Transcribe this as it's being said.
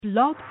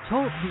Blog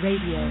Talk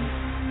Radio.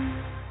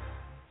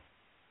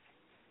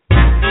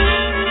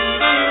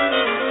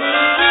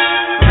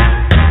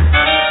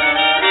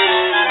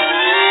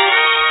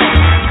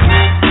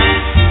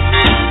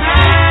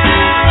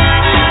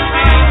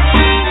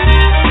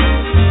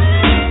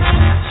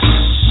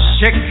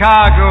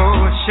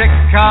 Chicago,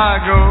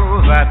 Chicago,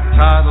 that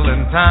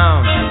toddling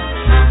town.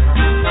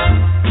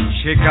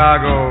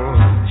 Chicago,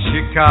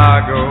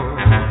 Chicago,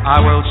 I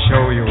will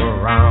show you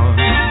around.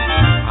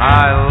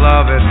 I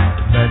love it,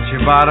 bet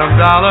your bottom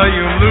dollar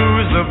you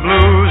lose the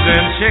blues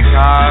in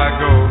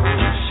Chicago,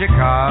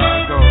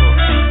 Chicago,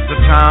 the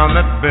town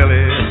that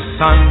Billy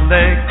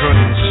Sunday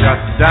couldn't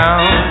shut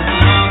down.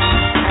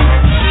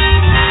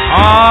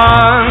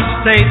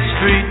 On State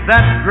Street,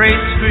 that great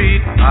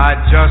street, I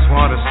just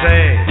want to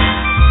say,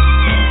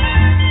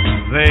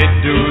 they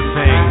do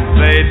things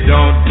they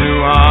don't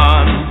do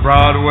on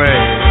Broadway.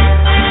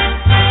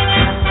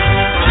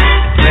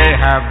 They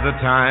have the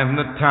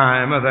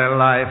time of their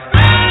life.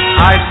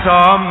 I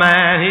saw a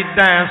man, he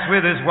danced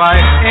with his wife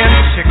in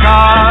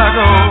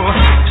Chicago,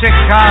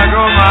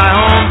 Chicago, my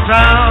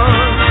hometown.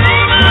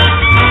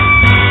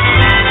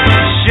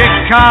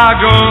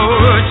 Chicago,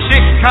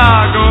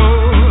 Chicago,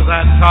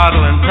 that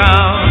toddling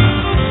town.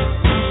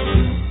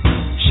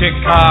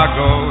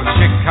 Chicago,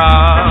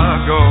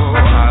 Chicago,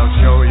 I'll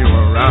show you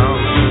around.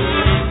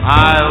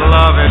 I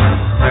love it,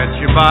 bet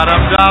your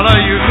bottom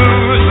dollar you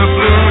lose the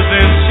blues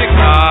in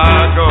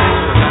Chicago,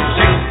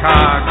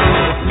 Chicago,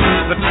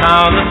 the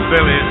town that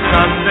Billy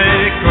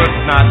Sunday could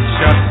not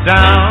shut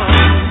down.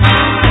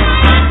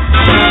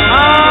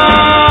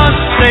 Ah,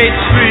 State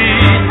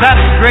Street, that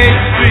great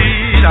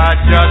street, I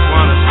just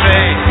want to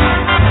say,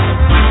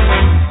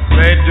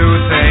 they do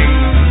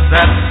things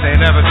that they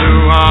never do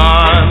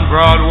on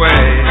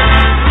Broadway.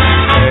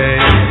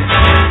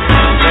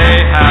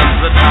 They have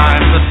the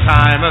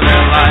time of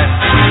their life.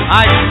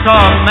 I saw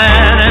a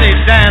man and he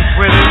danced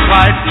with his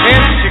wife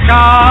in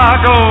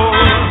Chicago,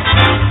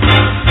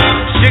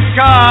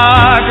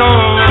 Chicago,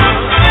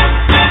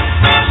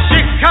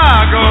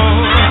 Chicago,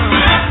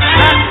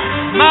 that's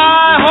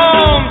my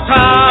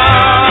hometown.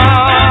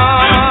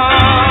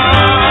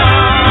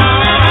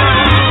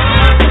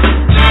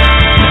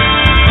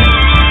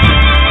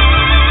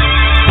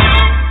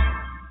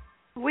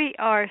 We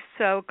are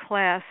so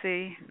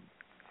classy.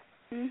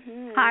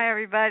 Mm-hmm. Hi,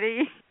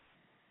 everybody.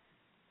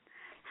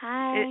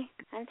 Hi,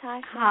 I'm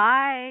Tasha.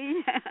 Hi.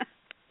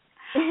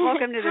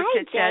 Welcome to the Hi,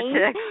 Chit Chat Jane.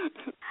 Chick.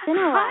 Been a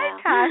while.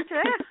 Hi,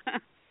 Tasha.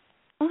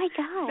 Oh my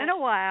God. Been a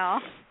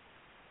while.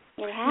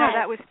 It has. No,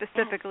 that was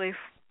specifically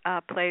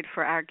played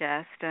for our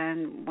guest,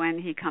 and when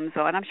he comes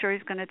on, I'm sure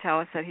he's going to tell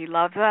us that he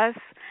loves us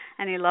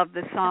and he loved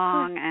the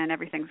song and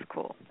everything's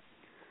cool.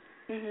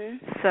 Mhm.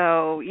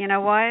 So, you know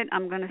what?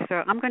 I'm going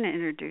to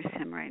introduce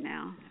him right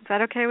now. Is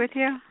that okay with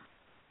you?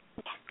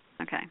 Yeah.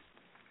 Okay.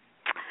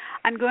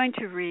 I'm going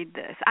to read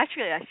this.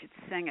 Actually, I should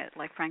sing it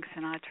like Frank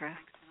Sinatra.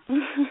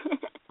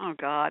 Oh,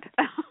 God.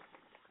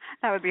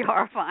 That would be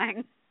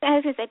horrifying. I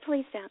was going to say,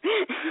 please don't.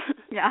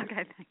 Yeah,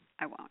 okay.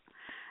 I won't.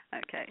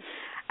 Okay.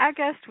 Our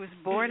guest was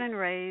born and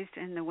raised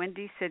in the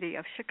windy city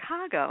of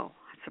Chicago.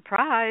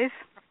 Surprise.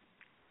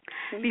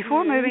 Mm-hmm.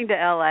 Before moving to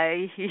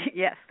L.A.,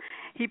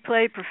 he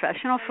played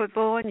professional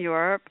football in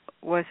Europe,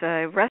 was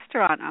a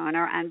restaurant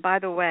owner, and by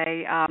the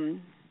way,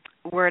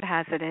 word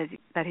has it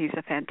that he's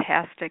a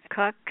fantastic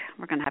cook.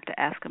 We're going to have to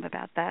ask him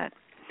about that.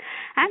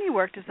 And he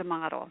worked as a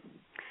model.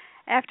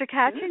 After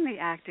catching the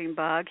acting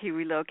bug, he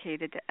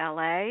relocated to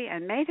L.A.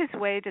 and made his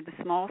way to the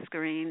small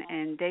screen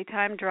in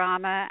daytime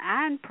drama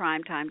and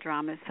primetime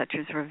dramas such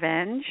as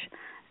Revenge,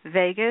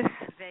 Vegas,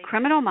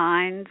 Criminal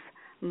Minds,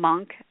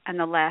 Monk, and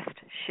The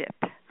Last Ship.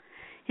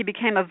 He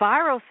became a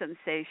viral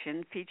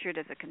sensation, featured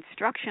as a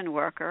construction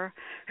worker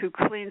who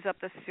cleans up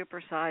the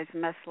supersized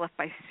mess left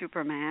by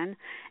Superman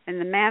in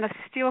the Man of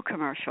Steel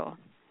commercial.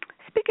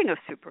 Speaking of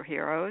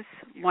superheroes,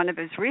 one of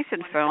his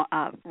recent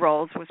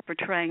roles was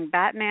portraying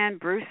Batman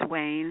Bruce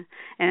Wayne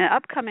in an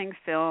upcoming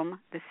film,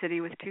 The City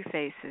with Two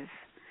Faces.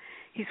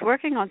 He's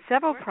working on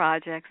several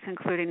projects,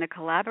 including the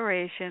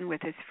collaboration with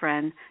his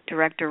friend,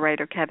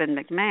 director-writer Kevin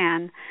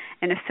McMahon,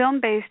 in a film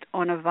based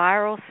on a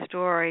viral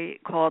story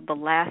called The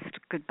Last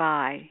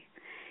Goodbye.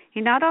 He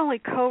not only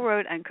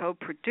co-wrote and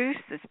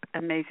co-produced this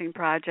amazing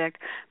project,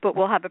 but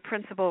will have a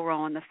principal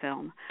role in the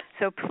film.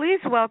 So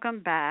please welcome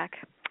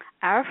back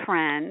our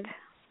friend,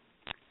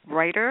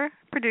 writer,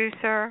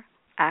 producer,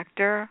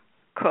 actor,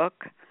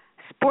 cook,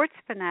 sports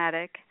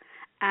fanatic,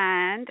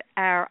 and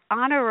our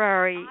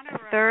honorary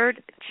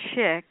third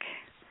chick,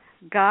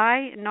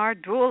 Guy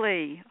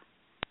Nardulli.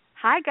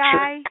 Hi,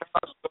 Guy.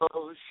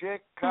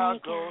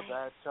 Chicago,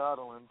 that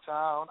toddling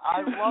town. I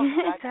love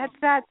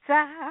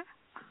that.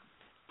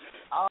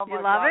 Oh my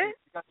You love God. it?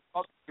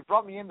 You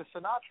brought me into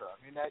Sinatra.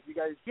 I mean, you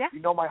guys,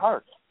 you know my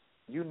heart.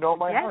 You know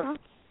my heart.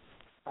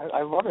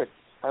 I love it.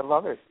 I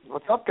love it.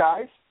 What's up,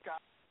 guys?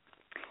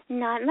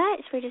 Not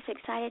much. We're just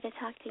excited to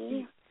talk to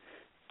you.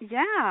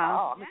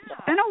 Yeah.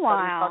 It's been a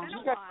while.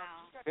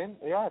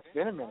 It's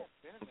been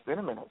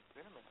a minute.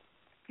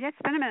 Yeah, it's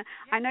been a minute.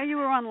 I know you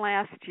were on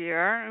last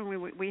year, and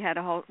we had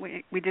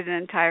we did an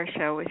entire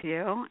show with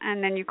you,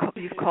 and then you've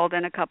called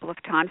in a couple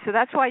of times, so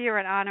that's why you're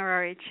an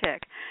honorary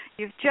chick.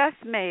 You've just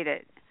made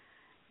it.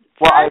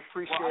 Well, I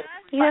appreciate it.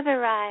 You have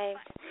arrived.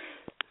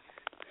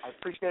 I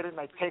appreciate it, and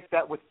I take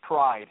that with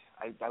pride.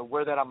 I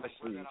wear that on my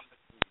sleeve.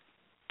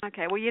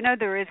 Okay. Well,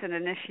 there is an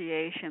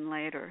initiation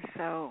later,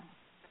 so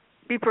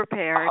be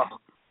prepared. Oh.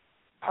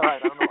 All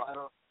right. I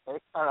don't.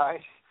 All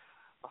right.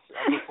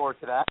 I look forward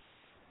to that.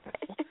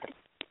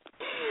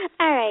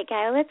 All right,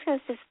 Guy. Let's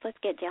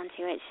get down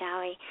to it,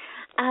 shall we?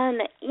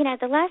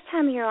 The last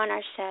time you were on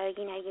our show,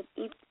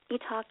 you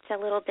talked a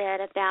little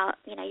bit about,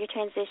 your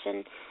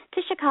transition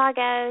to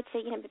Chicago,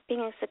 to,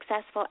 being a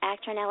successful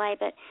actor in LA.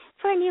 But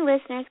for our new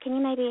listeners, can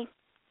you maybe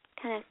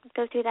kind of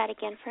go through that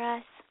again for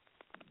us?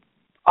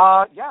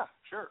 Yeah,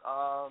 sure.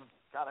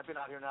 God, I've been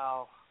out here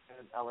now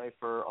in LA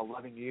for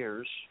 11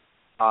 years.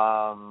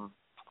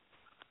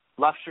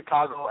 Left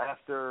Chicago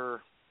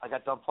after I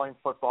got done playing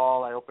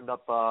football. I opened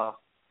up a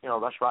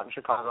restaurant in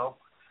Chicago,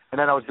 and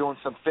then I was doing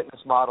some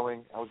fitness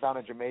modeling. I was down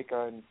in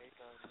Jamaica, and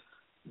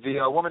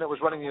the woman that was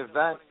running the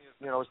event,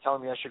 was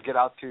telling me I should get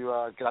out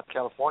to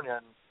California,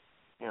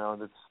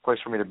 and it's a place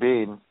for me to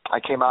be. And I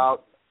came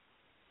out,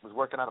 was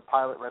working on a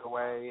pilot right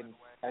away, and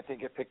I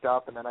didn't get picked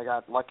up. And then I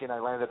got lucky and I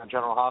landed in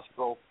General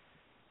Hospital.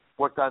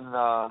 Worked on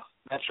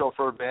that show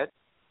for a bit,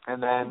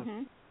 and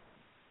then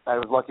I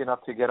was lucky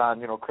enough to get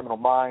on, Criminal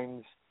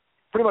Minds.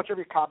 Pretty much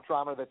every cop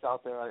drama that's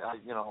out there, I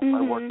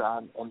worked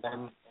on, and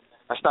then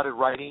I started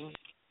writing,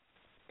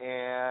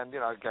 and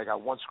I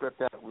got one script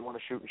that we want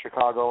to shoot in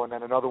Chicago, and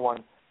then another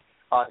one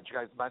that you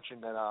guys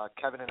mentioned that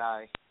Kevin and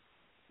I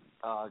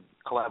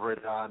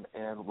collaborated on,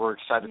 and we're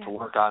excited to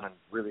work on, and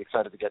really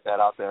excited to get that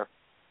out there.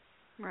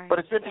 Right. But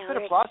it's been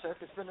a process.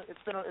 It's been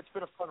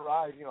a fun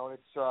ride.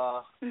 It's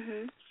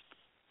and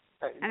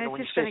it's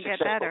just going to get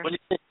better.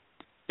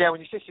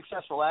 When you say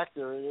successful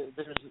actor,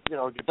 there's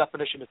your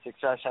definition of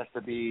success has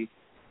to be,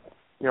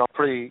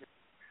 pretty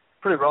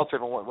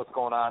relative on what's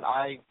going on.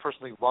 I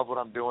personally love what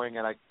I'm doing,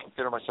 and I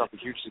consider myself a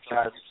huge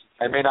success.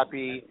 I may not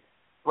be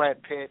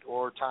Brad Pitt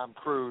or Tom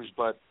Cruise,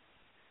 but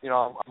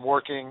I'm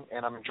working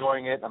and I'm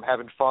enjoying it. I'm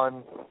having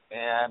fun,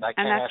 and I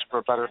can't ask for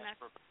a better.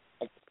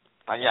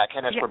 I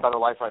can't ask for a better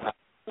life right now.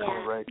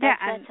 Yeah, right.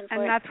 That's important.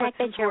 And that's the fact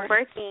that you're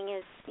important. working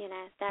is,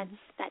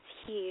 that's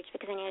huge,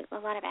 because I know a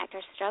lot of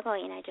actors struggle,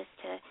 just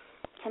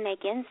to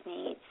make ends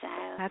meet. So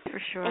that's for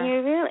sure.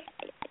 And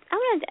I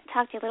want to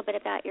talk to you a little bit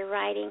about your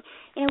writing.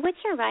 What's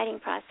your writing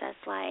process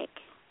like?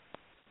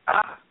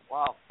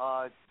 Wow.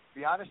 To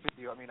be honest with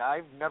you,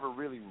 I've never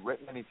really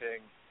written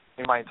anything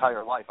in my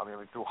entire life.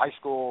 Through high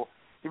school,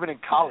 even in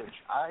college,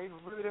 I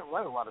really didn't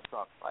write a lot of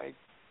stuff.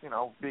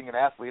 Being an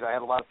athlete, I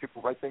had a lot of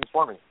people write things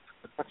for me.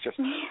 Just.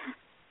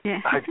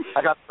 Yeah.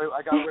 I got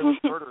away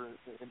with murder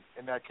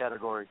in that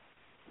category.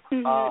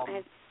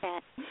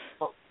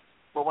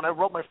 But when I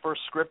wrote my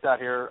first script out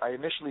here, I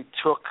initially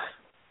took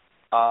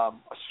a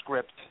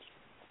script,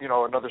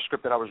 another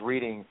script that I was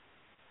reading,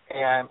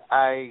 and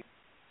I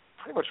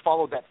pretty much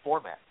followed that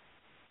format.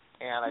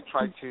 And I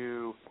tried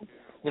to,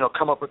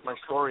 come up with my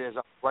story as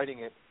I'm writing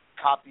it,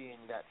 copying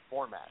that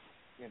format,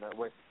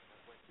 with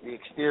the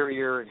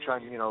exterior and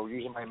trying,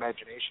 using my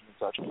imagination and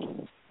such.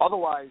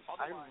 Otherwise,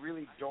 I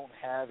really don't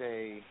have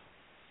a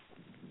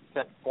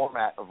set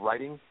format of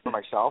writing for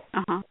myself.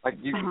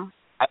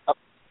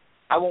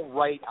 I won't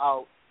write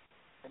out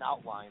an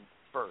outline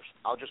first.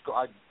 I'll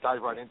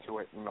dive right into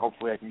it, and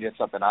hopefully I can get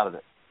something out of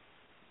it.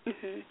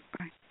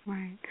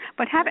 Right.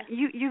 But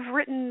you've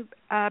written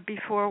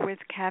before with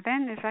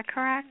Kevin, is that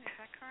correct?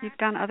 You've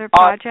done other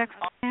projects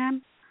with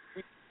him?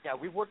 Yeah,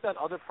 we've worked on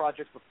other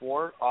projects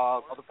before,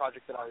 other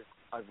projects that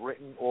I've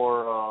written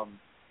or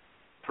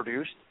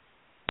produced.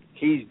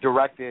 He's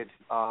directed,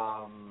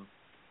 I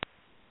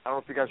don't know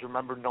if you guys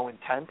remember No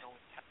Intent.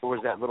 It was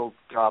that little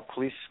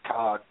police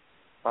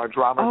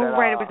drama. Oh,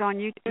 right, it was on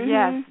YouTube.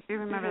 Yes, do you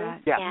remember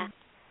that? Yeah.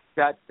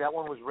 That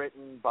one was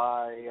written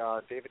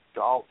by David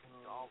Dalton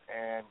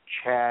and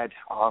Chad.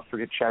 I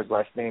forget Chad's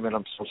last name, and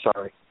I'm so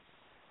sorry.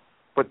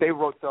 But they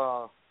wrote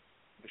the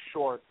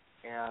short,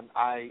 and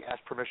I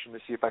asked permission to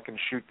see if I can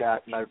shoot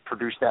that, and I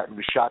produced that, and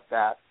we shot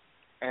that.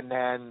 And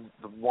then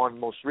the one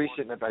most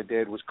recent that I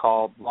did was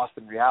called Lost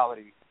in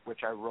Reality,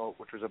 which I wrote,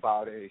 which was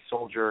about a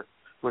soldier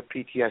with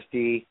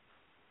PTSD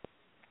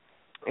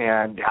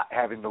and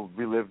having to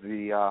relive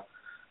the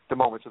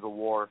moments of the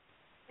war.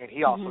 And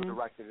he also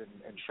directed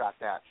and shot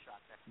that.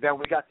 Then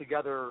we got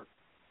together,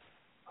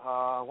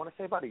 I want to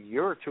say about a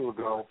year or two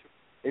ago,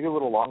 maybe a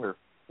little longer.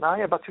 No,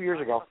 yeah, about 2 years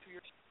ago.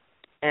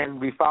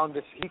 And he found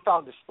this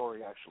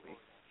story, actually,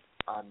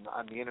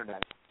 on the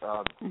Internet.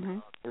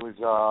 It was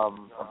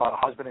about a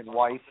husband and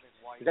wife.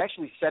 It was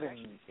actually set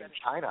in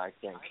China, I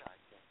think.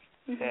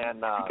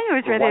 And I think it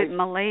was rated in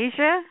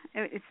Malaysia.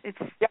 It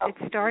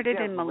started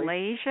in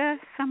Malaysia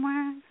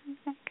somewhere, I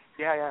think.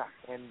 Yeah.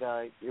 And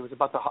it was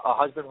about a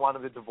husband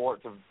wanted to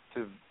divorce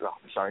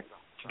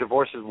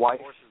his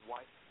wife.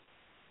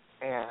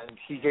 And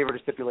he gave her the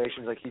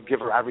stipulations, like he'd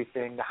give her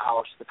everything, the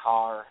house, the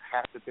car,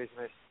 half the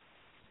business.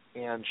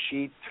 and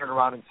she turned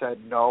around and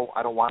said, "No,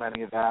 I don't want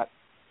any of that.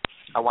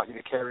 I want you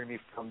to carry me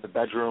from the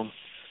bedroom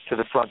to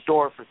the front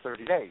door for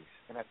 30 days.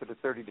 And after the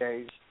 30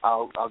 days,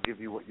 I'll give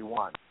you what you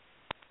want."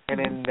 And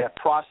in that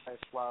process,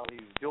 while he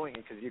was doing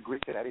it, because he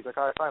agreed to that, he's like,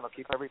 "All right, fine, I'll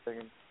keep everything,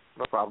 and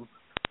no problem."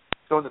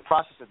 So in the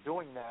process of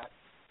doing that,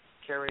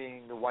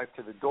 carrying the wife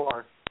to the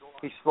door,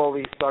 he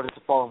slowly started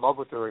to fall in love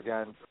with her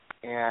again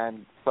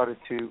and started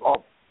to, I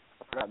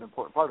forgot an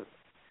important part of it.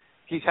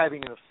 He's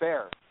having an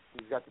affair.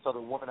 He's got this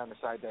other woman on the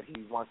side that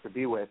he wants to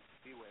be with.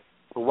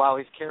 But while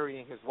he's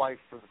carrying his wife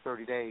for the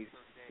 30 days,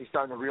 he's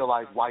starting to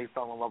realize why he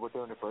fell in love with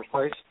her in the first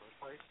place.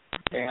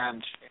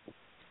 And,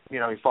 he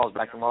falls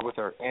back in love with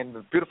her. And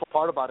the beautiful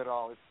part about it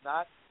all,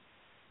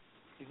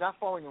 he's not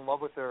falling in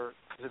love with her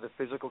because of the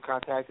physical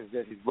contact, is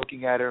that he's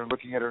looking at her and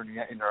looking at her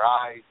in her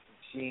eyes and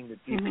seeing the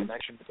deep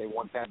connection that they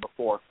once had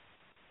before.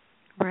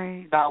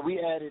 Right. Now, we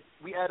added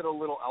a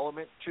little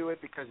element to it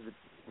because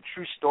the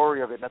true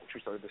story of it, not the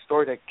true story, the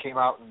story that came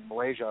out in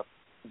Malaysia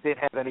didn't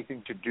have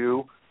anything to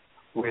do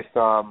with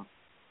the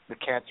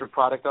cancer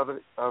product of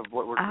it, of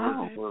what we're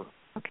doing.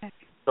 Okay.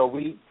 So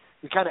we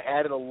kind of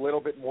added a little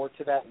bit more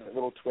to that and a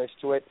little twist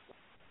to it,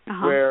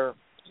 where,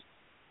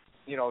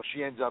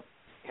 she ends up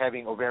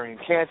having ovarian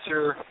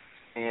cancer,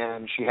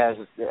 and she has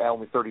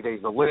only 30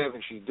 days to live,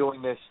 and she's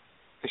doing this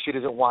because she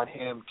doesn't want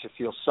him to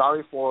feel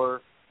sorry for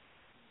her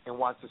and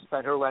wants to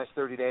spend her last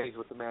 30 days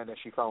with the man that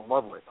she fell in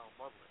love with.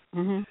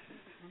 Mm-hmm.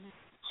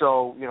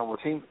 So, with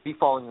him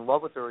falling in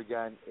love with her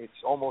again, it's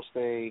almost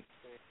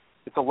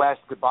it's a last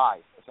goodbye,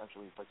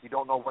 essentially. It's like you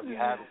don't know what you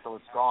have until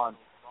it's gone,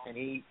 and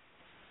he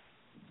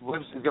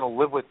is going to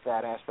live with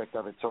that aspect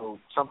of it. So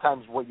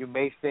sometimes what you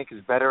may think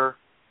is better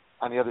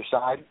on the other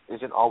side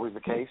isn't always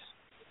the case.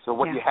 So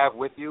what you have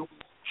with you,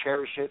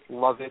 cherish it,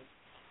 love it,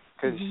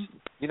 because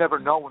you never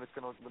know when it's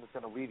going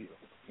to leave you.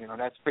 And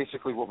that's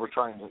basically what we're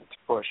trying to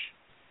push.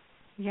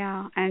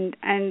 Yeah,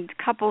 and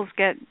couples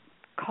get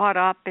caught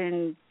up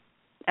in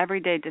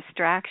everyday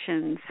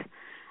distractions,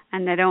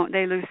 and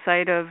they lose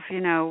sight of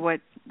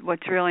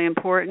what's really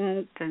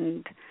important,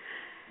 and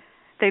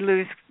they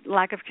lose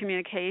lack of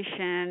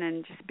communication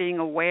and just being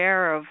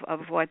aware of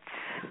what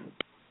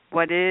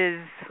is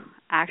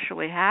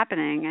actually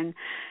happening. And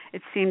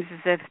it seems as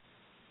if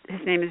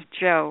his name is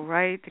Joe,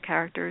 right? The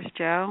character is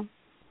Joe.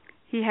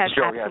 He had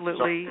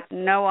absolutely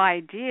no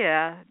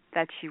idea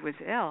that she was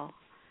ill.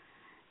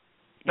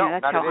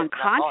 That's how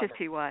unconscious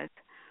he was.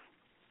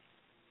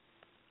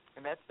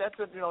 And that's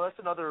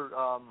another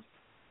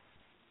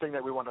thing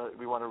that we want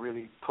to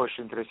really push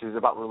into this is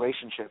about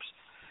relationships,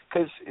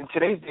 because in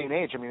today's day and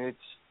age, it's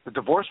the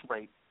divorce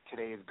rate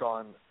today has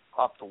gone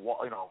up the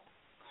wall,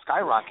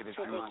 skyrocketed. It's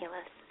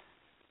ridiculous.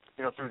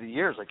 Through the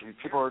years, like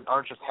people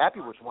aren't just happy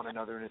with one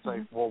another, and it's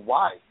like, well,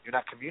 why? You're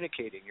not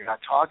communicating, you're not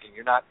talking,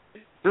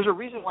 There's a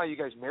reason why you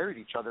guys married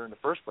each other in the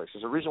first place.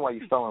 There's a reason why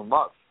you fell in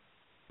love.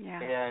 Yeah.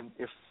 And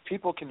if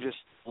people can just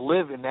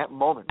live in that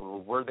moment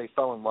where they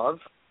fell in love,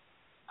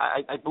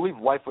 I believe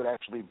life would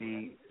actually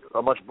be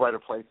a much brighter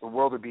place. The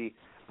world would be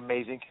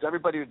amazing because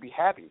everybody would be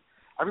happy.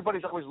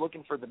 Everybody's always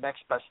looking for the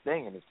next best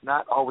thing, and it's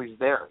not always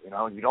there. You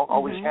don't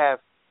always have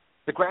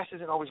the grass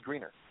isn't always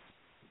greener.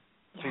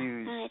 To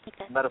use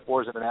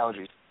metaphors and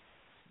analogies.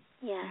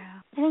 Yeah,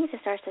 I think it's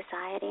just our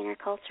society and our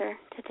culture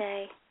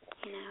today.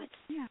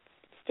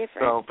 It's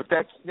different. So, but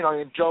that's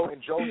and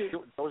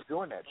Joe's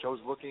doing that. Joe's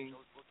looking,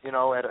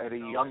 at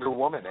a younger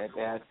woman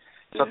at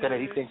something that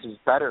he thinks is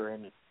better,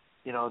 and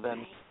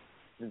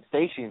than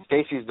Stacy. And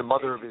Stacy is the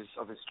mother of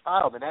his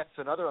child, and that's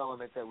another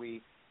element that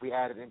we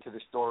added into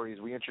the story. Is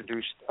we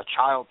introduced a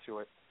child to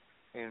it,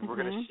 and we're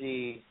going to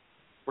see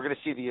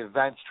the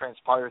events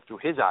transpire through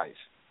his eyes,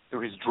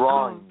 through his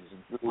drawings,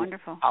 and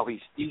through how he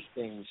sees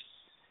things.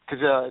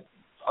 Because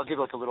I'll give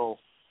like a little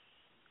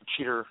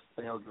cheater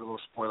thing, a little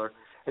spoiler.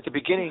 At the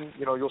beginning,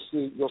 you'll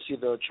see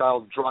the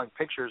child drawing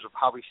pictures of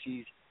how he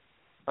sees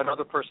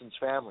another person's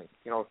family,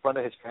 a friend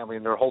of his family,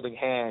 and they're holding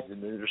hands,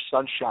 and there's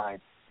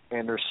sunshine,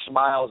 and there's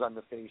smiles on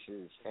the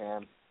faces,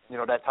 and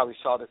that's how he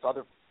saw this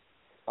other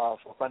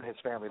friend of his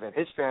family. Then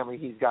his family,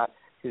 he's got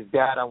his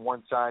dad on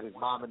one side, his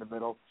mom in the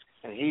middle,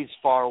 and he's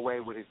far away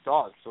with his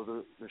dog,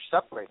 so they're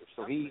separated.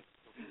 So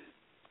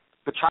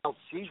the child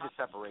sees the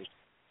separation,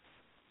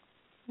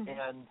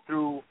 and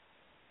through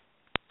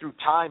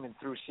time and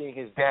through seeing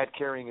his dad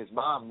carrying his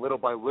mom, little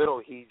by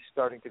little, he's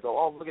starting to go,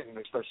 oh, look at him.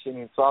 They start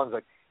singing songs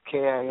like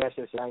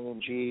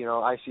K-I-S-S-I-N-G,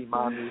 I see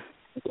mommy,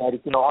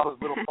 daddy, all those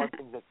little fun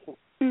things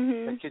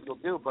that kids will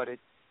do. But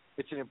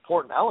it's an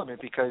important element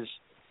because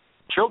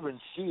children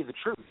see the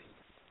truth.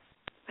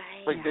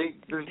 Right. Like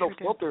there's no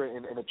filter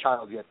in a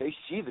child yet. They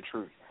see the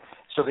truth.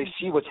 So they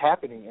see what's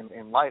happening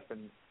in life,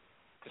 and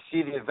to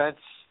see the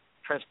events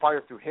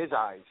transpire through his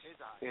eyes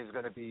is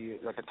going to be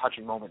like a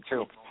touching moment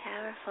too.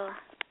 Powerful.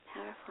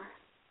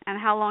 And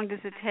how long does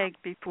it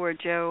take before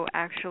Joe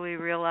actually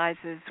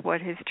realizes what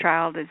his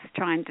child is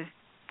trying to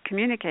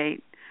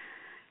communicate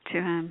to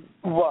him?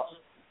 Well,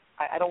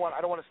 I don't want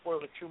to spoil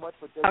it too much,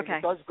 but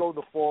it does go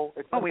the full.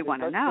 We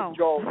want to know.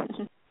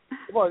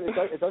 Well,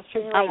 it does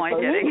change. I'm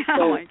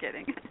only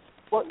kidding.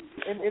 Well,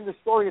 in the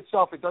story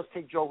itself, it does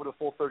take Joe the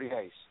full 30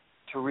 days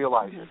to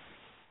realize it.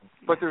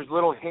 But there's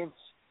little hints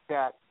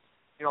that,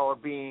 are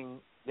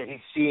that he's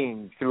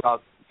seeing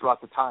throughout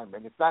the time.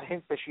 And it's not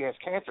hints that she has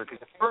cancer,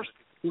 because at first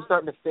he's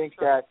starting to think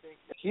that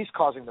he's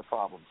causing the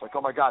problems. Like,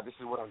 oh my God, this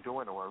is what I'm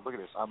doing to her. Look at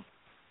this.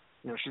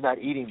 She's not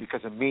eating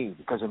because of me.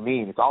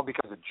 It's all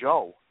because of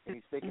Joe. And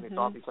he's thinking it's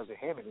all because of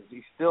him. And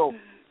he's still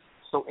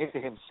so into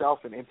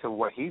himself and into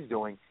what he's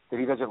doing that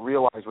he doesn't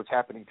realize what's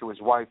happening to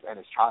his wife and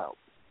his child.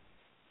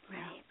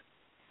 Right.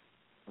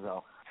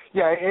 So,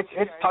 yeah,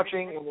 it's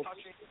touching, and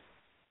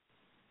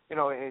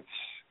it's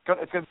going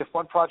to be a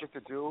fun project to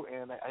do,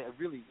 and I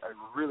really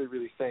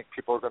think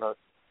people are going to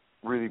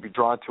really be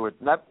drawn to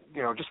it. Not,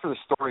 just for the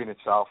story in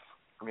itself.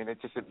 I mean,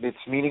 it's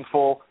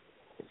meaningful.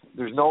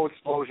 There's no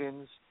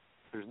explosions.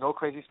 There's no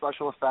crazy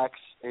special effects.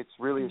 It's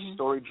really a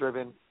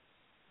story-driven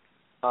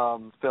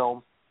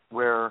film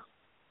where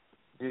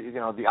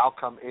the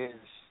outcome is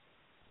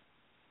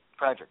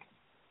tragic.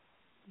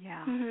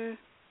 Yeah.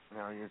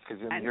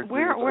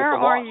 Where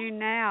are you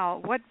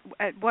now?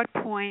 At what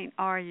point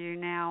are you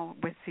now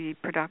with the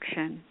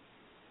production?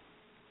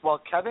 Well,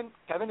 Kevin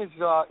is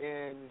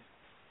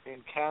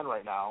in Cannes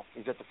right now.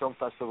 He's at the film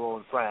festival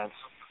in France.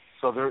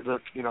 So they're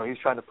he's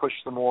trying to push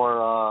some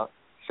more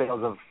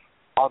sales of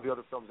all the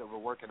other films that we're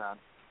working on.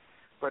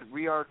 But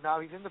we are now.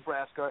 He's in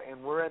Nebraska,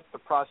 and we're at the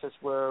process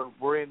where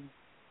we're in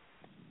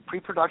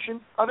pre-production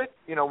of it.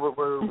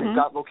 We've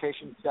got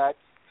location set.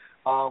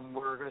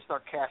 We're going to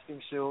start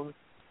casting soon.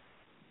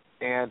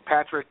 And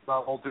Patrick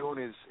Muldoon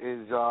is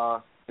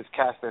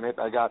cast in it.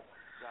 I get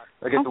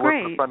to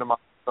work with a friend of mine,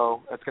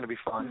 so that's going to be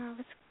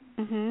fun.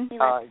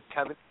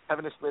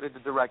 Kevin is slated to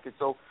direct it.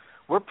 So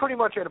we're pretty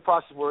much at a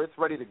process where it's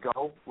ready to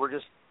go. We're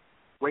just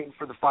waiting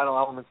for the final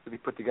elements to be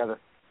put together.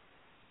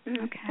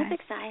 Okay. That's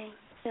exciting.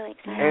 Really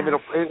exciting. And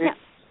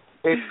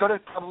it's going to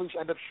probably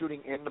end up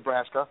shooting in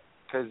Nebraska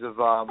because of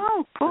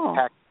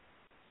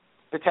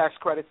the tax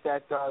credits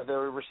that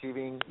they're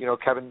receiving.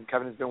 Kevin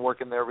has been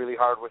working there really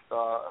hard with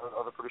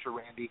other producer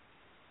Randy,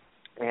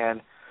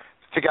 and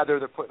together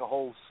they're putting a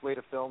whole slate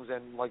of films,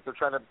 and they're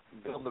trying to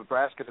build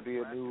Nebraska to be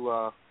a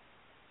new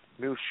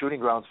shooting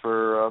grounds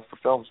for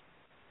films.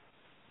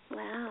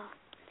 Wow,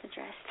 that's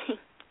interesting.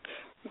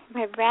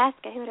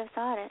 Nebraska, who would have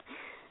thought it?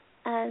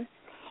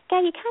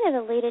 Guy, you kind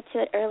of alluded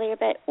to it earlier,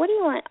 but what do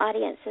you want What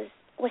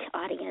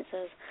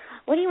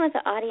do you want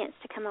the audience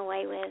to come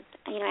away with,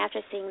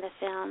 after seeing the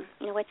film?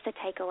 What's the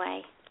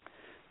takeaway?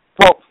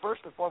 Well,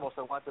 first and foremost,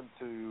 I want them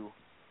to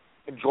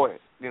enjoy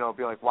it.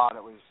 Be like, wow,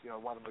 that was, I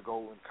want them to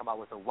go and come out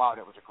with wow,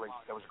 that was a great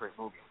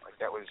movie. Like,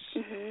 that was,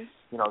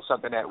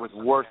 something that was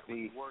worth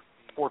the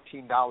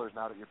 $14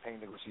 now that you're paying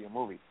to go see a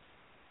movie.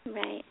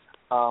 Right.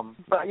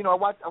 But I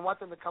want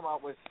them to come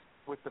out with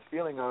the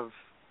feeling of,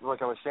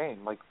 like I was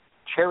saying, like,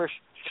 cherish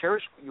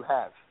what you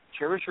have.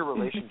 Cherish your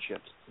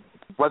relationships,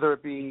 whether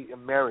it be a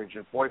marriage,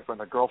 a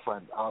boyfriend, a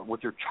girlfriend,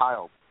 with your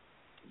child.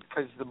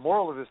 Because the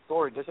moral of this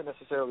story doesn't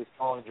necessarily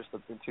fall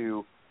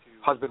into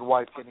husband,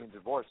 wife getting a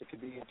divorce. It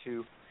could be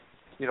into,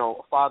 a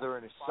father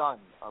and his son,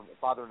 a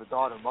father and a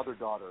daughter, mother,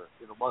 daughter,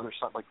 mother,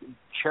 son. Like,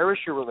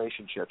 cherish your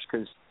relationships,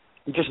 because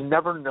you just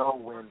never know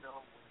when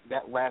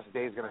that last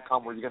day is going to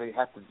come where you're going to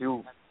have to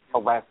do a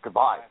last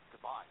goodbye.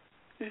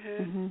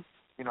 It's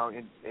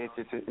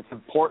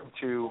important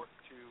to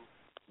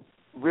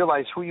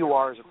realize who you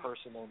are as a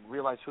person and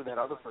realize who that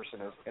other person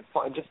is, and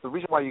just the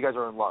reason why you guys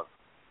are in love.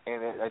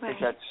 And I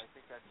think that's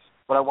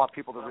what I want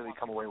people to really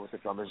come away with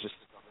it from, is just,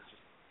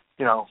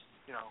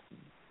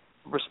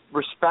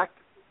 respect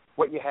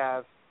what you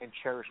have and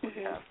cherish what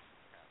you have.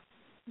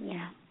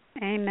 Yeah.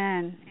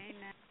 Amen.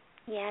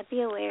 Yeah,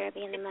 be aware,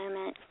 be in the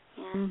moment.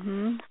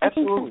 Yeah.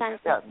 Absolutely.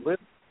 Yeah,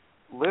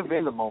 live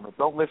in the moment.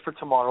 Don't live for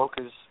tomorrow,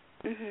 because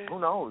who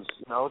knows?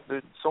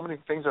 There's so many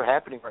things are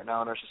happening right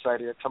now in our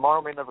society that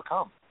tomorrow may never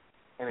come.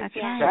 And it's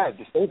sad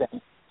to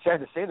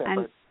say that.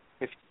 But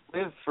if you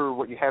live for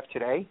what you have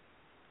today,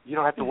 you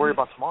don't have to worry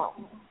about tomorrow.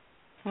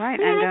 Right,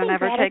 and don't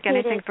ever take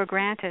anything for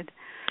granted.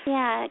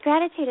 Yeah,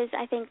 gratitude is,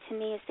 I think, to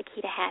me, is the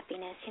key to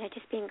happiness.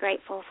 Just being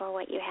grateful for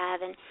what you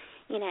have, and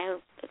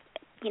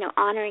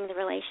honoring the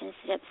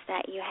relationships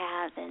that you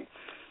have. And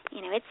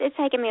it's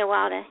taken me a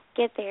while to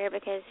get there,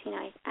 because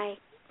I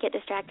get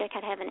distracted. I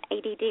kind of have an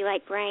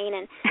ADD-like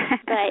brain,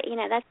 but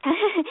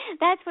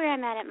that's where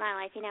I'm at my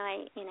life.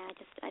 I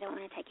don't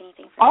want to take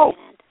anything for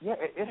granted. Yeah,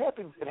 it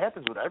happens. It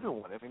happens with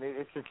everyone. I mean,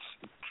 it's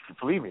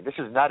believe me, this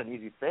is not an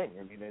easy thing.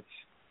 I mean, it's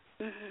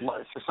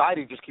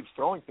society just keeps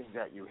throwing things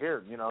at you.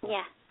 Here,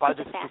 buy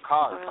this new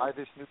car, buy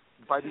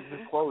these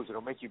new clothes.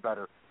 It'll make you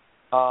better.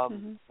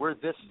 Wear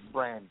this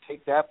brand,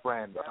 take that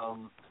brand.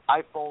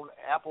 Apple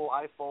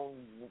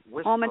iPhone.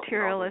 All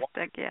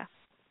materialistic,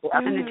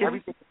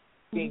 Everything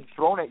being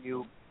thrown at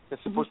you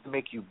that's supposed to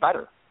make you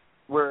better.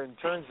 Where in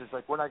turns it's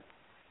like, if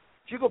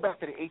you go back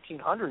to the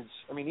 1800s,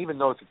 I mean, even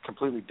though it's a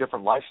completely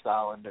different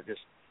lifestyle and they're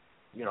just,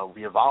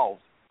 we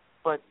evolved,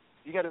 but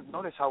you got to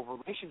notice how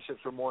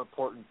relationships were more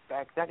important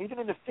back then. Even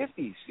in the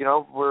 50s,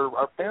 where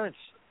our parents,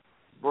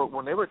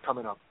 when they were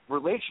coming up,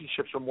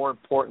 relationships were more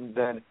important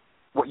than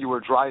what you were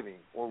driving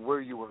or where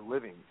you were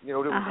living. You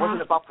know, it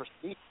wasn't about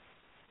prestige.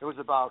 It was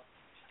about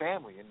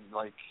family, and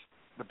like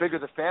the bigger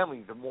the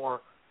family, the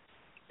more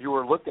you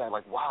were looked at.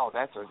 Like, wow,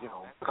 that's look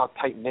how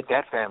tight knit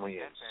that family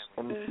is.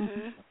 And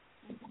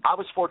I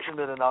was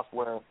fortunate enough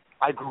where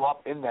I grew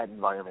up in that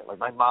environment. Like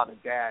my mom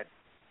and dad,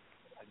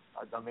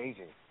 are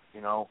amazing.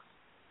 You know,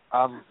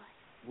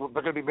 we're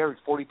going to be married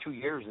 42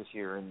 years this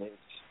year, and it's,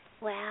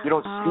 wow. You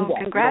don't see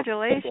that.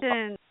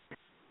 Congratulations.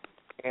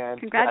 And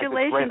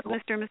congratulations,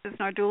 Mr. and Mrs.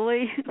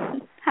 Nardulli.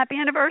 Happy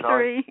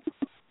anniversary.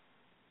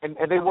 And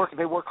they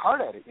work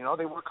hard at it, you know.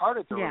 They work hard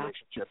at their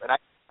relationship. And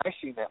I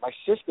seen that. My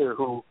sister,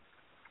 who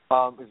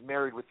is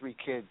married with 3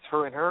 kids,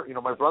 her and her, you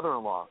know, my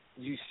brother-in-law,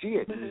 you see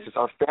it. It's just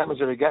our families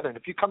are together. And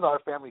if you come to our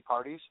family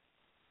parties,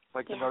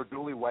 like the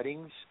Nardulli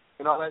weddings,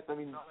 you know, I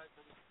mean,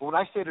 when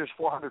I say there's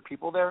 400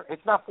 people there,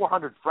 it's not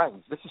 400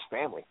 friends. This is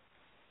family.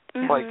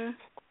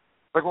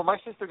 Like when my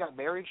sister got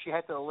married, she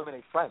had to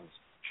eliminate friends.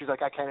 She's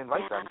like, I can't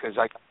invite them because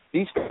I got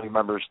these family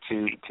members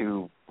to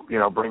you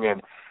know, bring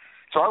in.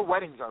 So our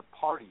weddings are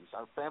parties.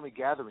 Our family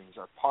gatherings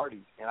are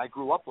parties. And I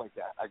grew up like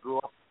that. I grew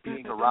up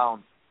being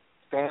around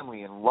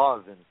family and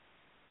love and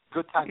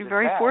good times. You're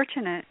very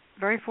fortunate.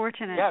 Very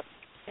fortunate. Yes.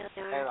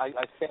 And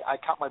I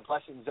count my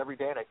blessings every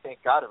day, and I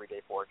thank God every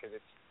day for it because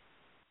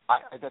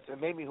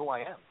it made me who I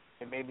am.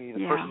 It made me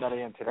the person that I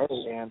am today,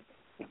 and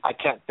I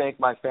can't thank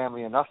my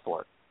family enough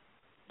for it.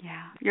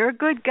 Yeah. You're a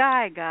good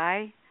guy.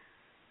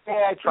 Yeah,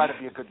 I try to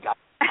be a good guy.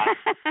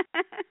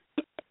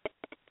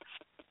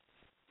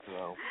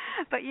 So.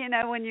 But you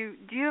know,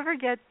 do you ever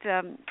get?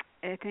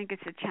 I think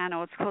it's a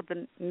channel. It's called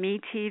the Me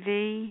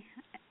TV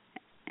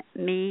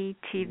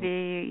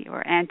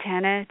or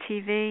Antenna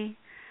TV,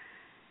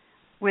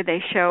 where they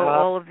show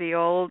all of the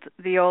old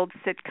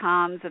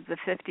sitcoms of the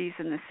 50s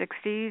and the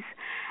 60s,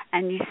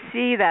 and you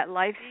see that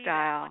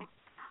lifestyle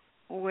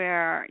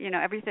where, you know,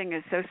 everything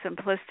is so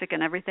simplistic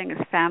and everything is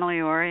family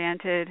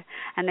oriented,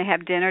 and they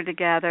have dinner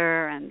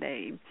together and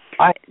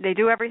they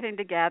do everything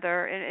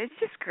together, and it's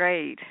just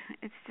great.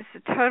 It's just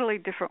a totally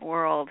different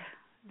world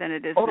than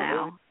it is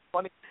now.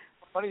 Funny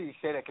you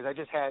say that because I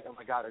just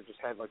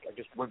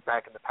went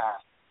back in the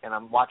past, and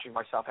I'm watching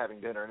myself having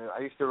dinner, and I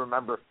used to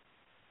remember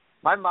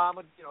my mom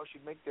would, you know,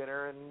 she'd make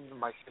dinner, and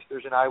my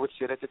sisters and I would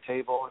sit at the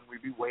table, and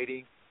we'd be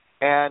waiting,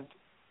 and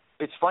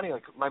it's funny,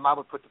 like my mom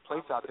would put the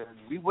plates out there, and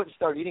we wouldn't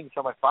start eating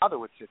until my father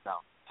would sit down,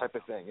 type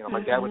of thing. You know,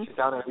 my dad would sit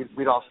down, and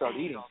we'd all start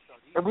eating,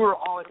 and we were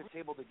all at the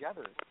table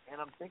together. And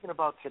I'm thinking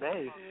about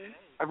today,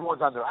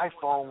 everyone's on their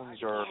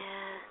iPhones or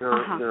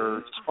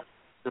their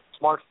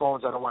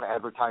smartphones. I don't want to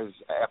advertise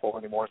Apple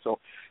anymore, so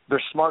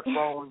their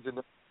smartphones,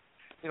 and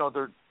you know,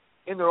 they're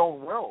in their own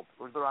world,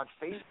 or they're on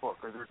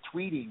Facebook, or they're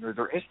tweeting, or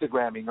they're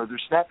Instagramming, or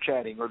they're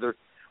Snapchatting, or they're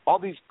all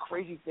these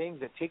crazy things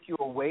that take you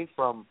away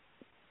from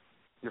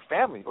your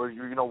family, or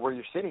you know, where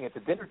you're sitting at the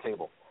dinner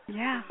table.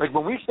 Yeah. Like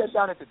when we sat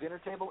down at the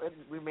dinner table,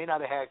 we may not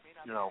have had,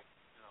 you know,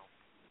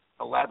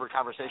 elaborate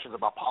conversations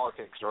about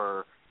politics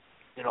or,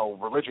 you know,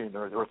 religion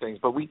or things,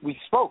 but we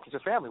spoke as a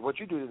family. What'd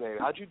you do today?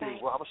 How'd you do?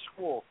 Well, how was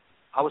school?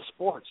 How was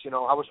sports? You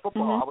know, how was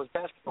football? How was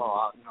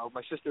basketball? You know,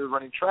 my sister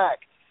running track.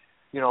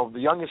 You know, the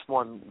youngest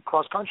one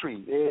cross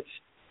country.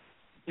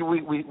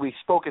 We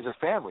spoke as a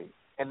family,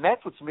 and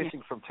that's what's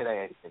missing from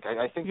today.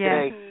 I think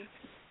today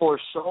people are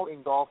so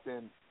engulfed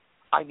in,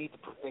 I need to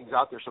put things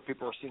out there so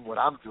people are seeing what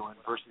I'm doing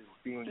versus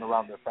being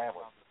around their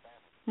family.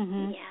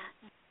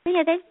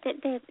 Yeah,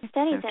 the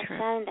studies have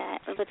shown that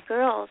with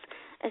girls,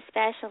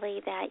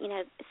 especially, that, you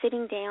know,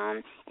 sitting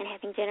down and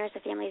having dinner as a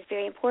family is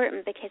very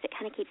important because it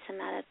kind of keeps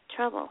them out of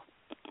trouble.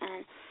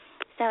 And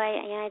so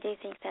I do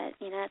think that,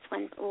 you know, that's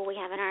one rule we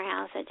have in our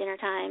house at dinner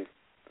time.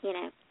 You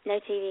know, no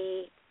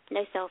TV,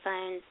 no cell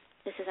phones.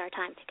 This is our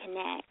time to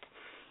connect,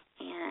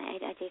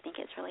 and I do think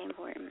it's really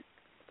important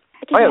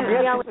because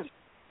we always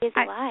is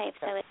alive,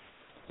 so it's,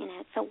 you know,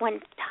 it's the one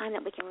time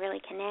that we can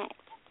really connect.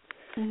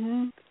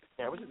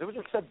 Yeah, there was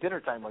a set dinner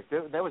time. Like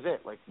that was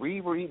it. Like we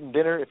were eating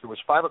dinner. If it was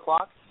 5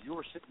 o'clock, you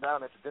were sitting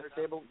down at the dinner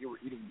table. You were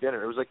eating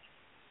dinner. It was like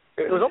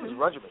it was almost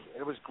regimented.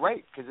 It was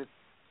great because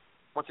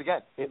once again,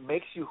 it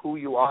makes you who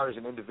you are as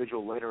an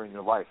individual later in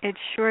your life. It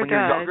sure when does.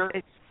 You're younger,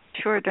 it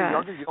sure when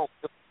does. You're younger,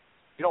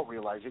 you don't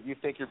realize it. You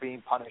think you're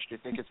being punished. You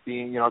think it's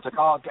being, you know, it's like,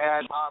 oh,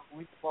 Dad, Mom,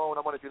 leave the phone.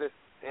 I want to do this.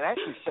 It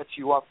actually sets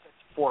you up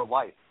for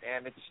life,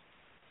 and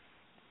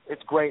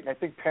it's great. And I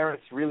think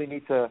parents really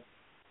need to,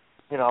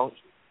 you know,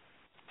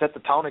 set the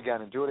tone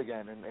again and do it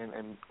again,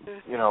 and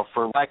you know,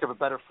 for lack of a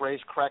better phrase,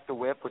 crack the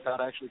whip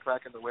without actually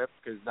cracking the whip,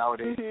 because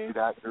nowadays you do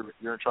that,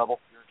 you're in trouble.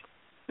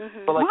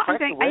 But like, I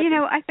think, you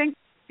know, I think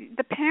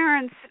the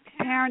parents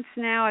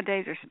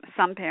nowadays, or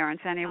some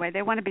parents anyway,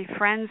 they want to be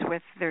friends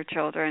with their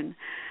children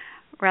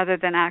rather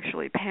than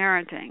actually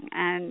parenting,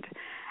 and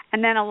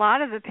then a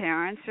lot of the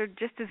parents are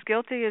just as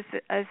guilty as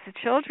the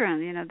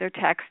children. You know, they're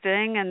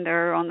texting and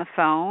they're on the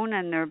phone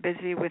and they're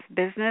busy with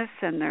business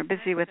and they're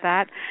busy with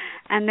that,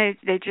 and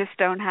they just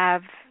don't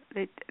have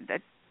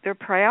their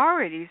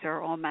priorities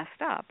are all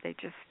messed up. They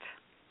just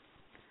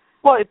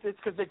it's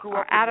because they grew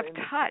up out of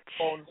touch.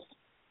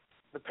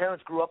 The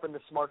parents grew up in the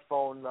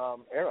smartphone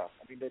era.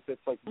 I mean,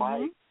 it's like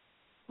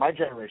my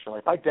generation.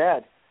 Like my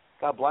dad,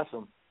 God bless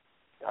him,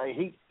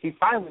 he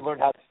finally learned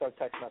how to start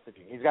text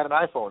messaging. He's got an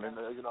iPhone, and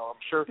I'm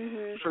sure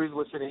he's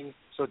listening.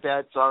 So,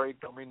 Dad, sorry,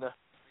 don't mean to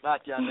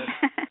knock you on this,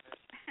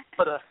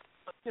 but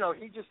he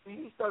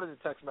started the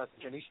text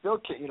message, and he still,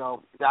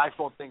 the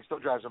iPhone thing still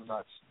drives him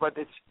nuts. But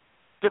it's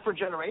different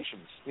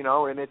generations,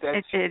 and it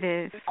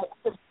is.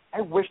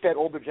 I wish that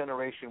older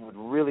generation would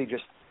really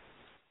just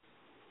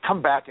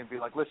come back and be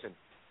like, listen,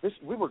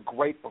 we were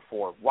great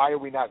before. Why are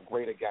we not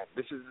great again?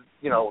 This is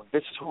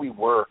who we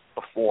were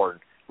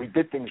before. We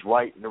did things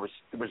right, and there was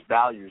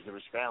values, there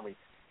was family,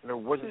 and there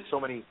wasn't so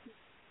many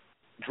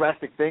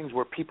drastic things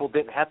where people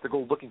didn't have to go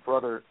looking for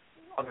other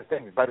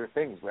things, better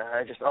things.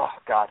 I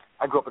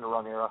grew up in the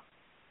wrong era.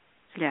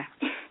 Yeah.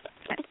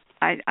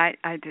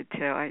 I did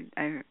too. I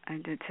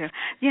did too.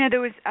 There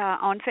was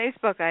on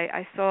Facebook.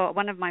 I saw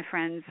one of my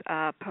friends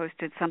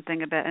posted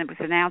something about, and it was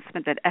an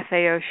announcement that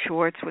FAO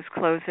Schwartz was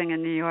closing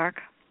in New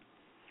York.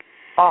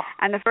 Oh.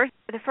 And the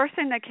first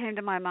thing that came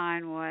to my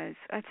mind was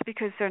it's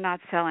because they're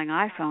not selling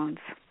iPhones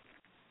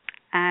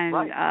and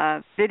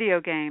video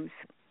games.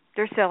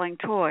 They're selling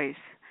toys.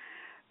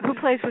 Who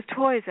plays with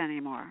toys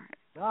anymore?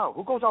 No,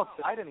 who goes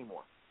outside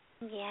anymore?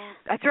 Yeah,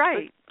 that's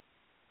right.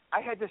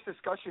 I had this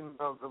discussion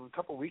a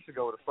couple of weeks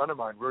ago with a friend of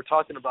mine. We were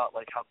talking about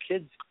like how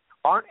kids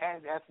aren't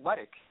as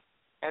athletic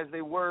as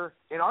they were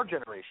in our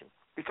generation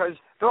because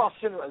they're all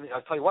sitting.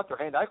 I'll tell you what, their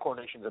hand-eye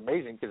coordination is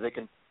amazing because they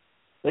can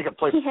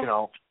play.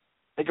 Yeah.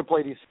 They can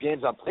play these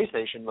games on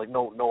PlayStation like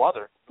no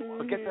other.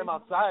 But get them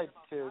outside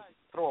to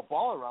throw a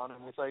ball around,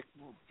 and it's like,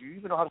 do you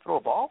even know how to throw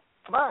a ball?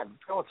 Come on,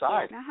 let's go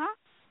outside.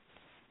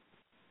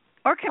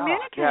 Or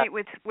communicate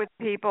with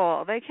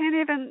people. They can't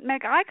even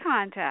make eye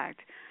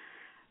contact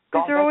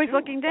because they're always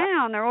looking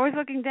down. They're always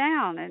looking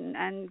down,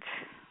 and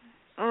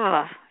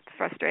it's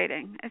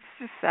frustrating. It's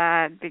just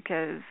sad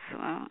because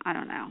I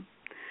don't know.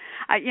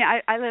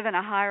 I live in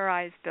a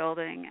high-rise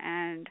building,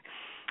 and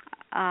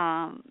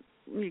I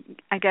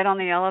get on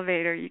the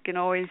elevator. You can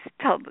always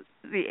tell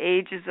the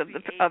ages of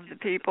the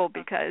people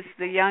because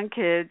the young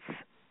kids,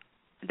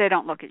 they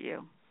don't look at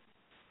you.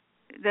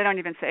 They don't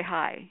even say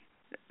hi.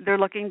 They're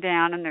looking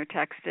down and they're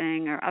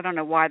texting, or I don't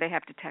know why they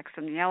have to text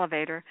in the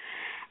elevator.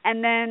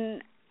 And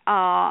then,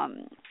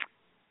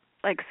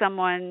 like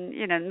someone,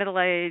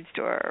 middle-aged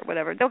or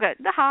whatever, they'll go,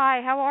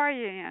 hi, how are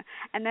you?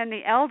 And then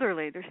the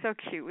elderly, they're so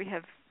cute. We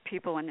have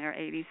people in their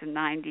 80s and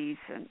 90s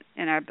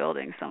in our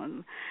building, some of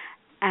them,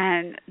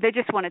 and they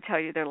just want to tell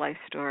you their life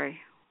story.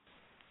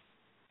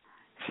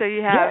 So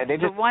you have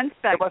one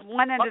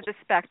end of the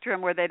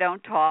spectrum where they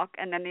don't talk,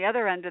 and then the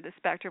other end of the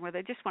spectrum where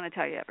they just want to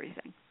tell you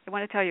everything. They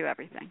want to tell you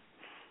everything.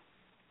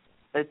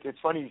 It's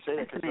funny you say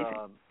that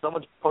because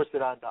someone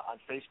posted on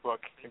Facebook,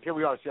 and here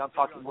we are. See,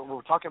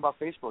 we're talking about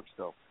Facebook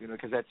still,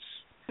 because that's.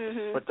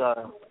 Mm-hmm. But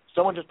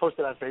someone just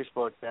posted on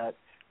Facebook that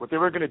what they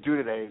were going to do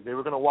today is they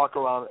were going to walk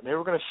around and they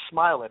were going to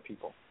smile at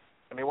people,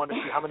 and they wanted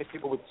to see how many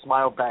people would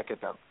smile back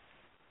at them.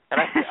 And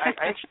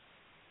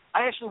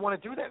I actually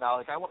want to do that now.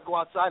 Like I want to go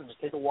outside and just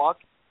take a walk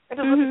and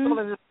just look at someone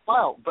and just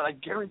smile. But I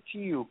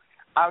guarantee you,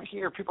 out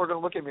here, people are going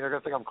to look at me and they're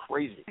going to think I'm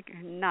crazy.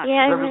 Nuts.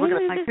 Yeah,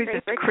 like who's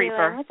this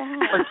creeper? What the hell?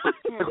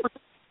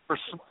 They're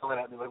smiling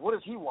at me like, what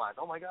does he want?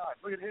 Oh my God,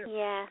 look at him.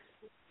 Yeah.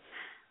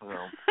 Look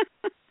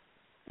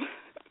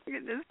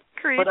at this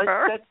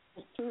creeper.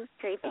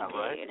 Creepy yeah,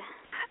 right? dude.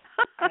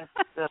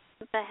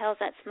 What the hell's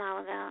that smile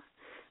about?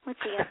 What's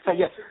he up to?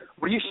 Yes.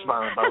 What are you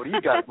smiling about? What do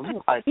you got? What do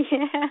you like?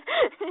 Yeah.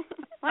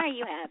 Why are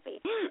you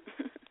happy?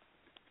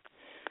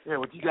 Yeah,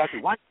 what do you got?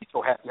 Why are you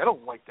so happy? I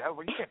don't like that.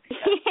 Well, you can't be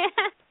happy. Yeah.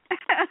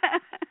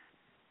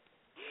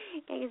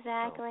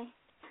 Exactly.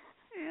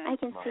 Yeah. I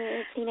can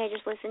see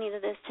teenagers listening to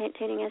this,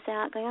 tuning us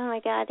out, going, "Oh my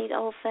God, these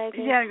old folks."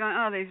 Yeah, going,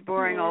 "Oh, these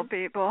boring old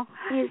people."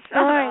 These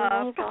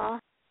boring people.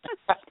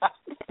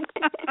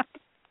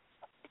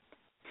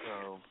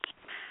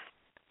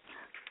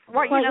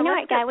 Well, you know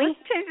what, Guy? Let's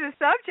change the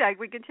subject.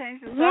 We can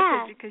change the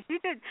subject because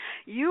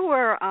you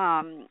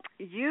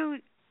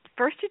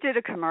did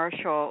a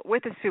commercial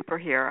with a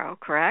superhero,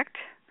 correct?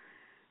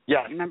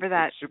 Yes. Remember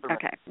that? Superman.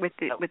 Okay.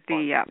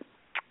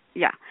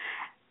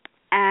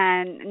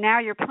 And now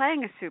you're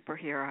playing a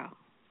superhero.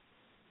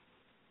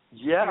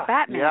 Yeah. You're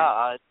Batman.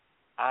 Yeah.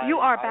 You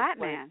are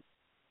Batman.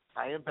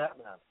 I am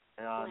Batman,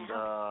 and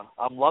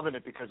I'm loving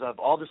it because of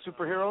all the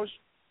superheroes.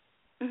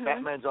 Mm-hmm.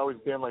 Batman's always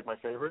been like my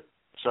favorite,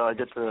 so I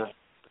get to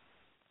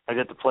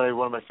play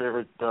one of my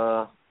favorite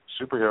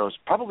superheroes,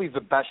 probably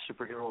the best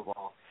superhero of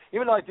all.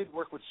 Even though I did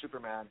work with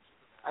Superman,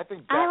 I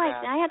think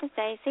Batman. I have to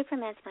say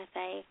Superman's my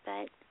fave,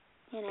 but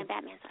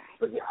Batman's all right.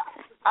 But yeah,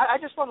 I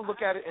just want to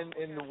look at it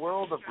in the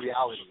world of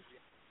reality,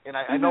 and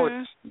I know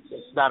it's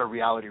not a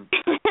reality.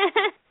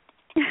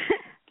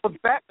 But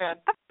Batman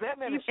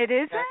is. It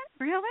isn't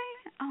really.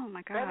 Oh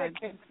my God.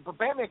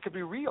 Batman could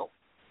be real.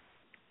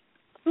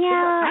 Yeah,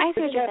 I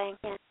see what you're saying.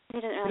 Yeah. He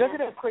doesn't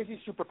have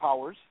crazy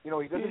superpowers. He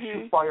doesn't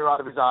shoot fire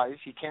out of his eyes.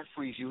 He can't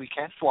freeze you. He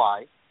can't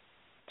fly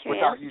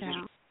without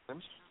using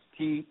systems.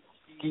 He's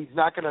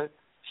not going to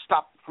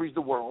freeze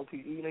the world.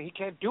 He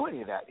can't do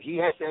any of that. He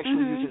has to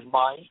actually use his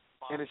mind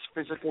and his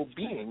physical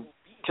being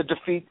to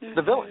defeat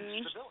the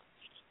villains.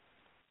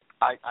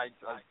 I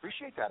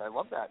appreciate that. I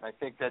love that, and I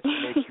think that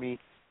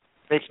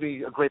makes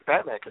me a great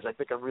Batman because I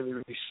think I'm really,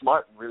 really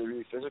smart and really,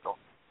 really physical.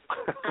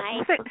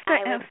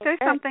 Say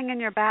something in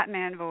your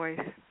Batman voice.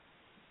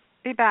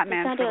 Be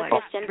Batman for like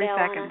 3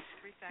 seconds.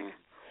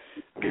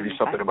 Give you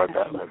something in my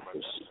Batman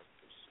voice.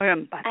 I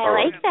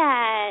like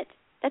that.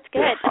 That's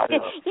good. That's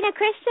good. You know,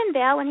 Christian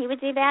Bale, when he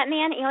would do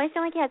Batman, he always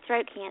sounded like he had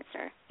throat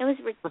cancer. It was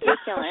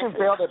ridiculous. Christian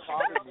Bale that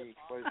bothered me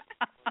was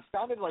it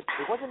sounded like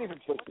it wasn't even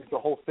just the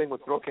whole thing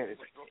with throat cancer.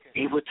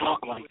 He would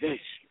talk like this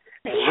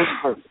and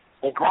whisper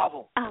and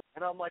grovel,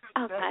 and I'm like,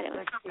 God, it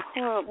was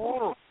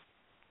horrible.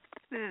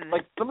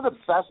 Like some of the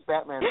best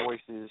Batman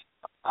voices.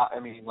 I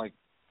mean, like,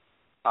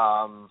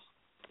 oh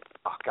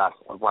God,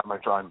 why am I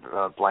drawing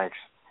blanks?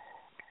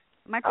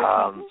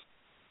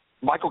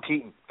 Michael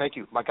Keaton. Thank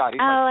you. My God, he's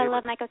my favorite. I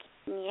love Michael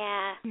Keaton.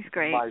 Yeah, he's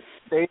great. My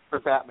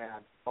favorite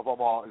Batman of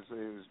them all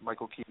is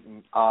Michael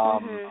Keaton.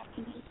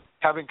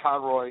 Kevin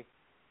Conroy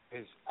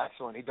is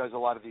excellent. He does a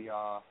lot of the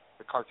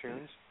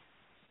cartoons.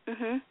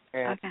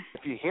 And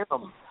if you hear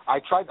him, I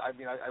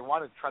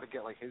want to try to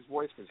get like his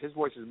voice because his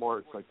voice is more.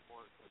 It's like,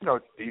 you know,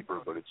 it's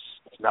deeper, but it's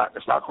not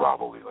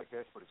grovelly like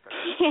this, but it's kind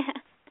of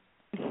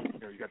you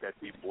know, you got that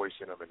deep voice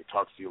in him, and he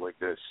talks to you like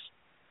this,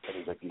 and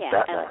he's like, he's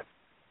Batman.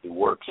 He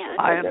works. Yeah,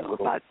 I am the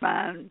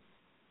Batman.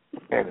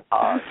 And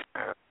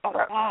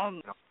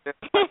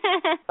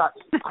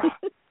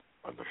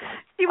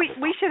See,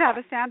 we should have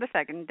a sound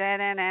effect.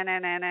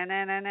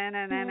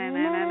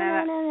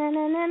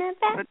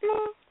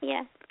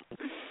 Yeah.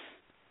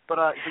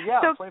 But yeah,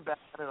 I'm playing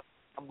Batman.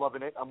 I'm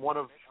loving it. I'm one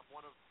of,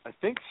 I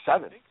think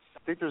 7. I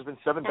think there's been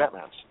 7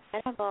 Batmans.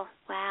 Incredible!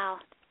 Wow.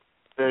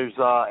 There's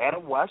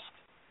Adam West,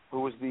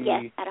 who was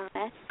the Adam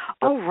West.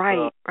 Oh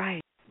right.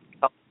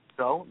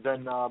 So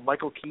then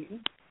Michael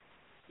Keaton,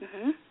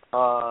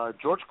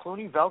 George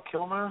Clooney, Val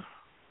Kilmer.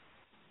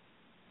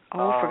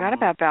 Oh, forgot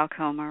about Val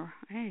Kilmer.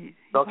 Hey,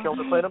 Val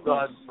Kilmer played him.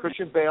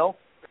 Christian Bale,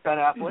 Ben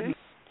Affleck, is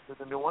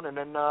the new one, and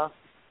then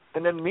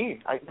me.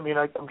 I mean,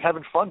 I'm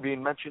having fun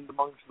being mentioned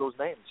amongst those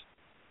names.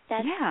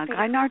 Guy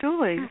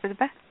Nardulli is the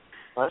best.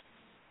 What?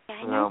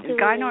 Guy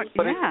Nardulli.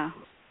 Yeah.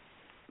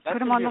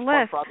 Put him on the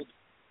list.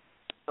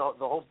 The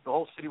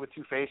whole City with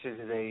Two Faces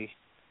is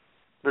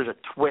there's a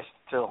twist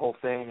to the whole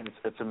thing, and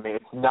it's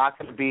amazing. It's not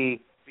going to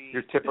be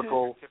your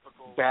typical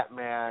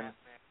Batman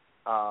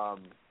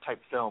type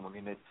film. I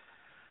mean,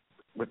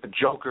 with the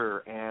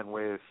Joker and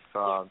with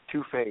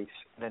Two-Face,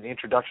 and then the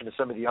introduction to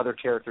some of the other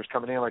characters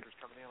coming in, like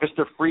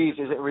Mr. Freeze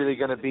isn't really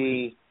going to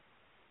be,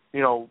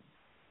 you know,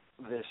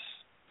 this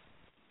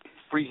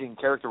freezing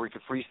character where he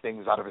could freeze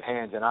things out of his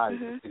hands and eyes.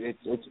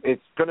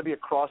 It's going to be a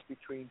cross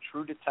between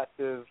True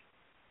Detective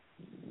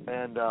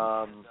and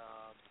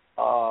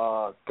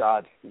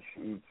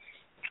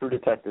True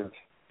Detective.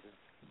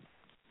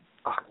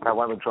 Oh, God,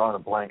 why am I drawing a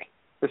blank?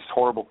 This is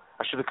horrible.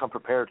 I should have come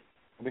prepared.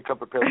 I didn't come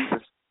prepared for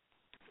this.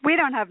 We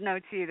don't have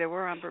notes either.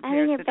 We're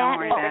unprepared, so don't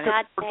worry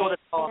about it.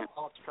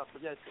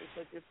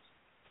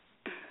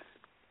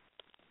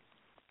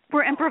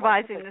 We're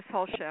improvising this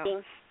whole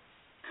show.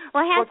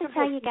 Well, I have to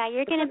tell you, Guy,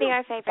 you're going to be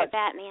our favorite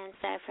Batman.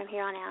 So from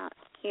here on out,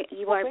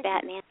 you are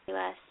Batman to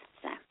us.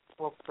 So.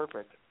 Well,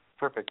 perfect.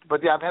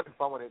 But yeah, I'm having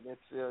fun with it.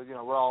 It's you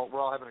know, we're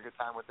all having a good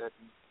time with it.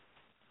 And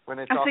when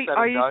it's all said and done,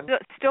 are you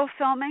still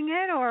filming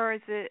it, or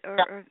is it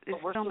is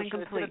filming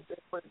complete?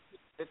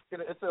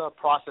 It's a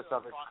process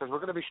of it because we're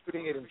going to be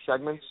shooting it in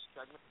segments.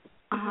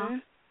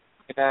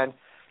 And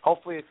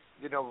hopefully,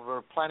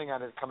 we're planning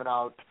on it coming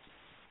out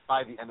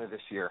by the end of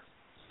this year.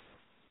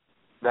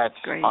 That's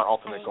our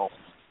ultimate goal.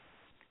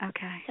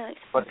 Okay.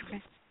 But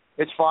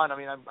it's fun. I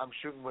mean, I'm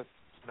shooting with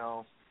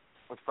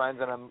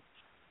friends, and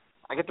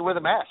I get to wear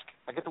the mask.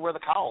 I get to wear the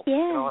cowl.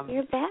 Yeah,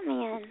 you're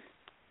Batman.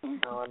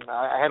 And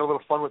I had a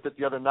little fun with it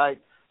the other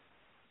night.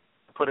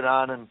 I put it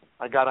on, and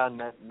I got on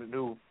that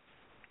new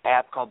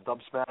app called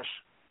Dub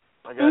Smash.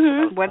 I guess.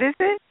 What is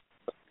it?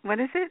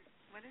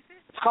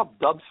 It's called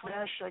Dub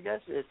Smash, I guess.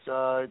 It's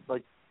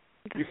like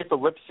you get to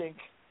lip sync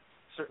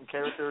certain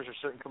characters or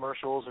certain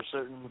commercials or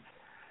certain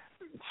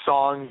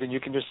songs, and you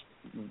can just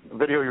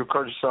video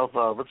record yourself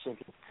lip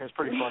syncing. It's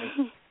pretty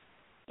funny.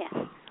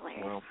 Yeah,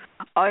 hilarious.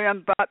 I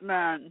am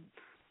Batman.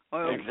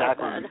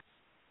 Exactly.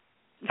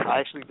 I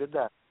actually did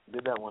that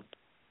one.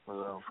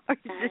 Oh,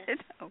 you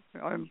did? Oh,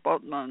 I'm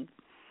Batman.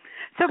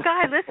 So,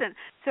 Guy, listen.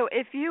 So,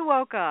 if you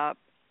woke up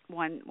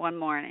one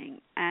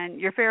morning and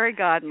your fairy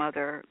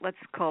godmother, let's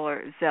call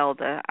her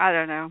Zelda, I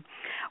don't know,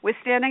 was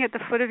standing at the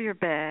foot of your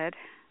bed,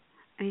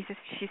 and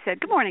she said,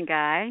 "Good morning,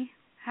 Guy.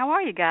 How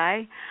are you,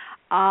 Guy?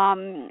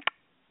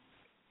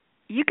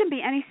 You can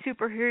be any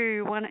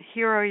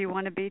superhero you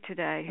want to be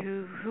today.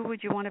 Who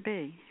would you want to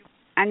be?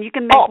 And you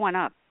can make one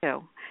up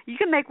too. You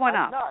can make one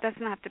up. It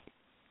doesn't have to be."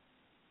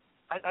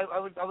 I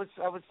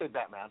would say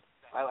Batman.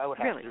 I would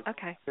have really? to.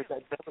 Okay. That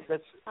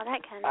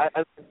kind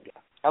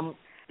of. I'm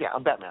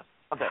Batman.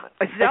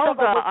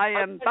 Zelda, I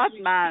am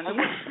Batman.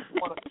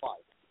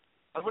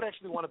 I would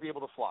actually want to be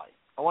able to fly.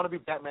 I want to be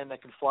Batman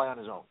that can fly on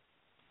his own.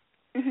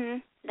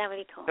 That would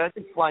be cool. I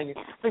think flying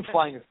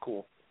is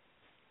cool.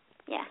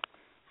 Yeah.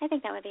 I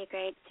think that would be a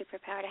great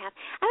superpower to have.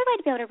 I would like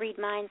to be able to read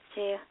minds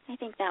too. I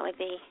think that would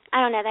be.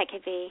 I don't know. That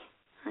could be.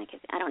 I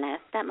don't know.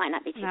 That might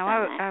not be too. No,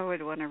 I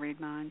would want to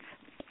read minds.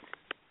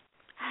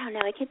 I don't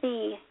know. It could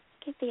be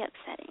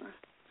upsetting.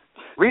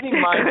 Reading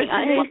minds.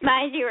 on whose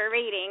minds you were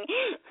reading.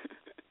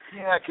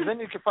 Yeah, because then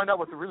you can find out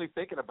what they're really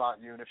thinking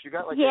about you, and if you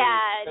got like you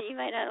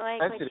might not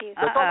like what you.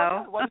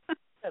 What is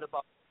that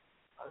about?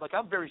 Like,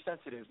 I'm very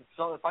sensitive.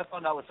 So if I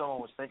found out what someone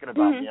was thinking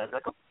about me, I'd be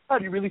like, oh, God,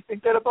 do you really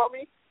think that about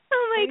me?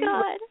 Oh my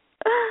God.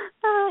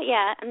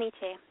 Yeah, me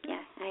too.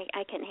 Yeah,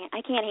 I can't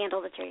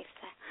handle the truth.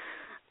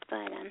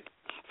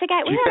 So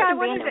guys, we have a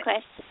random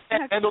question.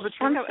 Handle the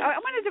truth. I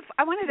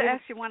wanted to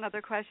ask you one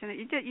other question that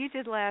you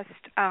did last.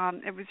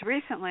 It was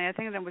recently. I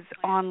think it was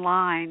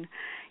online.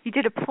 You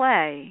did a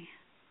play,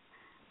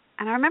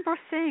 and I remember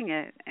seeing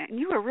it, and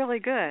you were really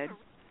good.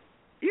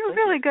 You were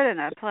really good in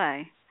that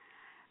play.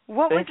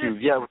 Thank you.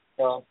 Yeah,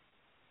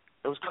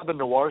 it was called the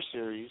Noir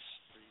series.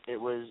 It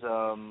was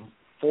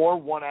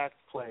 4 one-act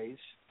plays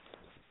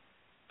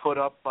put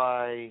up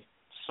by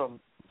some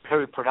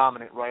very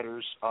predominant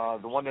writers.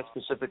 The one that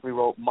specifically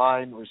wrote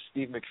mine was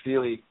Steve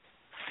McFeely,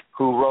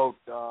 who wrote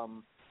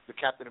the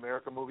Captain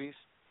America movies,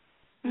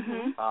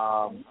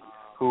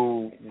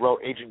 who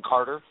wrote Agent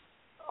Carter,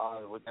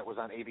 that was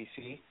on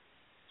ABC.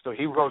 So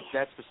he wrote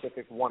that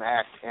specific one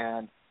act,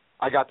 and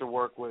I got to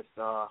work with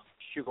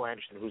Hugo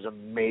Anderson, who's an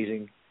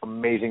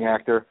amazing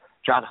actor.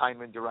 John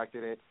Heinman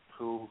directed it,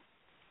 who,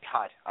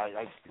 God,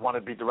 I want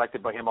to be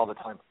directed by him all the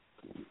time.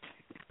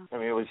 I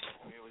mean, it was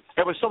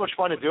so much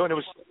fun to do, and it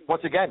was,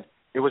 once again,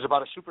 it was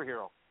about a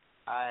superhero.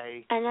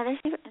 Another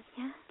superhero,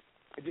 yeah.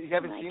 You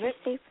haven't seen it?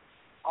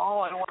 Oh,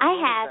 I don't want to ruin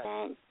it. I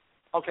haven't.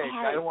 Okay,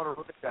 I don't want to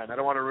ruin it then. I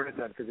don't want to ruin it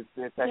then because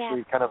it's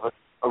actually kind of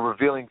a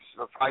revealing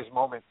surprise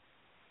moment.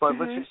 But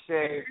let's just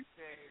say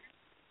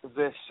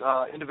this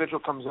individual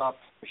comes up,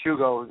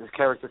 Hugo, this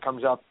character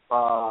comes up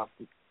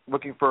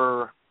looking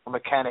for a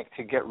mechanic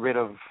to get rid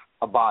of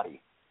a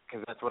body,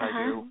 because that's what I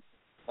do.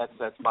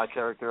 That's my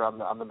character.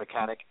 I'm the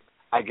mechanic.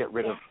 I get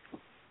rid of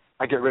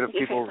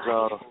people's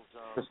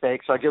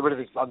mistakes. So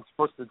I'm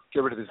supposed to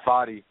get rid of his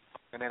body,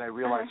 and then I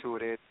realize who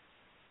it is.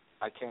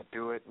 I can't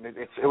do it, and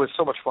it was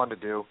so much fun to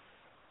do.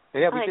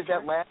 And we did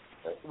that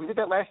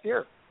last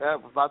year.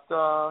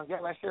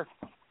 Last year.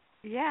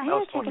 Yeah,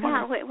 check it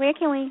out. Where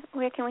can we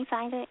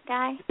find it,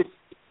 Guy?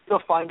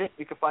 You'll find it.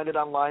 You can find it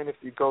online if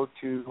you go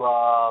to.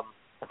 I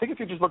think if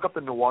you just look up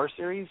the Noir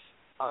series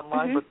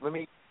online. But let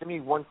me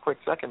 1 quick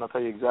second. I'll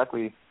tell you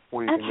exactly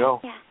where you can go.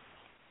 Yeah.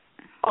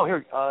 Oh,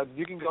 here.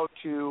 You can go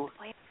to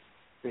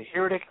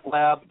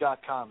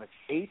thehereticlab.com. It's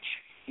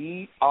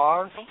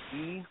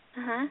HERETICKLAB.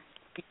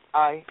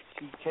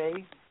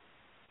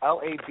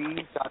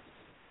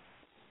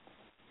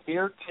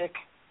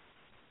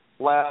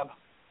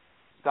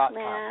 HereticLab.com.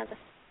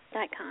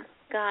 Lab.com.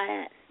 Got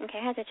it. Okay,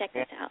 I have to check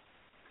this out.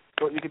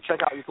 So you can check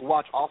out. You can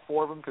watch all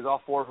 4 of them because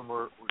all 4 of them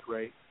were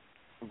great.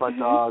 But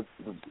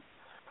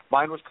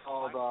mine was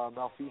called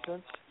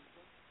Malfeasance,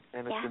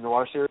 and it's the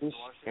Noir series,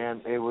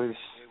 and it was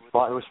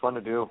fun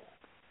to do.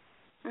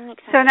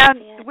 So now,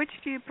 which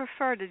do you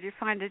prefer? Did you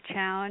find it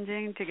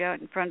challenging to go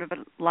in front of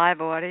a live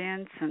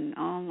audience and,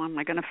 am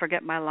I going to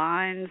forget my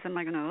lines? Am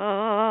I going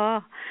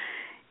to,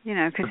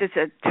 because it's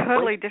a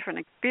totally different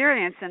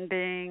experience than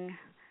being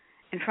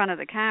in front of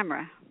the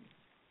camera.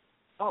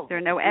 Oh, there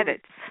are no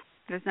edits.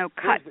 There's no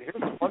cut. Here's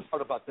the fun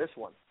part about this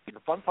one. The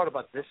fun part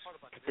about this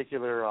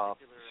particular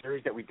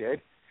series that we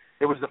did,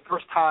 it was the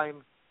first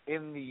time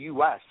in the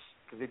U.S.,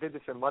 because they did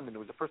this in London, it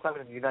was the first time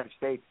in the United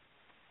States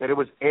that it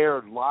was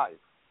aired live.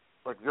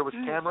 Like, there was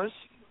cameras.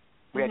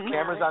 We had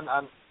cameras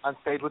on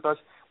stage with us.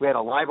 We had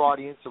a live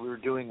audience, so we were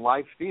doing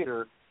live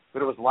theater,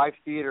 but it was live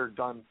theater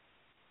done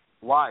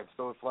live.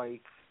 So it's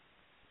like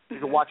you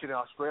could watch it in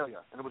Australia.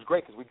 And it was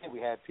great because we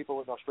had people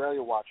in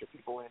Australia watch it,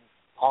 people in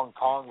Hong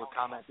Kong were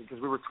commenting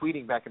because we were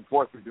tweeting back and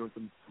forth. We were doing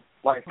some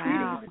live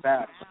tweeting like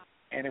that.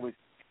 And it was...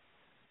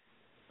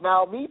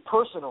 Now, me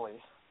personally,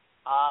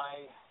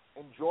 I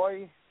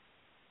enjoy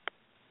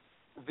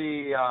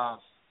the...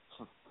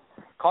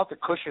 call it the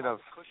cushion of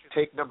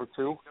take number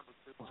 2,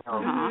 just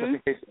in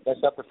case you mess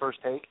up the first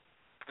take.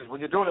 Because when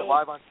you're doing it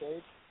live on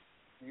stage,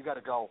 you got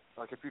to go.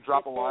 Like, if you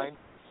drop a line,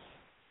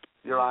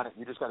 you're on it.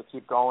 You just got to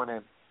keep going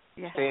and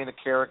stay in the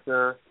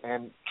character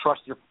and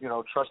trust your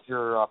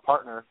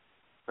partner,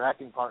 your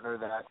acting partner,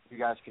 that you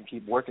guys can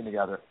keep working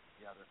together.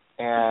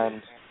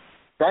 And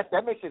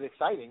that makes it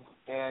exciting.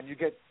 And you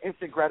get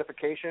instant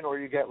gratification, or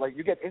you get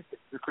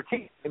instant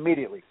critique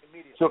immediately.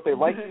 So if they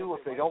like you,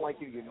 if they don't like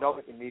you, you know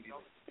it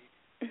immediately.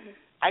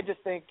 I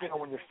just think,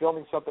 when you're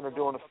filming something or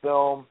doing a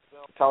film,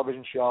 a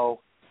television show,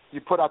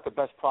 you put out the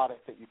best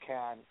product that you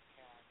can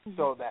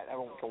so that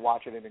everyone can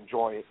watch it and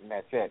enjoy it, and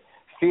that's it.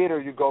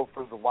 Theater, you go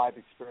for the live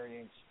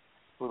experience,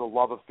 for the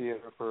love of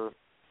theater, for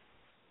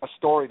a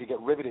story to get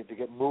riveted, to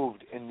get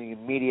moved in the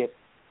immediate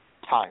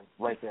time,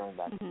 right there and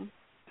then.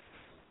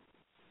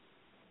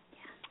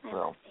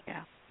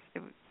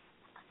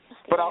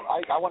 But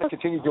I want to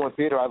continue doing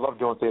theater. I love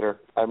doing theater.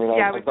 I mean,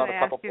 I've done a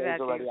couple plays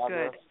already out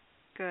there.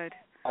 Good.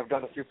 I've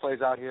done a few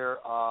plays out here.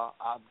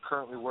 I'm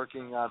currently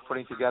working on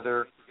putting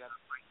together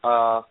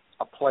a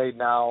play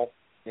now.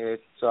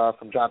 It's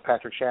from John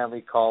Patrick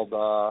Shanley called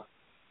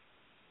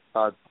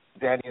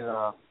Danny in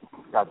the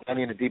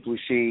Deep Blue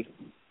Sea,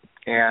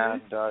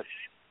 and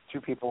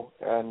two people,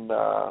 and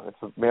it's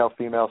a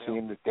male-female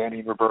scene. It's Danny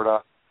and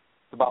Roberta.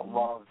 It's about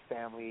love,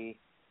 family,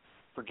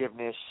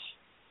 forgiveness,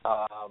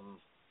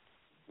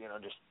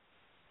 just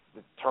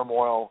the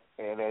turmoil,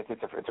 and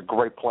it's a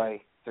great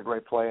play. It's a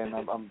great play, and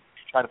I'm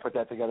trying to put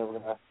that together. We're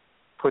gonna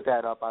put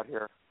that up out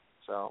here.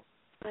 So.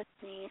 That's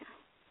neat.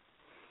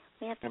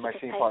 We have to and my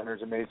scene partner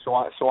is amazing.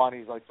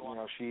 Sawani's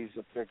she's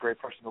a great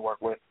person to work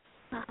with.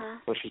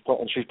 So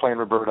she's playing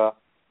Roberta,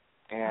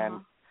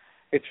 and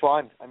it's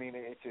fun. I mean,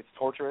 it's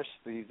torturous.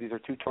 These are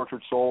two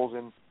tortured souls,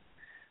 and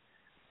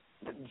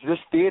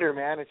just theater,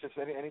 man. It's just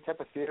any type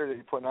of theater that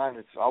you're putting on.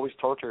 It's always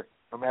torture,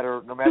 no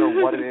matter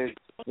what it is.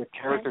 The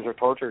characters are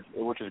tortured,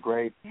 which is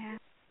great. Yeah.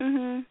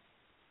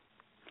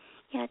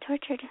 Yeah,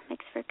 tortured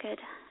makes for good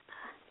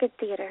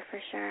theater for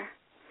sure.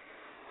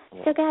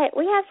 Yeah. So, Guy,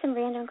 we have some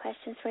random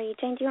questions for you.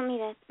 Jane, do you want me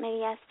to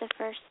maybe ask the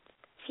first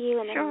few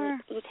and then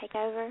you take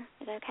over?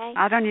 Is that okay?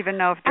 I don't even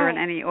know if they're in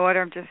any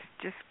order. Just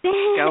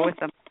go with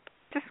them.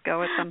 Just go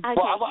with them. Okay.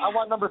 Well, I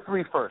want number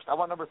 3 first. You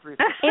want number 3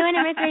 first?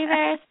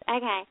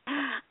 Okay.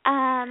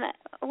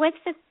 What's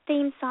the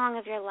theme song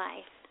of your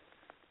life?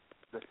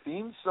 The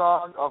theme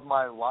song of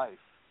my life?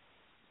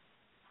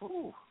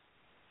 Ooh.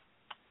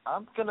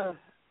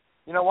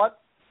 You know what?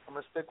 I'm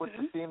going to stick with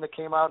the theme that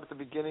came out at the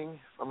beginning.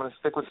 I'm going to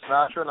stick with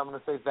Sinatra, and I'm going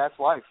to say That's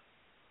Life.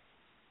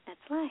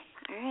 That's life.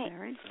 All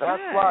right.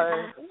 That's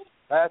life.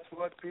 That's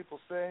what people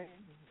say.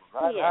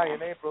 Right high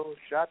in April,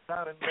 shot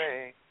down in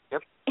May.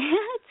 Yep. That's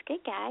a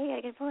good guy. You got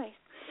a good voice.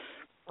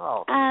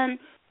 Oh.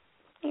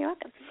 You're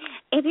welcome.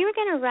 If you were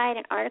going to write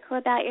an article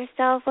about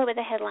yourself, what would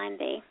the headline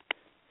be?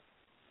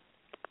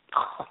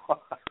 I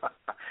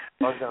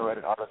was going to write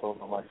an article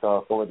about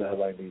myself. What would the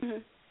headline be?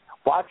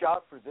 Watch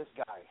out for this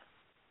guy.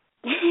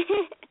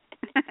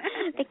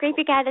 The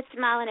creepy guy that's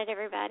smiling at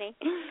everybody.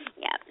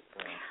 Yeah.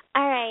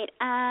 All right.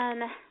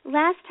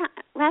 Last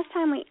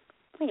time we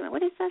wait a minute.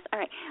 What is this? All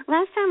right.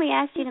 Last time we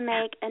asked you to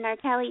make a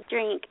Nardulli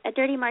drink, a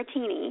dirty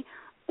martini.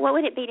 What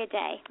would it be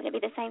today? Would it be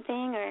the same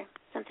thing or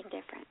something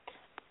different?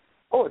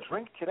 Oh, a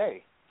drink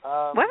today.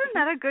 Wasn't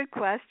that a good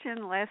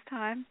question last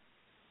time?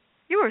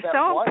 You were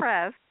so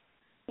impressed.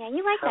 Yeah,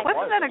 you like that.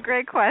 Wasn't that a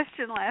great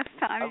question last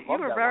time? You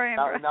were very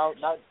impressed.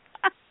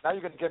 Now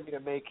you're going to get me to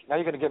make. Now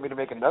you're going to get me to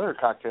make another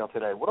cocktail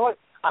today. What do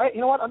I? You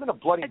know what? I'm in a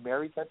Bloody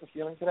Mary type of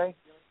feeling today,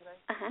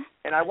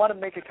 and I want to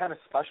make it kind of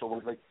special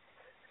with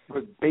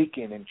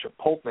bacon and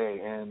chipotle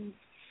and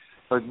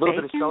a little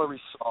bit of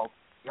celery salt.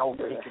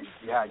 Bacon.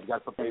 Yeah, you got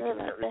to put bacon in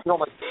there.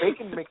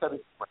 Bacon makes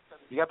everything.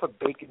 You got to put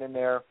bacon in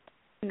there.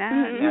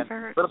 No,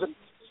 never. A little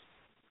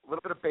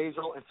bit of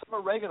basil and some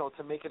oregano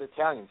to make it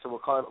Italian. So we'll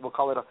call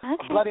it a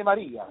Bloody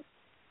Maria.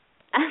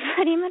 A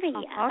Bloody Maria.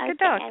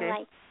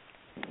 Okie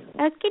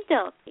Okie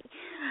dokie.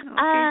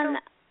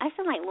 I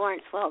sound like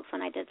Lawrence Welks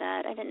when I did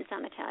that. I didn't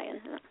sound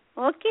Italian.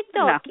 Okie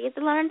dokie. It's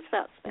Lawrence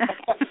Welks. Okay.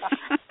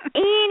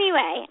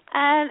 Anyway,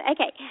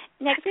 okay.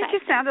 Next question. You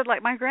sounded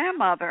like my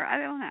grandmother. I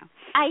don't know.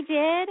 I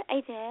did.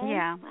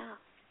 Yeah. Wow.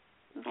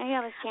 Maybe I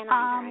was channeling her.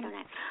 I don't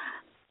know.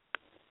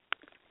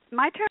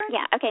 My turn?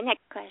 Yeah. Okay.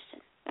 Next question.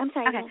 I'm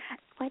sorry. Okay.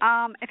 What?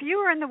 If you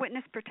were in the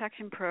witness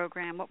protection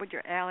program, what would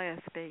your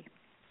alias be?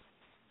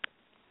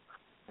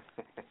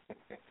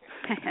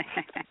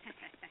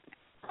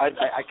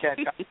 I can't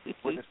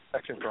witness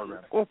protection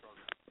program.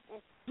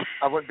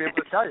 I wouldn't be able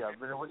to tell you.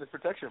 I'm in a witness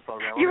protection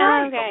program. You're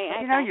right.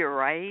 Okay. You're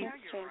right.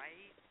 That's true.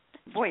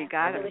 Boy, you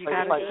got it. You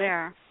got it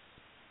there.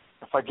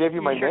 If I gave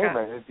you my name,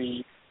 it'd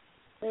be.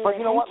 But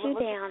you know what?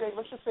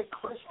 Let's just say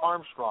Chris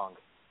Armstrong.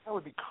 That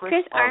would be Chris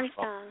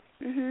Armstrong.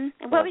 And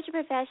what would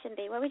your profession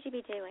be? What would you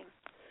be doing?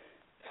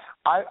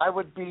 I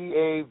would be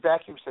a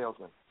vacuum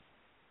salesman.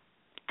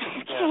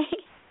 Okay. Yeah.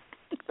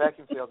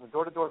 Vacuum salesman,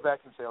 door-to-door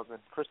vacuum salesman.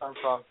 Chris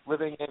Armstrong,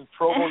 living in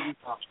Provo,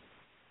 Utah.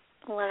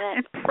 Love it.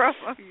 In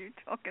Provo,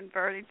 Utah,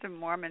 converting to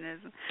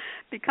Mormonism.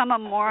 Become a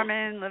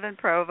Mormon, live in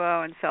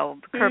Provo, and sell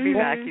Kirby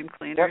vacuum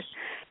cleaners. Yes.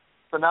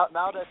 So now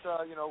that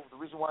the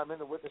reason why I'm in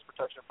the witness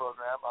protection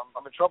program,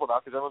 I'm in trouble now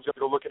because everyone's going to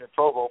go looking at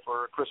Provo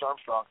for Chris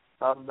Armstrong.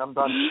 I'm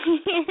done.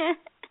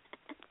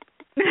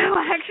 No,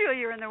 actually,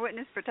 you're in the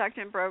witness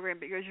protection program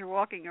because you're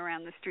walking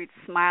around the streets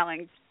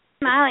smiling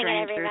at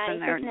everybody.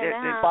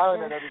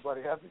 Smiling at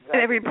everybody. Exactly.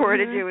 They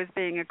reported you as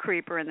being a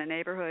creeper in the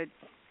neighborhood.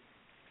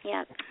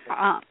 Yep.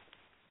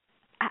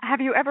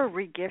 Have you ever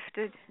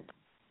regifted?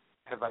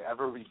 Have I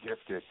ever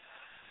regifted?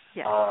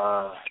 Yes.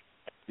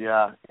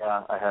 Yeah,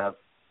 I have.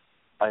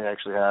 I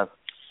actually have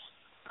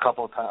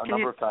a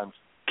number of times.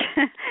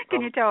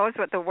 Can you tell us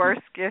what the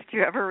worst gift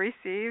you ever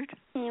received?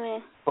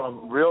 Anyway.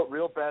 From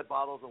real bad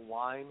bottles of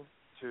wine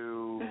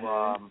to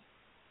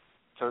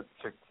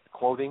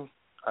clothing.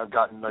 I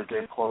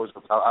gave clothes,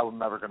 but I'm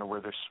never going to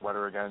wear this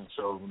sweater again,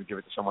 so I'm going to give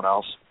it to someone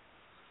else.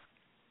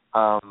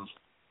 That's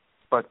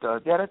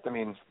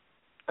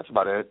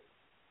about it.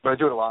 But I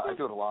do it a lot. I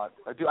do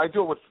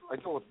it with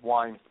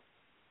wine.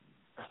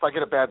 if I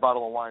get a bad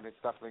bottle of wine,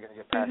 it's definitely going to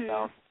get passed Mhm.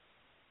 down.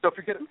 So if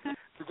you're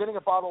getting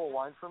a bottle of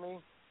wine for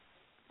me,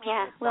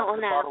 Yeah, it's well, not a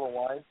good no. bottle of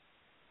wine.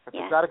 If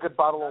Yeah. it's not a good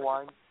bottle of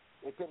wine,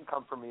 it didn't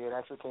come from me. It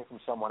actually came from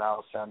someone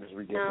else. So I'm just Oh,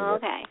 regifting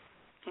it. okay.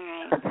 All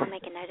right. I'll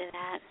make a note of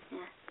that.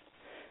 Yeah.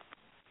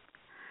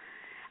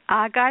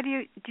 Guy,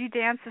 do you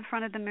dance in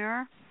front of the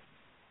mirror?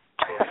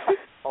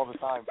 All the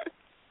time.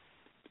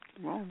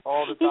 Well,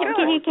 All the time.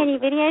 Can you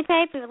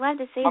videotape? We would love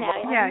to see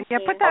that. Yeah,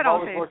 put that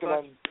on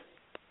Facebook.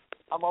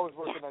 I'm always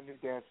working on new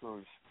dance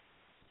moves.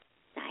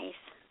 Nice.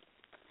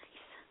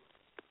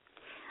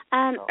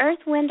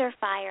 Earth, wind, or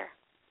fire?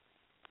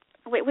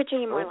 Which are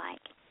you more like?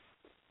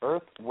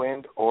 Earth,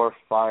 wind, or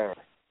fire?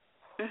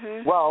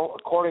 Mhm. Well,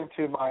 according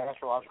to my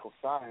astrological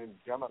sign,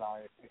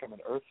 Gemini, I think I'm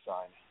an Earth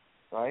sign,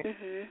 right?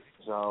 Mhm.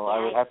 So I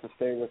would have to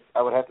stay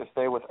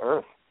with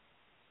Earth.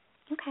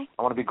 Okay.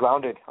 I want to be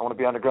grounded. I want to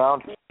be on the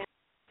ground.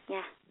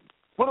 Yeah.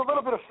 With a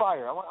little bit of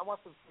fire. I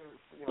want some.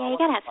 Yeah, you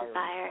gotta have some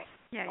fire.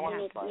 Yeah, I want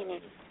yeah. some fire. You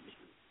need.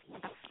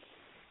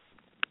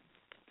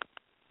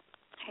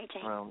 Hey,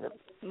 Jane. Yep.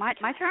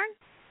 My turn?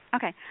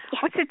 Okay. Yeah.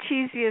 What's the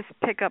cheesiest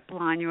pickup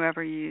line you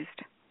ever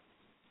used?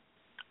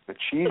 The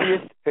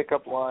cheesiest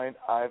pickup line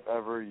I've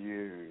ever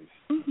used.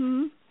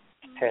 Mhm.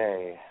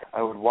 Hey,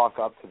 I would walk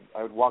up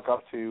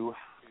to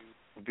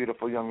a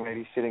beautiful young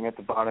lady sitting at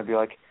the bar and be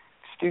like,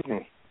 "Excuse me,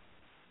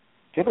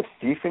 do you have a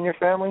thief in your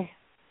family?"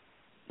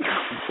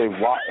 She'd say,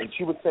 "Why?" And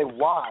she would say,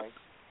 "Why?"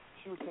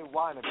 She would say,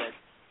 "Why?" And I'd be like,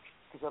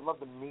 "Because I'd love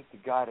to meet the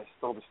guy that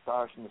stole the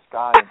stars from the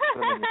sky and put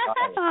them in the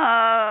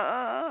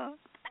eye."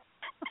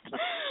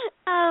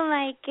 Oh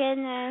my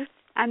goodness.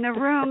 And the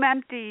room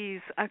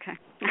empties. Okay.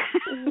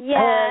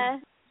 Yeah.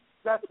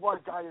 That's why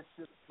guy is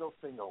still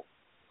single.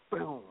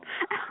 Boom.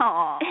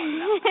 Oh,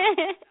 no.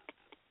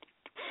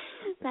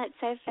 That's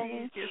so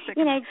funny. Just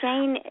You know,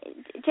 Jane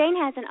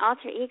has an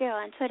alter ego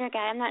on Twitter,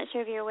 guy. I'm not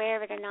sure if you're aware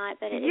of it or not,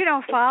 but you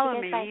don't follow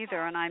me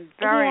either, and I'm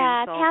very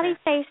insulted. Pouty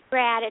face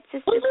Brad. It's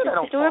this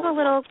adorable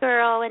little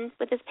girl and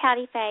with this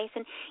pouty face,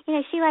 and you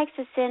know she likes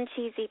to send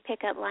cheesy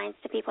pickup lines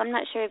to people. I'm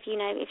not sure if you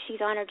know if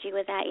she's honored you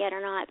with that yet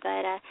or not,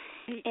 but I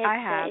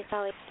have. It's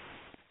always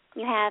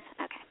you have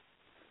okay.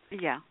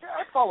 Yeah.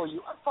 I follow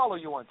you. I follow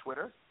you on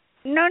Twitter.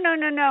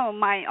 No.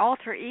 My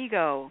alter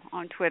ego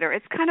on Twitter.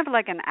 It's kind of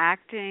like an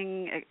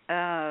acting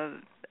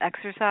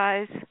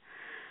exercise.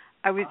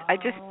 I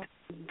just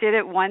did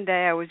it one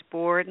day. I was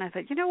bored, and I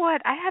thought, you know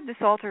what? I have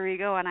this alter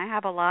ego, and I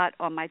have a lot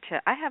on my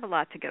chest. I have a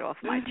lot to get off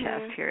my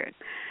chest here.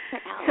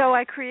 So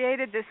I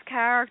created this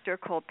character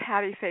called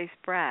Patty Face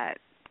Brat,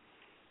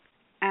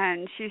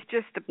 and she's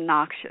just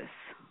obnoxious.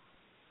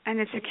 And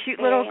it's a cute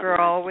little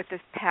girl with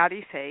this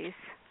pouty face,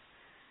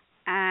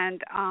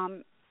 and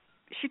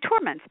she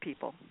torments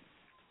people.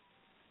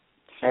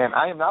 And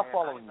I am not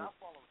following you.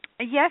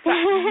 Yes,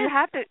 you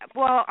have to.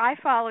 Well, I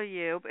follow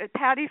you.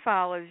 Patty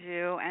follows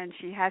you, and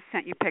she has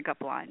sent you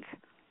pickup lines.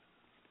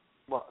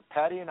 Well,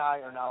 Patty and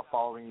I are now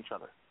following each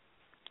other.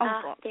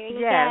 Oh, there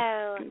you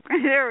go.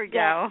 There we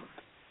go.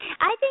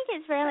 I think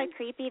it's really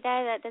creepy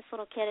though that this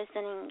little kid is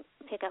sending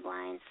pickup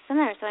lines. Some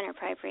of them are so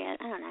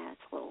inappropriate. I don't know.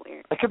 It's a little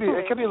weird. It could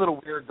be a little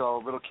weird though.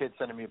 A little kid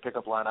sending me a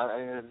pickup line.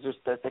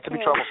 That could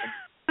be troublesome.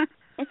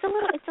 It's a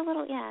little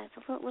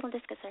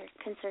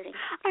disconcerting.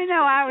 I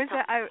know.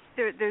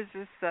 There's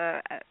this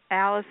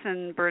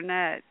Allison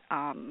Burnett.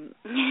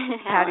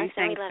 Patty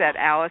thinks that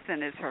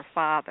Allison is her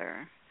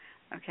father.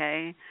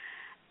 Okay,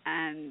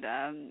 and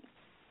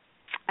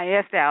I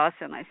asked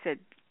Allison. I said,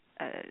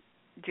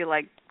 "Do you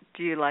like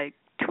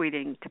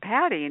tweeting to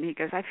Patty?" And he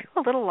goes, "I feel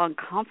a little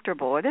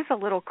uncomfortable. It is a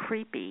little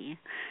creepy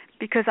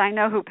because I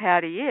know who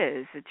Patty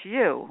is. It's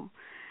you,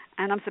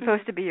 and I'm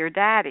supposed to be your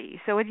daddy.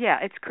 So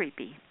it's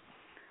creepy."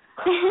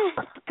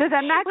 So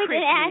then that creeps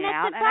me and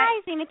out. it's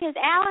surprising because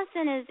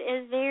Allison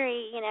is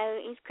very,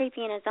 he's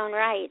creepy in his own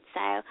right.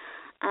 So,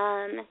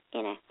 I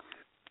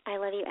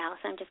love you,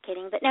 Allison. I'm just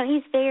kidding, but no,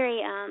 he's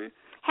very.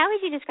 How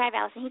would you describe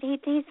Allison?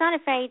 He's not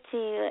afraid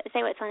to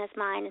say what's on his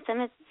mind, and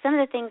some of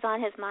the things on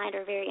his mind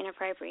are very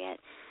inappropriate.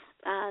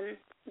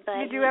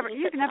 But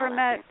you've never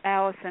met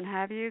Allison,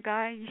 have you,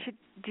 Guy?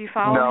 Do you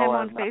follow him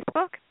on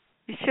Facebook?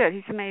 You should.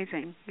 He's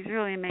amazing. He's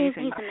really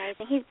amazing. He's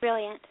amazing. He's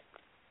brilliant.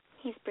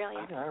 He's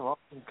brilliant. Okay, well,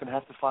 you're going to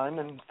have to find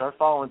and start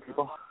following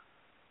people.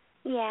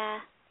 Yeah.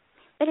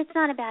 But it's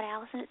not about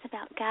Allison. It's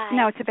about Guy.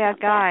 No, it's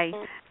about Guy.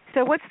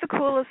 So what's the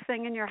coolest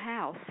thing in your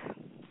house?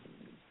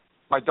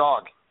 My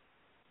dog.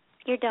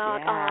 Your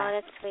dog. Yeah. Oh,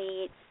 that's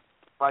sweet.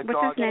 My what's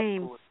dog his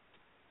name?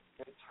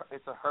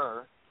 It's a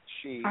her.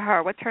 She.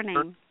 Her. What's her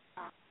name?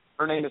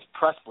 Her name is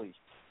Presley.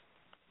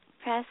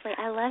 Presley.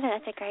 I love it.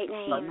 That's a great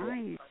name.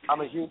 Nice. I'm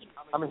a huge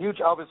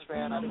Elvis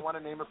fan. I didn't want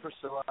to name her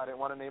Priscilla. I didn't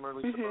want to name her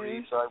Lisa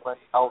Marie, so I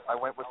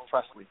went with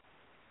Presley.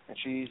 And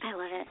I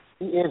love it.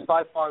 She is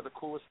by far the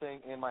coolest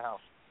thing in my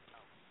house.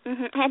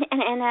 Mhm.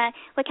 And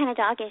what kind of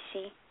dog is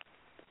she?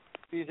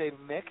 She's a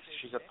mix.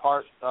 She's a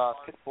part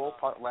pit bull,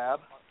 part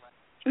lab.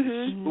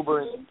 Mhm.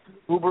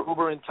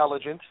 Uber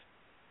intelligent.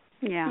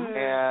 Yeah.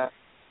 And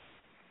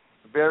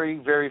very,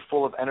 very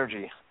full of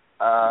energy.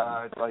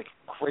 Like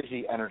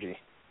crazy energy.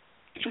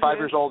 She's 5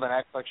 years old and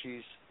acts like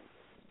she's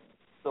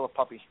still a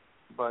puppy,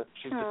 but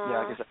she's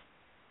Aww. like I said,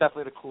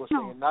 definitely the coolest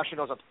thing. And now she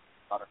knows I'm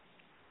about her.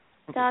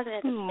 Dogs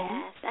are the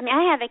best. I mean,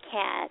 I have a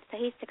cat, so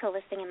he's the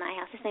coolest thing in my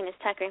house. His name is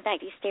Tucker. In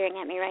fact, he's staring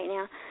at me right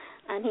now.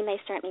 He may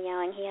start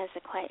meowing. He has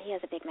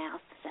a big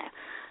mouth. So,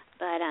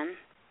 but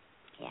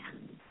yeah.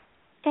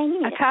 Dang,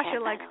 you need Natasha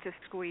a cat, likes to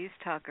squeeze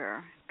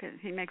Tucker because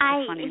he makes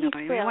a funny noise.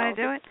 You want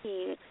to do it?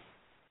 Cute.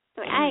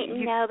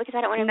 No, because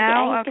I don't want him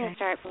no? He's going to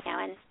start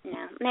meowing.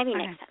 No, maybe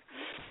next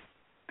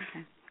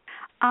time.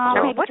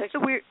 Okay. What's the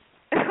weird?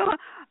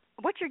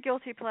 What's your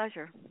guilty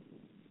pleasure?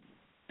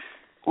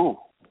 Ooh,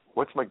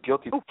 what's my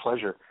guilty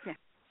pleasure? Yeah.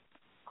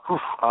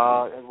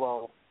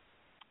 Well,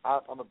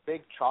 I'm a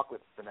big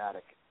chocolate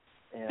fanatic,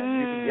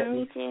 and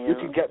you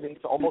can get me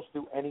to almost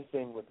do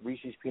anything with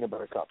Reese's peanut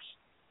butter cups.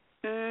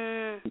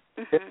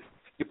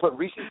 You put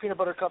Reese's peanut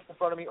butter cups in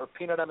front of me or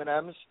peanut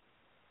M&Ms,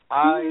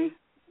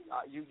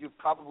 you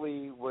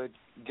probably would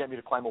get me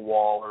to climb a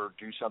wall or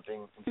do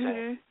something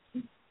insane.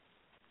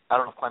 I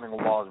don't know if climbing a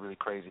wall is really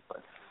crazy,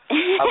 but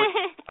I would,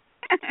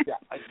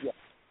 yeah.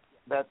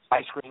 That's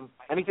ice cream.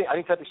 Any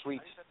type of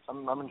sweets.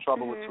 I'm in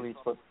trouble with sweets,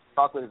 but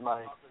chocolate is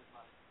my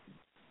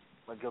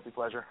guilty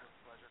pleasure.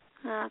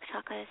 Oh,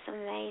 chocolate is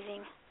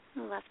amazing. I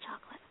love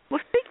chocolate.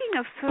 Well, speaking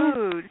of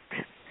food,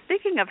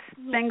 speaking of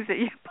things that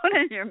you put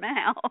in your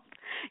mouth,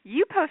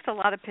 you post a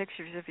lot of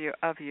pictures of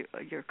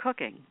your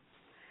cooking.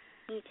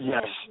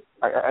 Yes,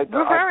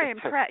 we're very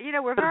impressed.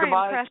 We're very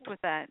impressed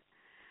with that.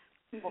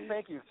 Well,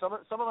 thank you. Some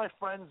of my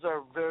friends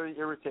are very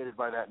irritated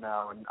by that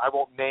now, and I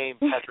won't name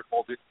Patrick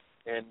Holden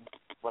and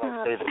when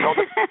I say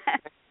that.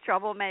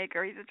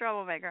 Troublemaker. He's a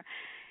troublemaker.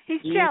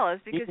 He's jealous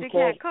because he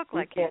can't cook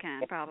like you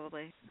can,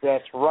 probably.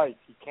 That's right.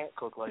 He can't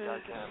cook like I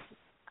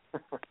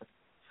can.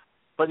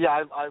 But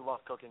yeah, I love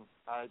cooking.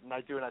 I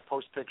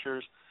post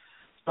pictures.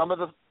 Some of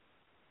the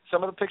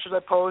pictures I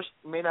post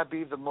may not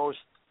be the most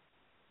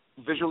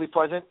visually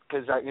pleasant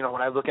because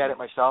when I look at it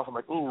myself, I'm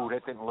like, ooh,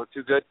 that didn't look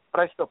too good.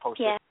 But I still post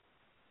it.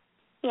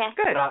 Yeah.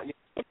 Good.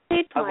 It's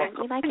food porn.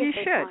 You like your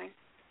food porn.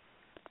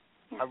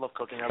 Yeah. I love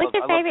cooking. What's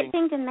your favorite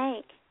thing to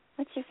make?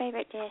 What's your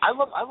favorite dish? I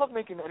love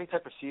making any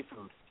type of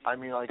seafood. I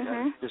mean, like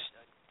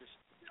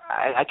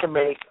I can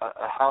make a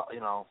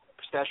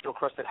pistachio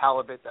crusted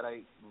halibut that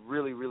I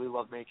really really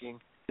love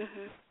making,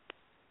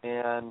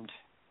 and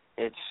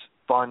it's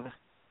fun.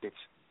 It's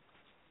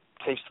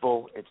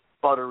tasteful. It's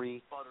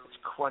buttery. It's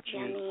crunchy.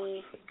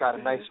 Yummy. It's got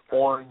a nice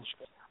orange,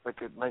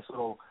 like a nice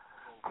little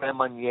creme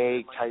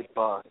marnier type,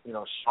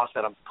 sauce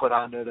that I'm put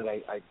on there that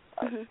I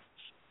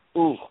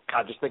ooh,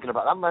 God, just thinking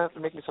about it, I'm going to have to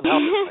make me some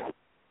halibut.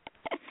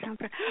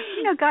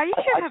 Guy, you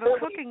should have a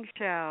cooking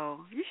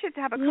show. You should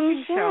have a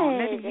cooking show on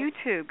maybe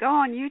YouTube. Go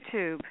on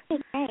YouTube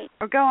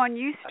or go on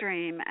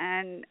Ustream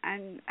and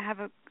have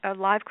a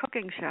live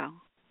cooking show.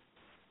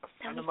 A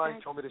friend of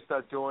mine told me to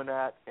start doing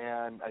that,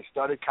 and I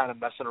started kind of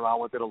messing around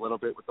with it a little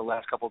bit with the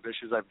last couple of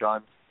dishes I've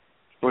done.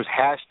 It was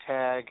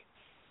hashtag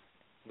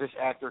this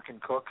actor can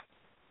cook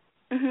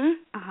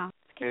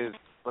is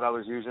what I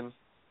was using.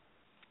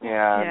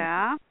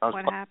 And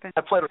what happened?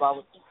 I played around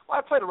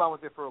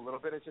with it for a little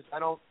bit. It's just I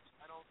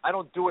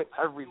don't do it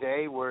every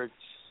day where it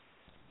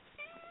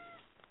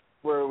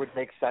would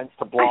make sense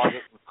to blog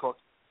it and cook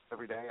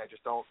every day. I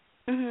just don't.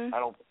 I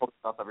don't post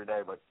stuff every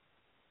day, but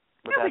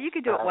you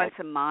could do it once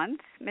a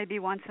month, maybe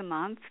once a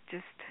month.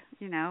 Just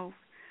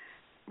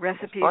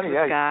recipes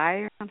with Guy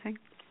or something.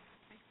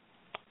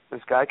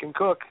 This guy can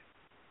cook.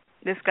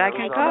 This guy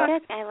can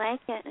cook. I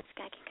like it. This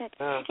guy can cook.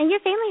 Yeah. And your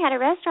family had a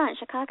restaurant in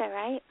Chicago,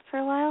 right, for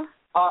a while?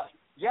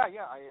 Yeah.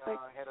 I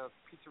had a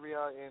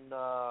pizzeria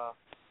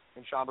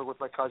in Schaumburg with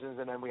my cousins,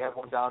 and then we had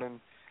one down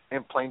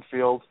in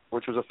Plainfield,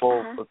 which was a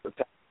full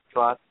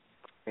restaurant.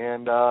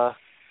 And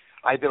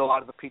I did a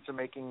lot of the pizza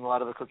making, a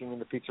lot of the cooking in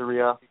the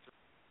pizzeria.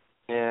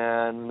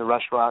 And the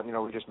restaurant,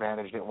 we just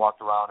managed it and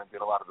walked around and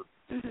did a lot of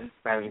the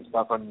managing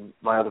stuff, and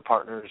my other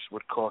partners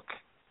would cook.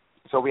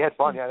 So we had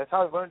fun. Yeah, that's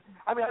how I learned.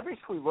 I mean, I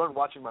basically learned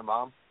watching my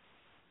mom.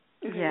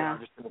 Yeah.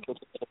 Just in the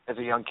kitchen as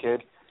a young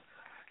kid.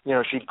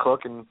 She'd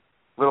cook, and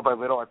little by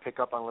little, I'd pick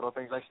up on little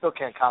things. I still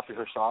can't copy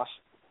her sauce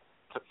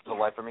for the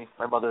life of me.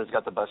 My mother has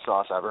got the best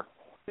sauce ever.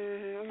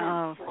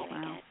 Oh,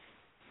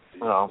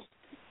 wow.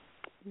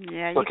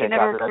 Yeah, you can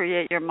never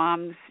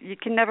You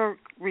can never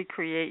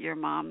recreate your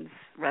mom's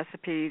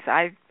recipes.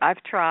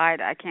 I've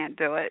tried. I can't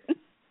do it.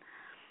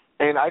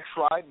 And I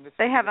tried. And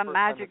they have a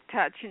magic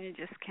touch, and you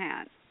just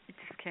can't. You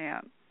just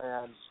can't.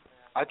 And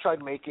I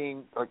tried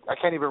making. I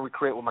can't even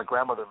recreate what my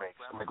grandmother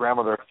makes. My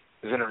grandmother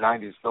is in her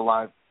 90s, still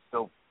alive,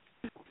 still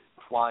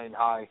flying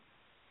high.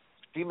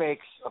 She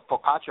makes a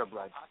focaccia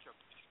bread.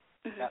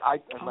 And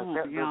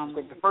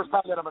the first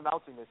time that I'm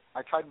announcing this,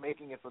 I tried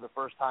making it for the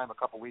first time a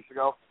couple weeks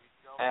ago,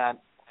 and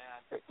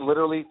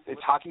literally,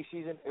 it's hockey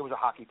season. It was a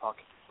hockey puck.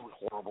 It was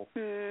horrible.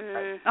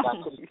 It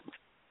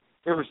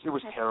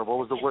was terrible. It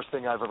was the worst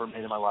thing I've ever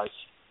made in my life.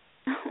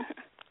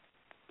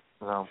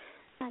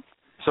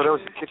 So there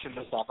was a kitchen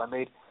mishap. I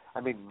made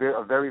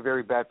a very,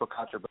 very bad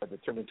focaccia bread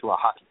that turned into a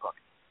hockey puck.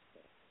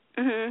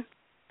 Well,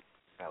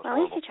 at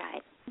least you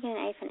tried. You did an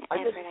effort,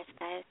 I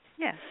suppose.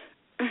 Yeah.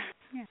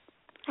 Yeah.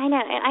 I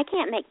know. I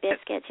can't make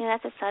biscuits. You know,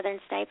 that's a Southern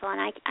staple,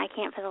 and I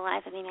can't for the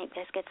life of me make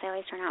biscuits. They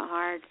always turn out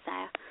hard. So.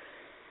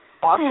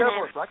 Oh, I'm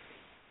terrible at breakfast.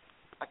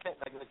 I can't.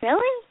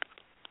 Really?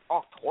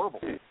 Oh, it's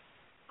horrible. I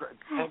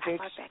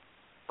Pancakes, love breakfast.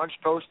 French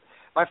toast.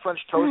 My French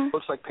toast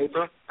looks like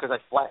paper because I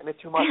flatten it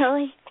too much.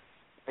 Really?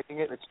 Making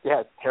it,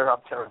 I'm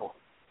terrible.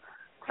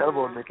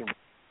 Terrible at making.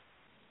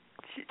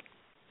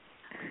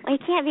 Well, you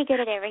can't be good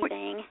at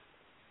everything.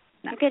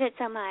 You're good at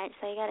so much,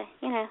 so you gotta,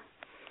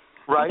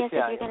 Right? I guess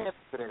Yeah, if you're gonna,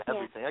 good at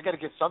everything. I got to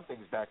give some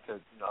things back to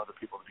other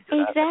people to be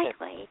good at.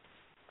 Exactly.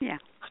 Yeah.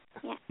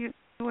 Yeah. You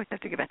always have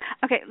to give it.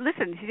 Okay,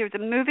 listen. There's a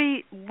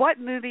movie. What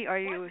movie are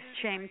you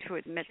ashamed to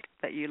admit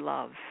that you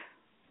love?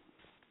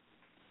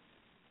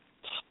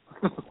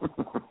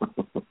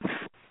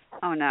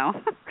 Oh no.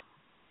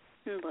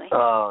 Oh boy.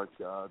 Oh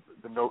God.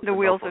 The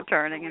wheels are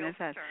turning in his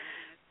head.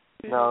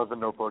 No, The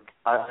Notebook.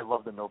 I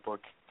love The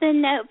Notebook. The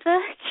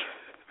Notebook.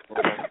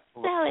 Yeah.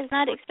 I was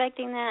not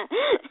expecting that.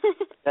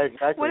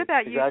 Exactly. What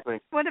about you? Exactly.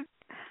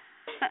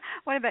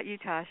 What about you,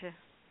 Tasha?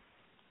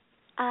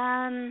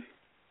 I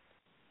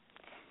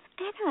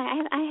don't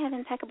know. I have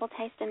impeccable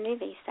taste in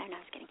movies. So no, I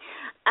was kidding.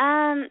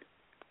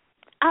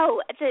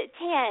 The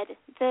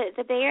Ted,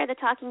 the bear, the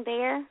talking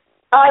bear.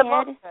 I Ted.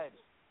 love Ted.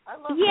 I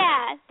love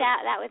Yeah,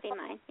 that would be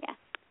mine. Yeah.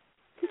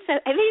 So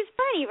I mean, it's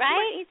funny,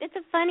 right? It's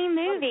a funny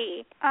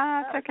movie.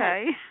 It's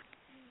okay.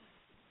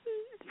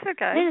 It's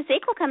okay. There's a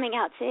sequel coming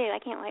out too. I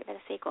can't wait for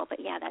the sequel. But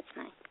yeah, that's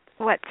nice.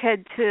 What,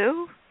 Ted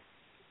 2?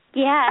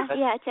 Yeah,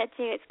 Ted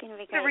 2. It's gonna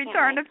be great. The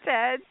Return of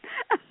Ted.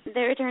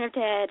 The Return of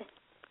Ted.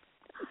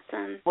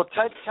 Awesome. Well,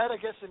 Ted, I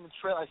guess in the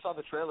trailer, I saw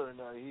the trailer, and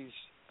he's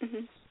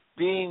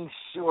he's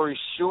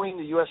suing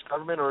the U.S.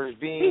 government, or he's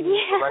being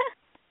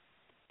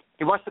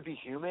he wants to be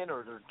human,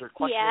 or they're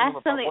questioning him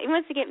about something. He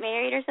wants to get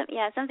married or something.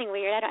 Yeah, something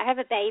weird. I have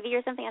a baby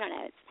or something. I don't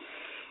know.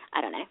 I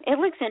don't know. It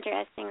looks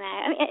interesting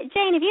though. I mean,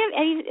 Jane,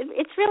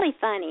 it's really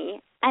funny.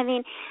 I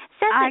mean,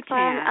 Seth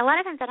MacFarlane. A lot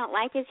of times I don't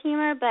like his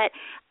humor, but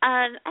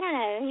I don't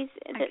know.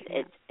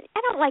 I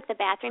don't like the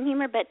bathroom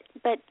humor, but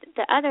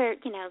the other,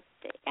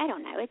 I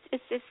don't know.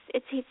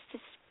 He's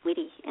just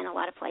witty in a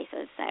lot of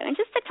places. So, and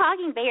just the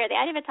talking bear. The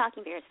idea of a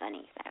talking bear is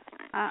funny. So.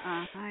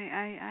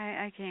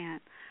 I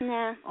can't.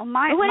 No. Well, what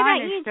mine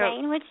about you,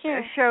 Jane? What's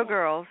your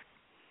Showgirls?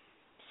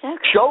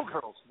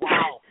 Showgirls.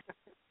 Wow.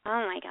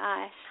 Oh my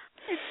gosh.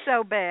 It's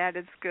so bad.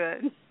 It's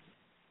good.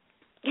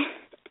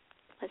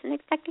 Wasn't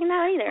expecting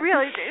that either.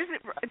 Really?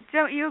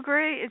 Don't you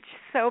agree? It's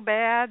so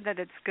bad that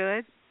it's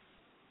good.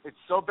 It's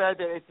so bad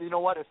that you know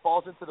what? It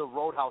falls into the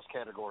Roadhouse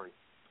category.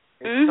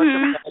 It's such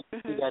a bad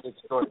movie that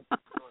it's good.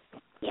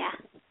 Yeah.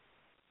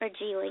 Or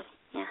Geely.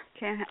 Yeah.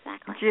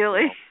 Exactly.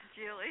 Geely.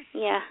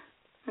 Yeah.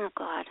 Oh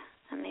God,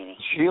 that movie.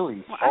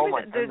 Geely. Well, oh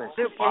my goodness.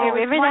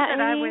 Remember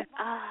that movie?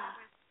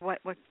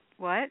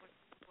 What?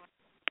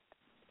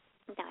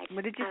 No,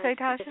 what did you say,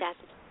 Tasha?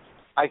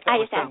 I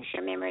just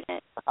remembered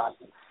it. I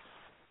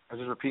was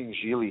just repeating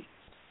Geely.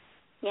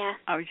 Yeah.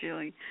 Oh,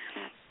 Geely.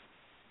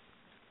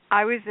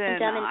 I was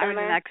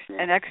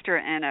an extra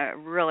in a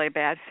really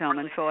bad film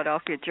in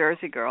Philadelphia,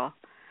 Jersey Girl.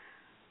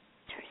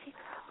 Jersey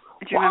Girl.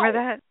 Do you remember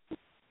that?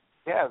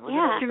 Yeah. Do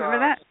you remember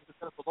that?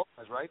 Jennifer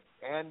Lopez, right?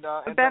 And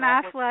Ben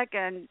Affleck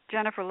and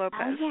Jennifer Lopez.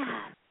 Oh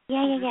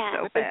yeah. Yeah.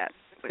 So bad.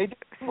 They did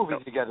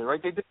movies together,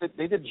 right?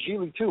 They did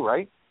Geely too,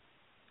 right?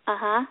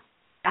 Uh-huh.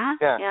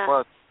 Yeah.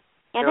 Well,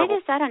 yeah, they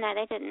just, I don't know,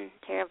 they didn't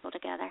terrible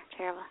together.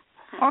 Terrible.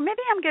 Or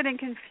maybe I'm getting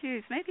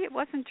confused. Maybe it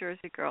wasn't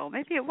Jersey Girl.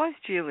 Maybe it was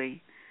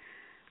Julie.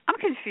 I'm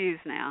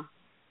confused now.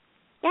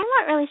 Yeah, I'm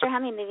not really sure how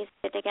many movies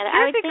they did together.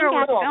 Jersey Girl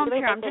was filmed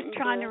here. I'm just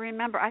trying to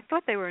remember. I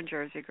thought they were in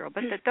Jersey Girl,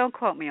 but don't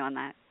quote me on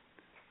that.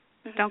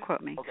 Don't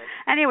quote me. Okay.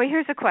 Anyway,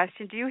 here's a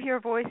question. Do you hear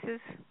voices?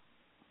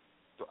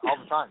 All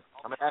the time.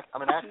 I'm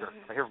an actor.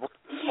 I hear voices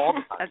all the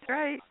time. That's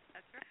right.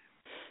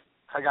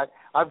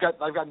 I've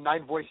got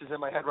 9 voices in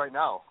my head right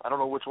now. I don't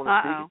know which one is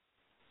speaking.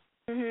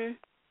 Mhm.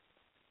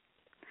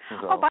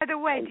 So, oh, by the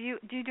way, do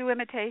you do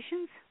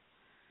imitations?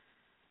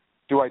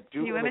 Do I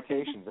do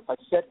imitations? If I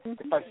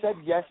said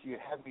yes, you'd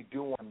have me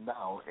do one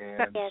now,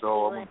 and yes,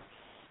 so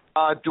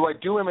do I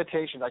do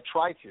imitations? I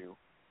try to.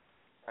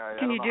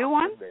 Can you do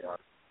one?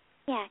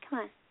 Yeah, come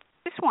on.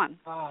 Just one.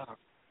 All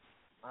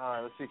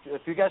right, let's see.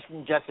 If you guys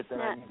can guess it, then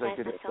that means I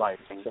did it right.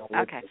 So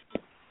okay.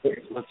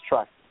 Let's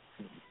try.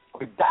 I'll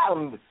be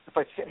damned if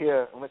I sit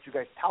here and let you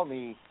guys tell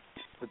me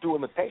to do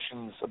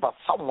imitations about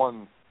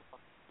someone.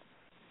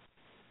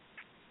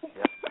 Yeah.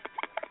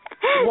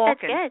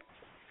 Walking. That's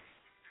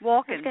good.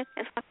 Walking. That's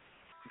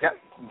good.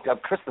 Yeah,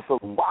 Christopher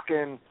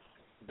Walken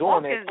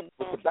doing it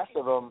with the best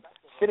of them,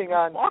 sitting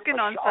on Walking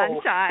on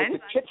sunshine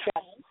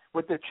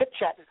with the chit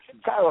chat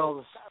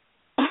girls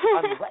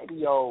on the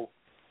radio.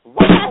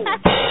 Wow.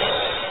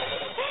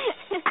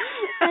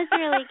 That's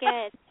really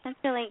good. That's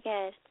really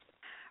good.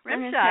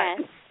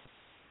 Rimshot.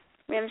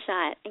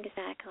 Rimshot,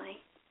 exactly.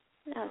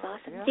 That was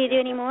awesome. Yeah. Do you do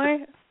any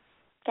more?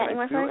 Got any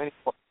more for us?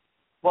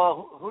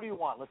 Well, who do you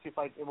want? Let's see if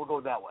we'll go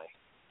that way.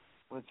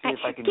 Let's see if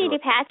I can do do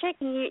it. Patrick?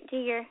 Can you do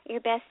your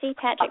bestie,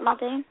 Patrick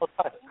Muldoon?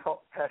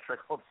 Patrick,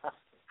 hold on.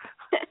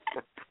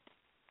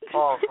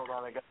 Oh, hold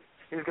on.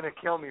 he's gonna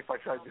kill me if I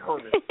try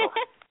doing this. So.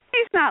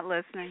 He's not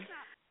listening.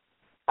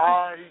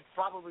 He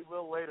probably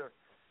will later.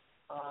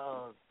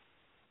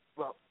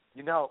 Well,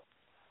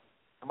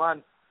 I'm on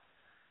the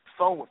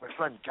phone with my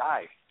friend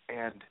Guy,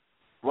 and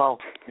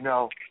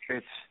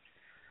it's.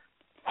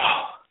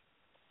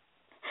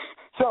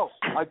 So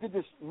I did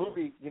this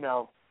movie,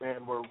 and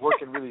we're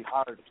working really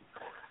hard.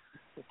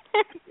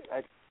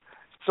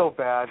 So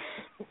bad.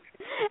 I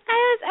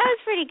was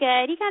pretty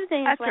good. You got the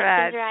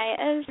inflections right.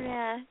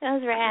 That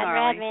was rad,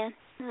 Gnarly. man.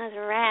 That was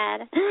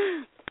rad.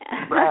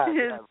 That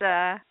is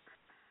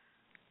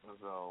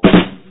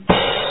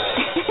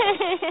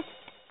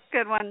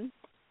good one.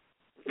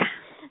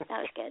 That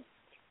was good.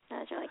 That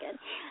was really good.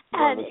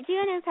 Do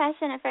an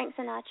impression of Frank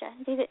Sinatra.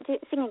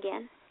 Sing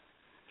again.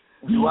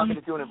 Do you want me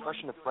to do an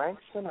impression of Frank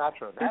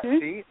Sinatra? That, Mm-hmm.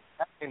 see,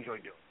 that I enjoy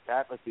doing.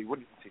 That, let's see,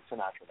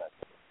 Sinatra,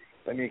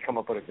 let me come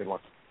up with a good one.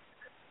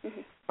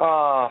 Mm-hmm.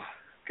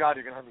 God,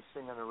 you're going to have me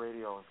sing on the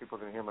radio and people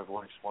are going to hear my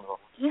voice. Wonderful.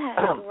 You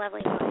have a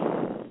lovely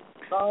voice.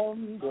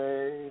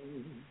 Someday,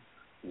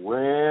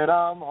 when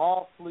I'm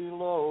awfully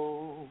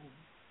low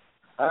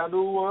and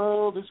the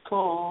world is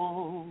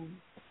cold,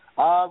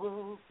 I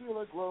will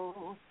feel a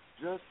glow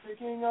just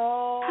thinking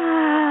of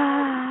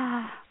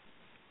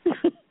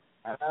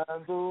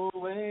and the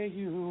way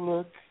you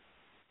look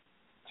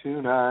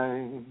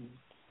tonight.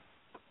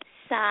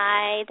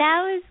 Sigh.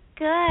 That was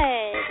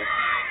good.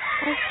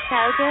 That's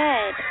so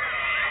good.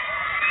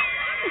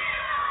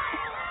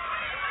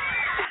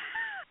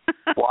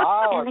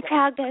 Wow. And the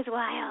crowd goes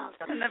wild.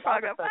 And the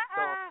frog goes, That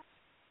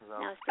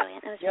was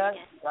brilliant. That was yeah,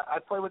 really good. I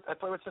play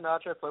with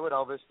Sinatra. I play with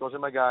Elvis. Those are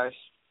my guys.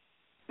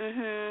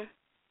 Mhm.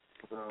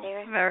 So.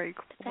 Very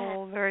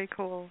cool. Very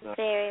cool.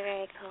 Very,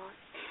 very cool.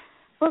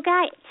 Well,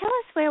 Guy, tell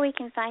us where we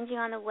can find you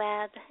on the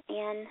web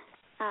and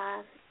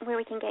where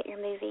we can get your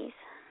movies.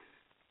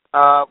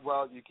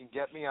 Well, you can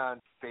get me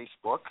on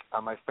Facebook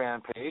on my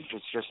fan page.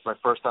 It's just my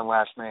first and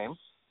last name.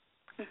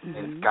 Mm-hmm.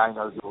 It's Guy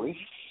Nardulli.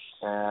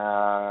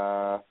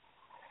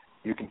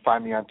 You can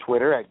find me on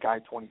Twitter at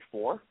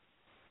Guy24.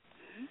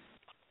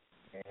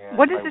 And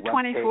what does my the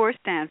 24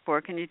 stand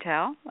for? Can you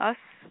tell us?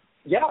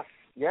 Yeah.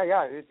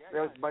 That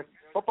was my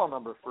football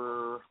number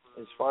for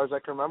as far as I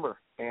can remember.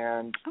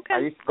 And okay. I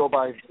used to go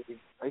by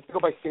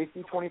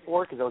safety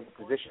 24 because that was the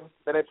position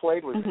that I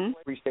played was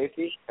free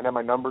safety, and then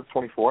my number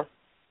 24.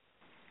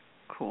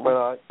 Cool.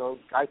 But so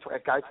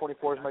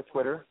Guy24 is my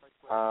Twitter.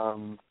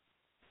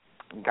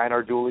 Guy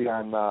Nardulli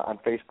on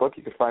Facebook.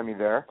 You can find me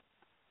there.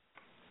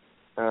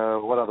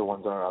 What other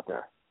ones are out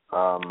there?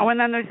 And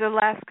then there's the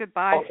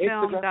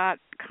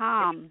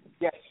lastgoodbyefilm.com.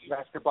 Yes,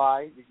 Last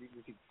Goodbye. You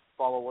can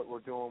follow what we're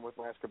doing with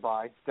Last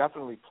Goodbye.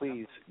 Definitely,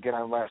 please get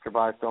on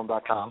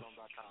lastgoodbyefilm.com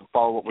and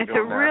follow what we're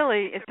doing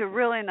there. It's a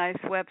really nice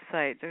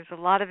website. There's a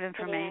lot of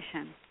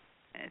information.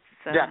 It's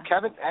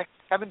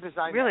Kevin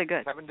designed really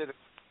that. good.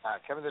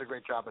 Kevin did a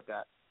great job at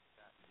that.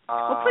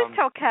 Well, please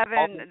tell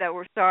Kevin that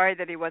we're sorry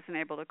that he wasn't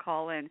able to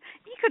call in.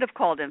 He could have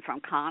called in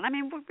from Con. I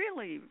mean, we're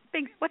really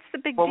big. What's the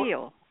big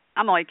deal?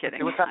 I'm only kidding.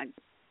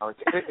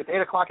 It's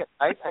 8 o'clock at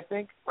night, I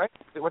think, right?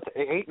 What's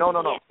it, 8? No.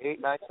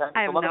 8, 9, 10,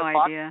 I have 11 no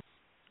o'clock. idea.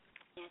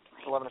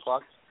 11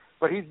 o'clock.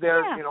 But he's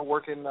there,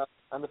 working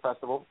on the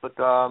festival. But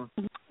I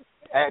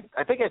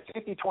think at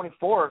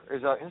Safety24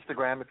 is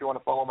Instagram if you want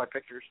to follow my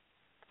pictures.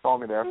 Follow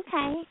me there.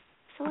 Okay.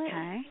 Absolutely.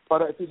 Okay.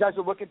 But if you guys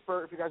want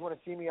to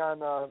see me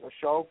on a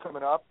show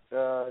coming up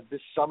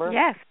this summer,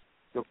 yes,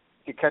 you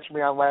can catch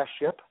me on The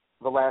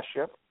Last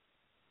Ship.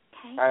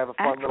 Okay. I have a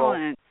fun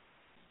Excellent.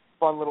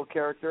 little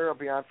character. I'll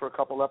be on for a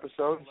couple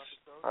episodes.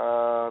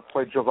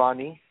 Play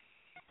Giovanni,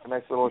 a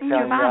nice little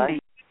Italian guy.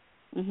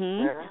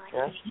 Mhm.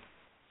 Yeah.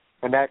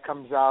 And that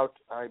comes out,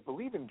 I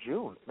believe, in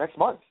June next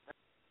month.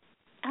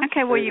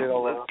 Okay. Well,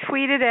 you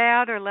tweet it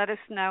out or let us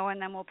know,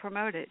 and then we'll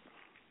promote it.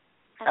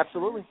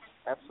 Absolutely.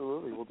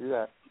 We'll do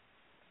that.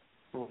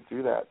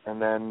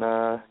 And then,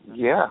 I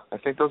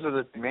think those are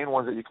the main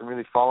ones that you can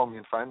really follow me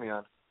and find me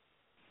on.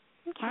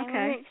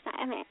 Okay.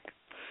 I mean,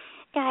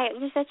 Guy,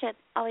 you're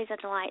always a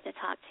delight to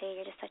talk to.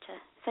 You're just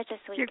such a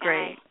sweet You're guy.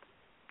 great.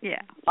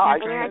 Yeah.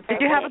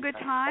 Did you have a good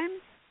time?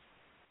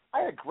 I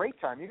had a great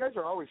time. You guys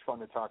are always fun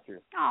to talk to.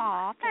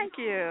 Aw, thank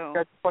you.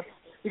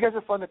 You guys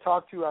are fun to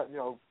talk to.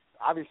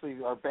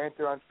 Obviously our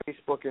banter on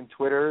Facebook and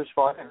Twitter is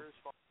fun. And,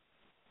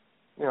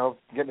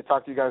 getting to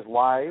talk to you guys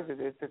live,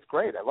 it's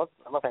great. I love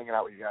hanging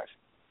out with you guys.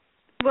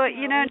 Well,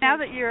 now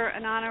that you're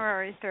an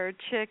honorary third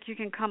chick, you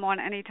can come on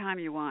anytime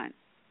you want.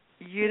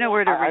 You know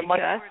where to reach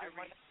us.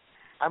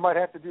 I might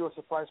have to do a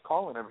surprise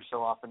call-in every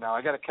so often now.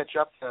 I got to catch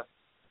up to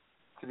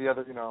the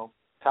other,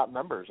 top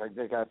members.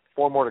 They got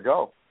 4 more to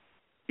go.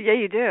 Yeah,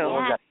 you do.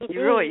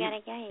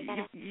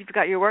 Yeah, You've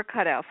got your work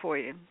cut out for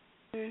you.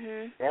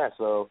 Mhm. Yeah,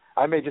 so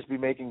I may just be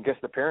making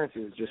guest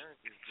appearances, just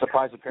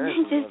surprise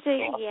appearances.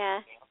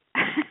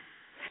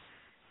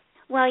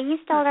 Well, you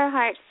stole our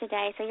hearts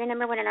today, so you're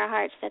number one in our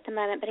hearts at the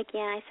moment. But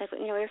again, I said,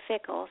 we're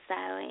fickle, so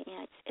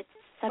it's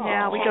something.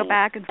 Yeah, we go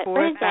back and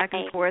forth, back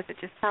and forth. It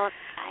just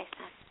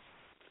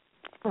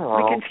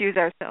we confuse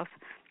ourselves.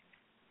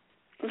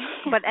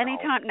 But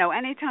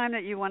anytime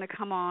that you want to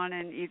come on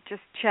and you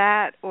just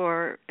chat,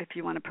 or if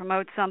you want to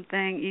promote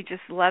something, you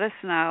just let us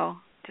know.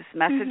 Just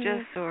message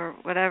us or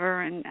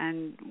whatever,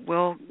 and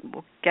we'll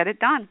get it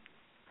done.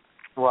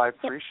 Well, I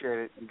appreciate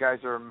it. You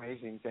guys are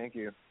amazing. Thank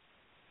you.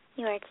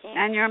 You are too.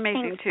 And you're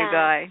amazing Thanks, too,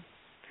 Guy.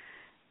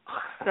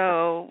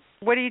 So,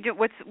 what do you do?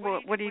 What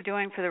are you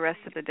doing for the rest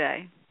of the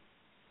day?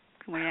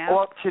 Can we ask?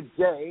 Well,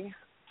 today.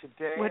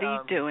 What are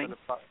you doing?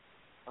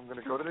 I'm going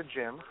to go to the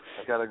gym.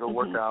 I got to go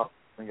work out.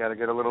 I got to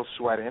get a little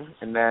sweat in,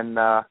 and then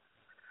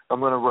I'm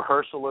going to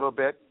rehearse a little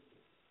bit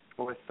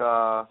with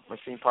my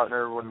scene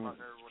partner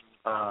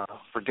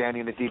for Danny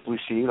and the Deep Blue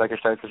Sea, like I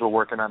said, because we're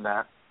working on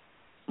that.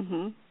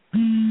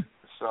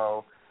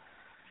 So,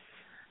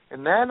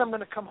 and then I'm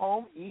going to come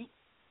home, eat,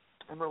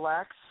 and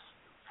relax.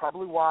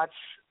 Probably watch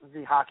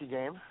the hockey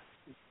game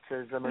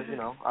because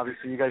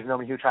obviously you guys know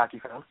I'm a huge hockey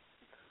fan.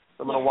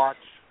 So I'm going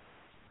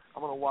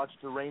to watch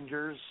the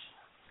Rangers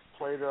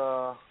play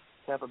the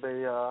Tampa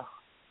Bay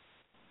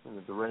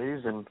the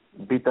Rays and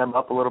beat them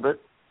up a little bit.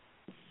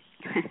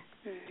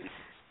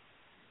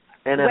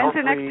 And then When's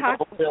the next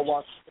hockey?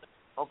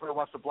 Hopefully I'll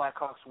watch the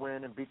Blackhawks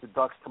win and beat the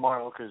Ducks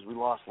tomorrow because we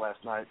lost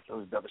last night. It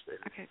was devastating.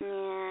 Okay.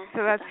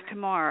 So that's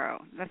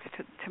tomorrow.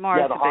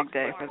 Tomorrow's the big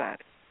day for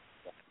that.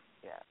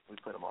 Yeah, we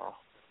play tomorrow.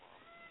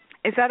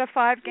 Is that a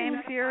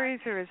 5-game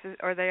series, or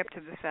are they up to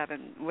the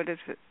 7? What is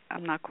it?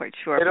 I'm not quite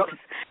sure.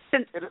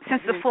 Since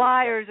the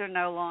Flyers are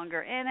no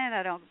longer in it,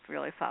 I don't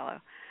really follow.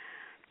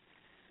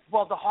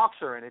 Well, the Hawks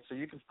are in it, so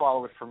you can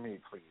follow it for me,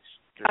 please.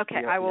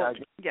 Okay, I will.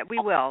 Yeah, we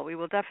will. We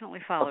will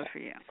definitely follow for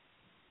you.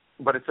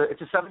 But it's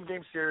a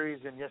 7-game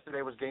series, and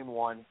yesterday was game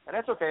 1, and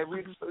that's okay. We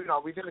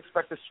didn't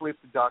expect to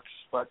sweep the Ducks,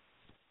 but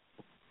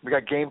we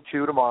got game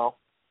 2 tomorrow.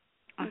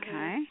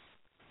 Okay.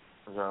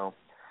 So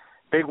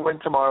big win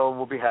tomorrow, and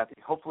we'll be happy.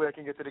 Hopefully, I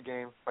can get to the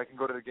game. If I can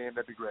go to the game,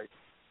 that'd be great.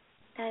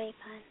 That'd be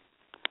fun.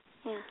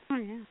 Yeah. Oh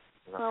yeah.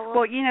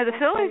 Well, the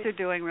Phillies are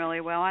doing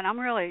really well, and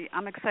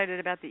I'm excited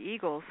about the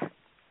Eagles.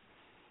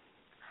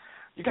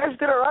 You guys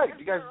did all right.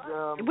 You guys.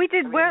 We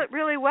did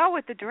really well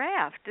with the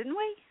draft, didn't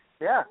we?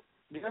 Yeah.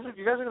 You guys are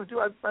going to do.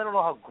 I don't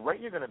know how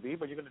great you're going to be,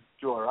 but you're going to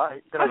do all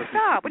right. Oh,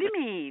 stop! What do you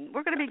mean?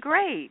 We're going to be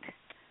great.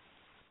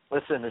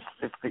 Listen,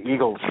 it's the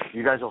Eagles.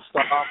 You guys will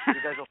start off.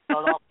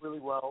 Really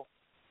well.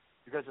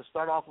 You guys will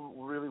start off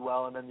really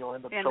well, and then you'll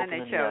end up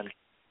choking in the end.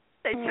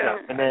 They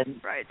choke. And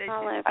then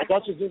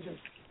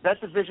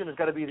That division has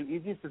got to be the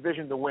easiest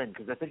division to win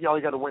because I think all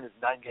you got to win is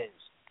 9 games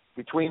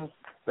between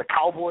the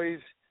Cowboys,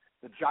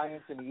 the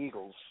Giants, and the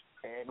Eagles.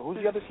 And who's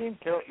the other team?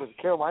 Was it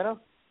Carolina?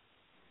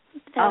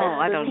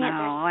 I don't know.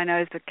 All I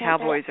know is the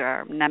Cowboys are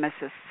our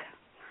nemesis.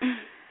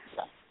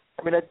 Yeah.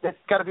 I mean, that's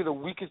got to be the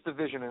weakest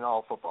division in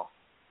all football.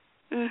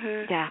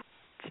 Yeah,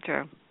 it's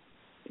true.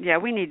 Yeah,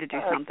 we need to do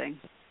something.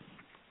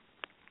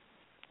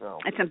 So,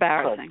 it's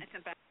embarrassing.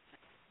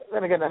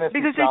 Then again,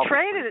 because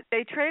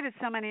they traded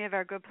so many of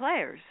our good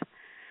players.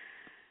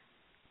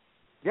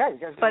 Yeah, you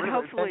guys. But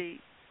hopefully,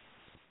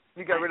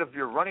 you got rid of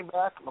your running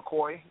back,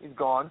 McCoy. He's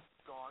gone.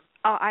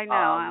 Oh, I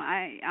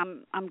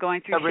know. I'm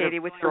going through shady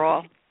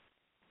withdrawal.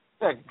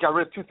 Yeah, got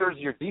rid of 2/3 of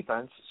your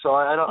defense. So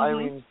I don't. I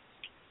mean,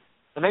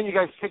 and then you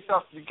guys picked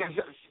up. You guys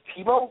got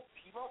Tebow.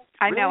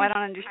 I know. I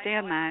don't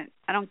understand that.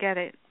 I don't get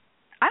it.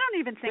 I don't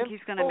even think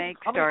he's going to make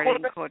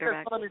starting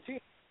quarterback.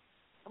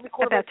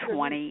 About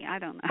 20. I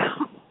don't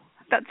know.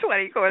 About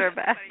 20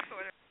 quarterbacks.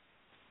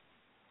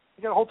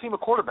 You got a whole team of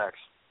quarterbacks.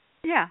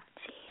 Yeah.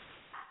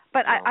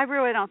 But I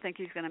really don't think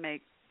he's going to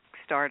make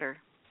starter.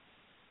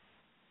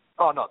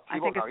 Oh no. I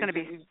think it's going to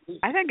be.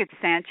 I think it's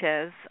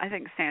Sanchez. I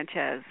think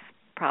Sanchez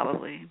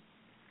probably.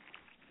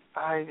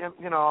 I don't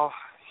know.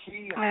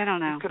 He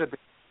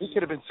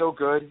could have been so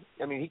good.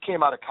 I mean, he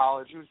came out of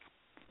college. He was.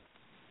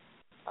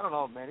 I don't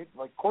know, man.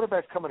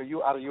 Quarterbacks coming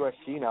out of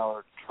USC now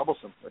are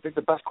troublesome. I think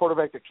the best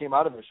quarterback that came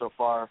out of there so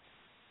far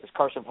is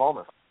Carson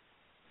Palmer.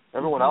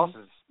 Everyone else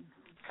is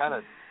kind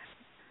of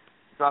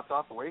dropped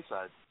off the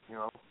wayside.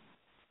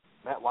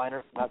 Matt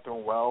Leinart not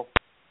doing well.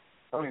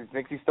 I don't even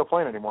think he's still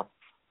playing anymore.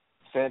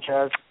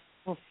 Sanchez.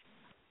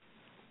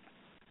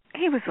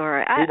 He was all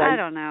right. I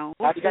don't know.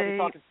 Now you got me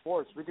talking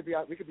sports. We could be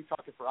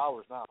talking for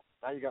hours now.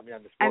 Now you got me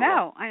on the sport.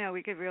 I know.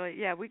 We could really.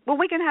 Yeah. We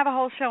can have a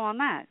whole show on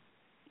that.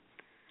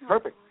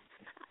 Perfect.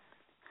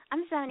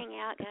 I'm zoning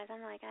out, guys.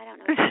 I'm like, I don't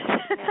know what I'm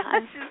talking about.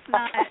 I'm just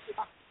not.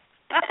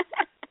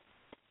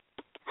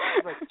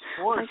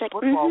 Sports,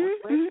 football. Okay.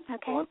 What are you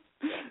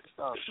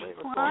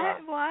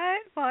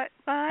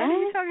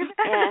talking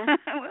about?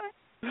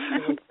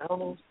 Yeah. I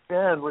don't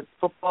understand. With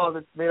football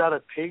that's made out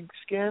of pig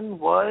skin?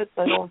 What?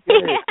 I don't get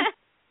it.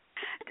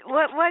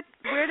 What?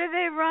 Where do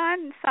they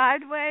run?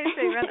 Sideways?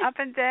 They run up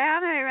and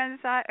down? They run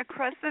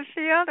across the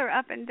field or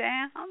up and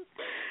down?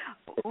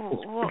 It's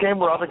a game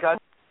where other guys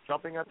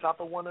jumping on top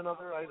of one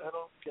another. I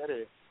don't get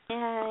it. Yeah,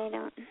 I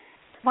don't.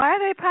 Why are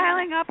they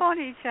piling up on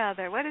each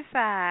other? What is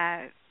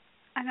that?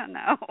 I don't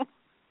know.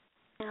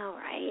 All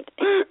right.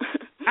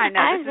 I know.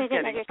 I was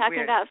thinking that you're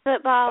talking about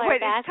football or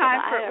basketball. It's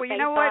time for. Well, you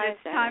know what?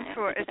 It's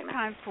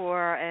time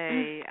for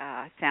a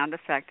sound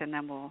effect, and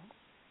then we'll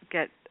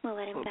get. We'll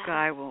let him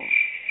Guy will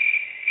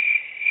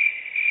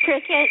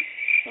Cricket.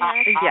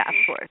 Yeah, of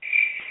course.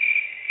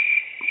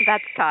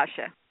 That's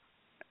Tasha.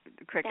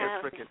 Cricket.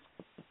 Cricket.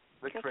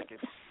 The cricket.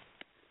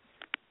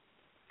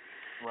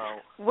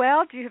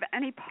 Well, do you have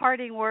any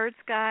parting words,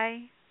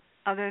 Guy,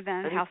 other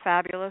than how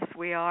fabulous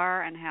we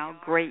are and how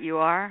great you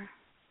are?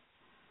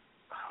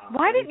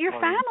 Why didn't your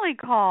family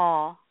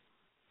call?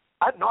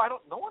 I don't know.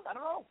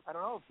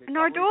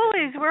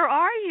 Nardullis, where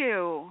are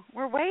you?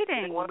 We're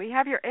waiting. We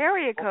have your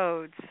area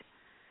codes.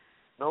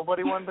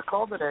 Nobody wanted to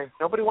call today.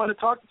 Nobody wanted to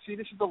talk. See,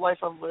 this is the life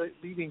I'm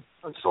leading.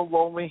 I'm so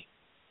lonely.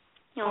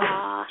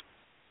 Aww.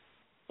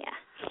 Yeah.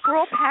 We're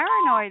all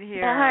paranoid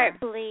here. The heart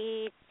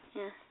bleeds.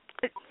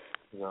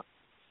 Yeah.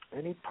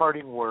 Any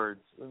parting words?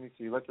 Let me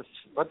see. Let the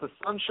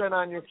sun shine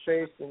on your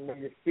face and may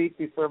your feet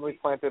be firmly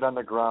planted on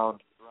the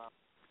ground.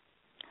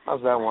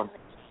 How's that one?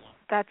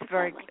 That's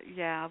very good.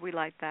 Yeah, we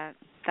like that.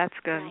 That's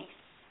good. Nice.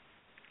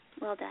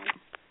 Well done.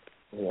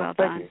 Yeah, well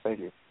thank done.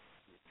 you.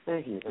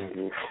 Thank you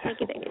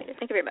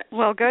very much.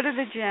 Well, go to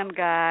the gym,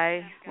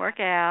 Guy. Work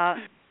out.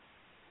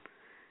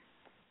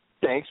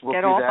 Thanks. We'll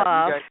Get do all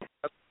that.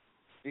 buff.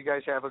 You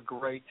guys have a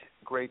great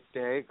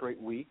day,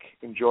 great week.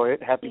 Enjoy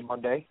it. Happy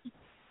Monday.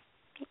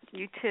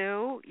 You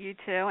too.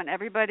 And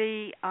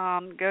everybody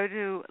go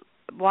to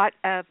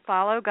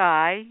follow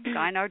Guy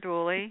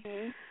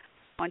Nardulli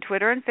on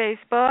Twitter and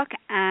Facebook,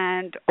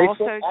 and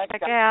also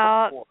check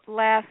out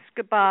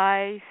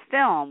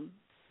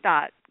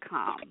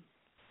lastgoodbyefilm.com.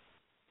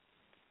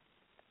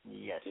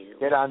 Yes.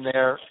 Get on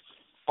there.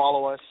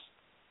 Follow us.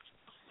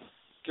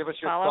 Give us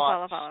your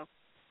thoughts. Follow.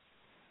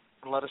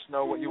 And let us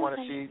know what you want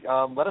to see.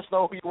 Let us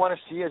know who you want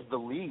to see as the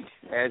lead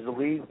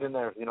in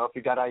there. You know, if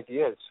you got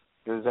ideas.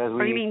 You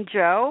mean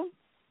Joe?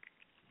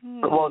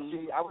 Well,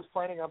 see, I was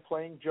planning on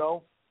playing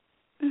Joe.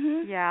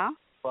 Mm-hmm. Yeah.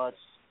 But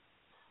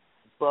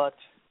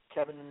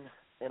Kevin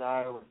and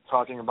I were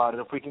talking about it.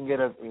 If we can get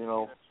a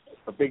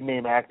big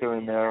name actor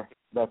in there,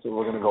 that's what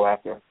we're going to go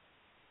after.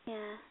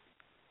 Yeah.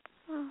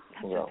 I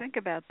have to think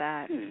about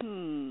that.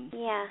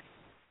 Yeah.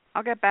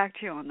 I'll get back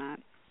to you on that.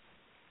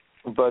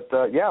 But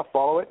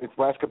follow it. It's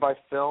Last Goodbye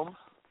Film.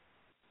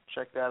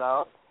 Check that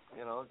out.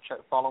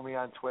 Follow me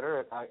on Twitter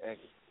at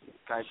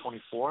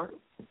Guy24,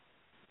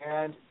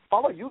 and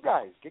follow you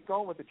guys. Get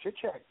going with the chit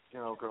chat,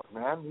 girls,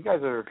 man. You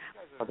guys are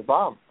the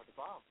bomb.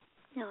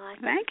 No,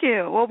 thank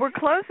you. Well, we're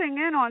closing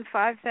in on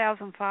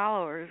 5,000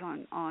 followers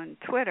on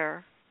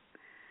Twitter.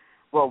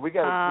 Well, we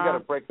got to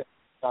break that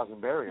 1,000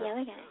 barrier. Yeah,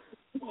 we got it.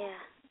 Yeah.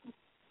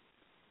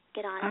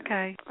 Get on it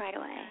right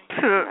away.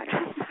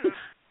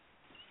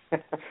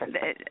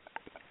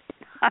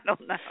 I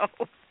don't know.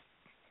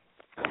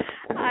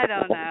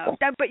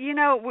 But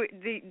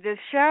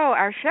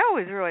our show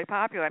is really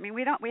popular. I mean,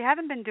 we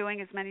haven't been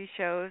doing as many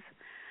shows,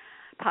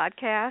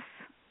 podcasts,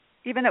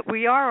 even that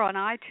we are on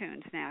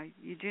iTunes now.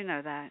 You do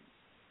know that?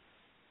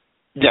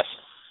 Yes.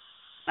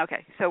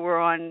 Okay, so we're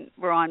on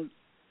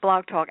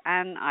Blog Talk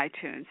and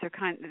iTunes.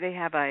 They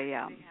have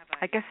a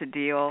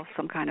deal,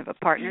 some kind of a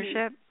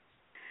partnership.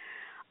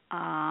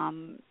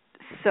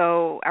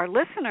 So our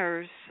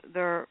listeners,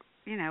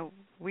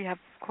 we have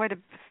quite a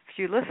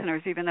few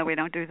listeners, even though we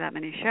don't do that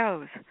many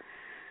shows,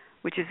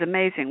 which is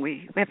amazing.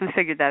 We haven't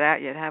figured that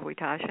out yet, have we,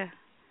 Tasha?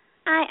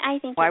 I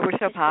think why we're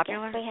so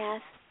popular. We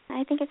have.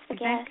 I think it's the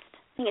guest.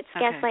 I think it's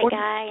okay. guests like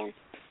Guy and.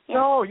 Yeah.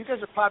 No, you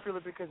guys are popular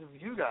because of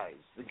you guys.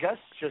 The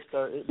guests just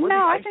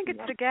I think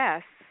it's the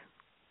guests.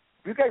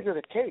 You guys are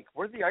the cake.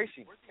 We're the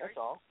icing. That's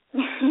all.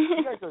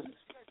 You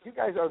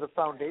guys are the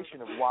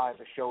foundation of why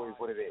the show is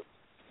what it is.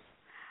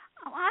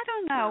 Oh, I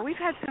don't know. We've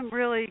had some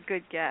really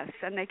good guests,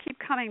 and they keep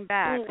coming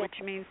back,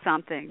 which means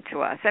something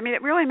to us. I mean,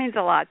 it really means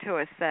a lot to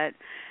us that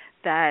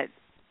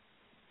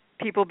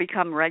people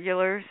become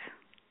regulars.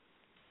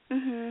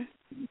 Mhm.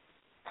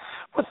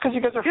 Well, it's because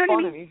you guys are fun I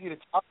mean? and easy to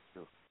talk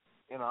to,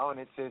 and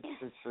it's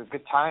a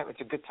good time.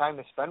 It's a good time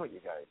to spend with you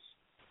guys.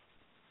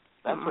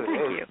 That's what it is.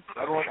 Thank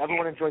you.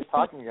 Everyone enjoys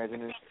talking to you guys,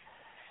 and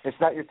it's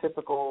not your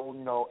typical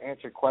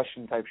answer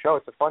question type show.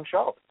 It's a fun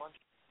show.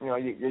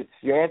 You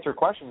answer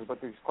questions, but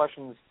these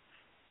questions,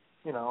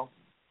 they're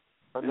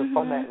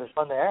fun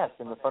to ask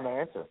and they're fun to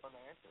answer.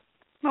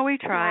 Well, we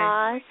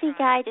try. See,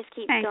 Guy just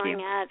keeps Thank going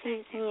you. up.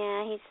 He's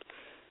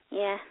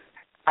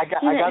I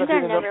got to be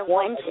the number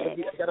one.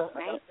 Chick, I got to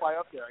fly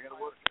up there. I got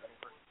to work.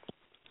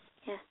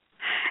 Yeah.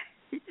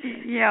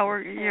 Yeah,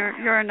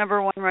 you're a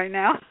number one right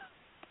now.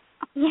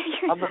 Yeah,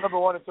 I'm the number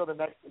one until the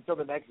next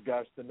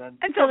guest, and then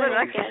until the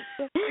next guest.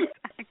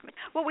 Exactly.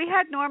 Well, we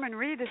had Norman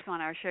Reedus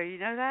on our show. You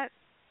know that?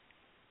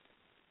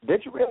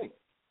 Did you really?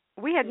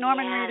 We had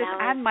Norman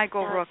Reedus and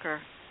Michael Rooker.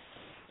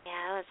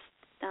 Yeah,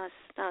 that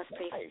was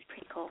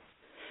pretty cool.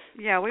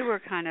 Yeah, we were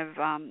kind of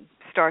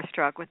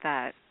starstruck with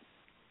that.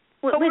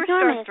 But we're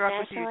Norman starstruck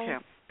with you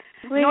too.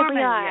 Norman,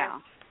 we are. Yeah.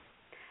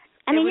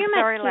 I mean, you're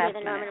much cuter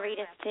than minute. Norman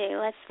Reedus too.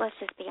 Let's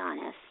just be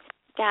honest.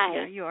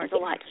 Guy is a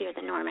lot cuter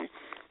than Norman,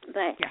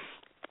 but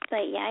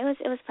yeah, it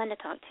was fun to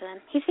talk to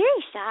him. He's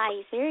very shy.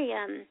 He's very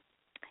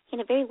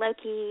very low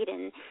keyed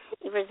and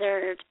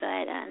reserved,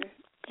 but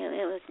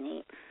it was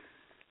neat.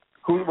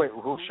 Who's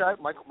shy?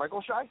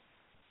 Michael shy?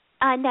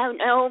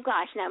 No,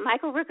 gosh, no.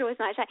 Michael Rooker was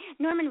not shy.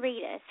 Norman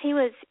Reedus, he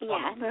was,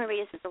 Norman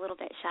Reedus was a little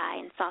bit shy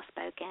and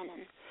soft-spoken,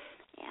 and,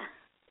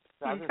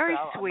 He's very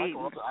sweet.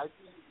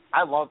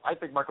 I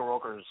think Michael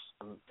Rooker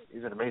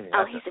he's an amazing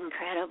actor. He's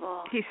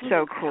incredible. He's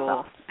so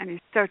cool, and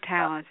he's so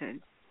talented.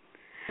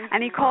 Mm-hmm.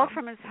 And he called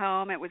from his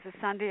home. It was a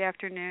Sunday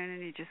afternoon,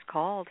 and he just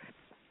called.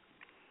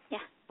 Yeah.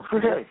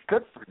 Okay,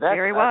 good for that.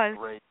 There he was.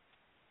 Great.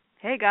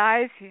 Hey,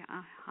 guys,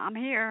 I'm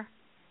here.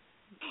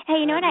 Hey,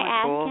 you know what I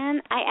asked cool.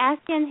 him? I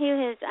asked him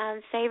who his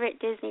favorite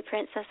Disney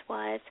princess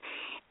was,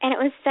 and it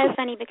was so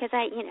funny because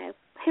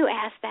who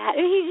asked that?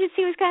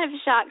 He was kind of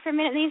shocked for a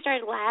minute, and then he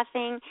started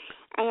laughing,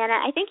 and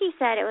I think he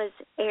said it was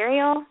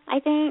Ariel. I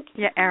think.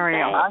 Yeah,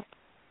 Ariel.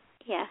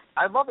 Yeah.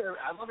 I love Ariel.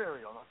 I'll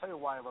tell you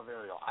why I love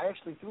Ariel. I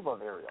actually do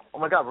love Ariel. Oh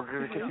my God, we're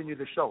going to continue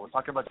the show. We're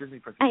talking about Disney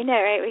princesses. I know,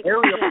 right?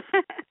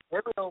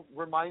 Ariel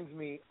reminds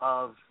me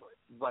of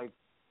like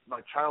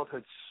my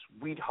childhood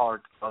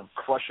sweetheart of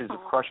crushes,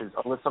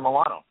 Alyssa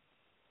Milano.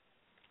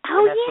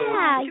 Oh yeah, I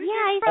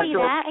see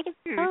that. I can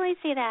totally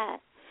see that.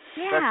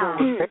 Yeah.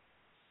 That's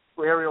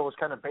what Ariel was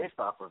kind of based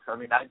off of. I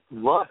mean, I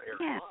love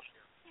Ariel.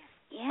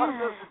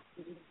 Yeah.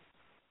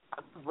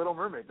 Little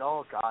Mermaid.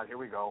 Oh God, here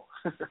we go.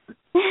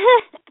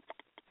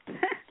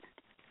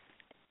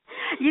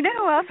 You know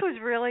who else was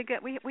really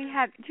good? We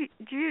had.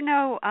 Do you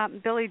know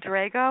Billy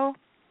Drago?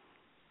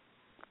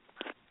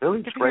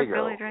 Billy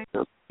Drago.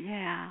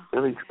 Yeah.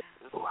 Billy.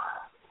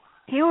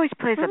 He always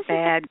plays a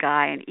bad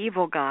guy, an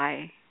evil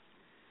guy.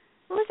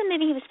 What was the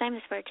movie he was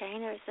famous for,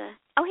 Jane? He was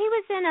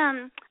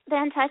in The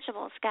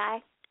Untouchables,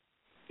 guy.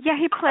 Yeah,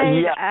 he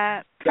played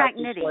Frank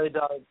Nitti. He played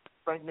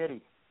Frank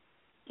Nitti.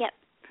 Yep.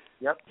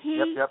 Yep.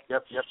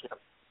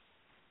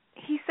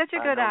 He's such a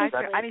good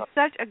actor. I mean,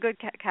 such a good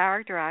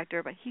character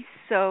actor, but he's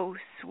so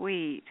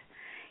sweet.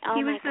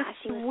 He was the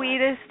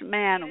sweetest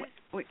man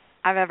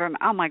I've ever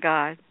met. Oh, my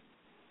God.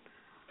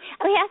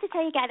 We have to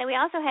tell you, guys, that we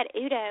also had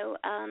Udo.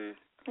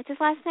 What's his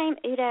last name?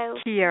 Udo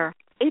Kier.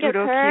 Udo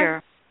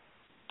Kier.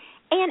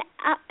 And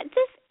oh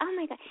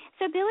my God!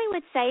 So Billy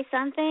would say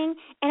something,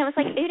 and it was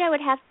like Udo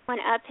would have to one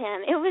up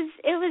him. It was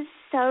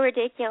so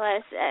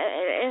ridiculous.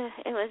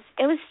 It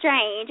was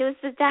strange. It was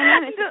the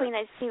dynamics between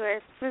those two were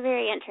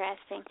very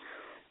interesting.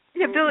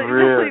 Yeah,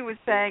 Billy was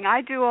saying,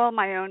 I do all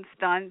my own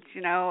stunts.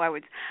 I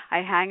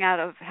hang out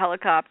of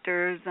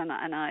helicopters and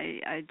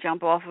I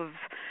jump off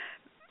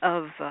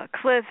of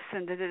cliffs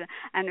and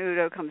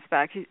Udo comes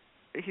back.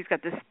 He's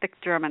got this thick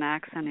German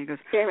accent. He goes,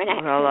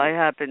 well, I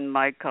have in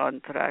my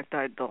contract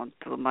I don't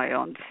do my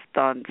own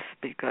stunts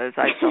because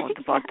I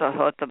don't want to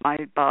hurt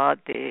my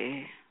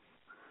body.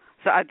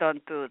 So I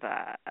don't do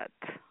that.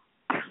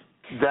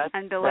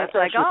 And Billy's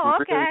like, oh,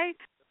 okay.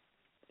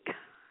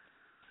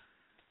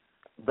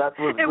 That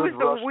was it was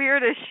Russian. The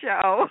weirdest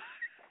show.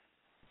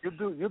 You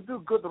do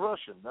good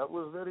Russian. That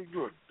was very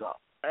good.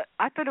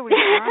 I thought it was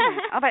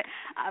funny. But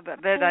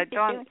I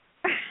don't...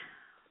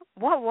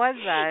 What was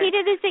that? He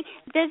did this thing,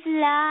 the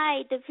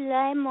fly,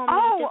 mommy,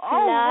 the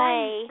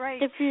fly,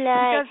 right. The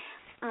fly.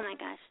 Oh my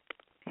gosh!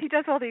 He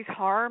does all these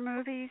horror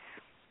movies.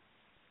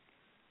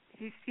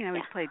 He's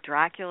played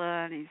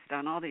Dracula and he's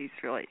done all these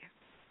really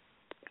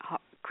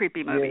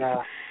creepy movies.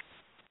 Yeah.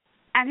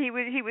 And he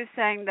was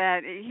saying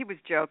that he was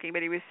joking,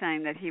 but he was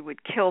saying that he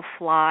would kill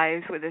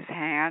flies with his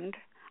hand.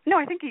 No,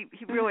 I think he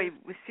really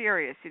was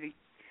serious. He'd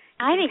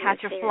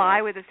catch a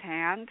fly with his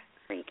hand.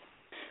 Freak.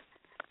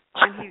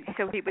 And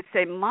he would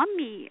say,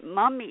 "Mommy,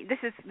 this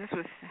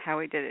was how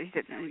he did it." He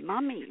said,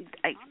 "Mommy,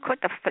 I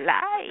caught a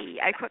fly.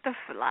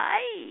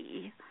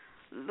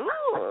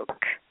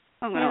 Look."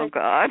 Oh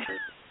God.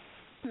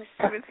 It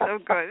was so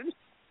good.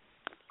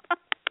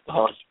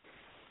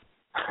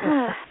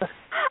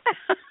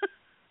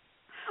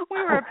 We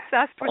were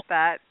obsessed with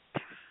that.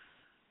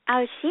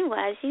 Oh, she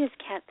was. She just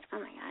kept. Oh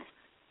my gosh.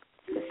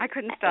 I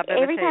couldn't stop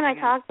every time I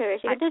talked to her.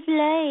 She would the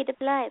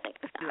fly,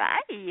 like the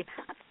fly.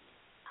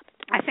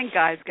 I think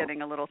Guy's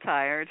getting a little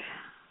tired.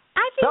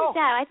 I think so.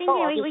 I think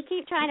we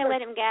keep trying to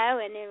let him go,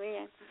 and then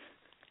we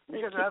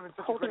guys are having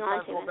such a good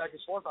time going back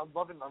and forth. I'm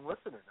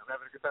listening. I'm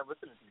having a good time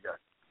listening to you guys.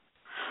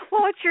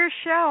 Well, it's your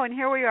show, and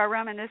here we are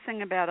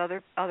reminiscing about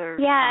other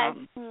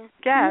guests. I mean,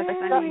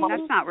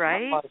 that's not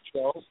right.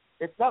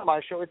 It's not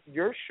my show. It's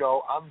your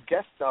show. I'm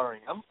guest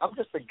starring. I'm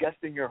just a guest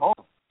in your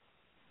home.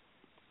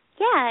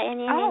 Yeah,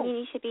 and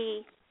you should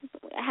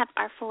have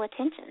our full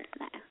attention.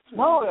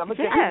 No, I'm a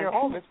guest in your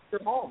home. It's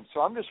your home, so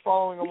I'm just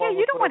following along. Yeah,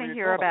 you don't want to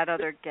hear about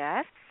other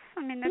guests.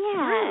 I mean, that's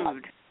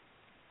rude.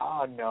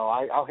 Oh no,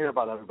 I'll hear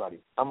about everybody.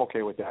 I'm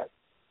okay with that.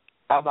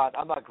 I'm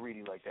not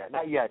greedy like that.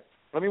 Not yet.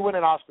 Let me win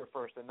an Oscar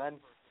first, and then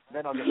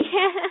I'll get.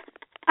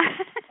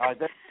 All right,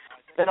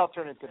 then I'll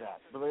turn into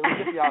that. But let's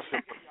get the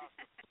Oscar first.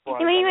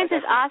 When he wins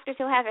his Oscars,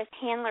 he'll have his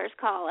handlers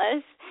call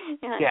us.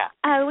 Yeah.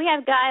 Oh, we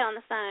have Guy on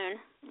the phone.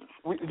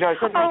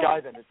 It's not Guy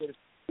then.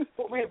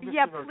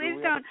 Yeah,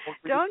 please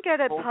don't get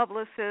a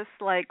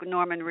publicist like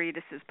Norman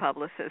Reedus'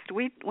 publicist.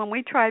 When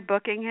we tried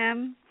booking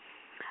him,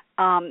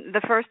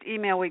 the first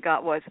email we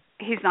got was,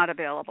 he's not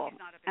available.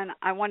 And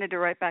I wanted to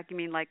write back, you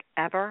mean like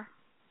ever?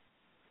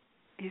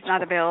 He's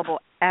not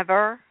available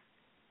ever?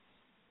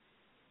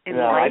 in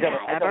Yeah, life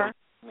I ever?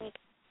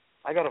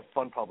 I got a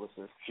fun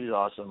publicist. She's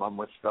awesome. I'm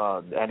with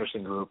the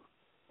Anderson Group.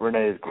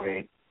 Renee is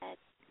great.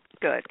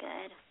 Good.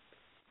 Good.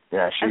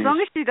 Yeah, she's... As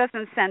long as she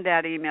doesn't send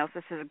out emails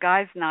that says,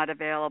 "Guy's not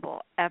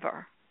available,"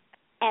 ever.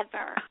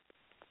 Ever.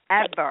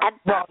 Ever.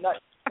 No,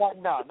 not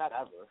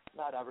ever.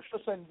 Not ever.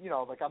 She'll send,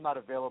 like, I'm not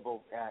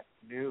available at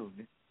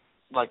noon.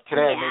 Like,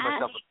 today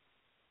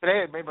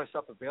I made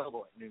myself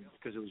available at noon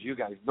because it was you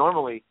guys.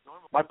 Normally,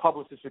 my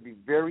publicist would be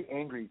very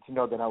angry to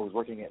know that I was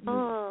working at noon.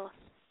 Oh.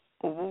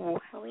 Ooh.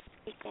 Well, we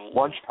appreciate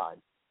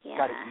Lunchtime. Yeah.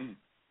 Got to eat.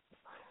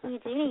 You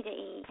do need to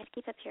eat. You have to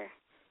keep up your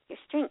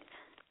strength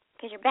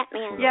because you're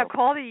Batman. Yeah,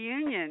 call the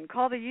union.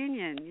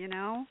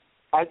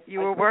 You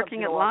were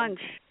working at lunch.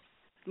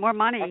 More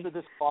money. After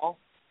this call,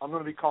 I'm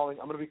going to be calling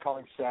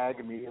SAG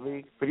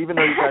immediately. But even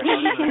though you guys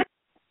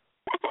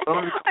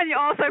and you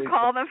also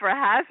call them for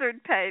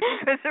hazard pay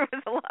because there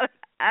was a lot of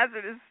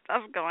hazardous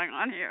stuff going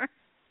on here.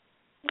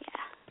 Yeah.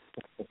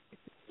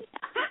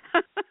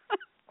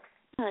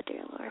 Oh,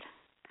 dear Lord.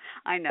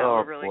 I know,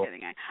 we're really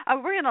getting it.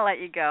 We're going to let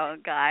you go,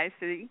 guys,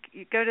 so you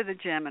go to the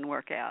gym and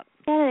work out.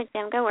 Go to the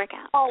gym, go work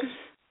out. Oh,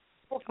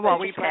 while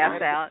we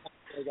pass out.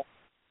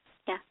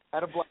 Yeah.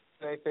 Had a blessed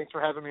day. Thanks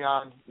for having me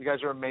on. You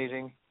guys are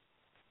amazing.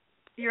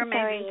 You're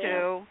amazing,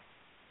 too.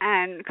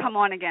 And come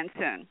on again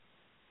soon.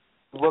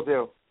 Will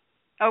do.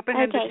 Open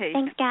invitation.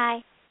 Thanks,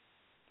 Guy.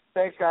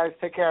 Thanks, guys.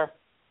 Take care.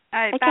 All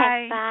right,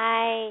 okay,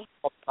 bye.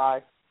 Bye.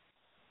 Bye.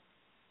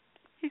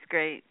 He's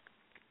great.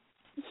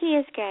 He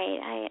is great.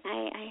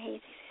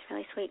 He's a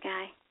really sweet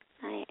guy.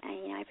 I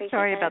appreciate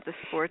Sorry that. about the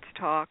sports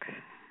talk.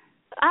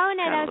 Oh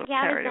no, I was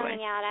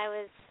zoning out.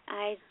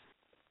 I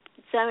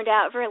zoned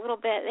out for a little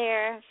bit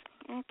there.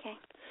 Okay.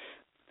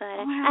 But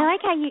I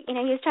like how he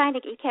was trying to,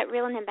 you kept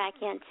reeling him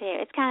back in too.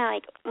 It's kind of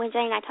like when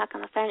Jane and I talk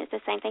on the phone, it's the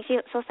same thing.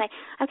 She'll say,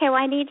 "Okay,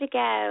 well I need to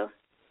go,"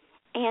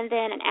 and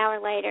then an hour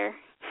later,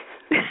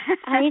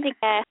 I need to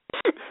go.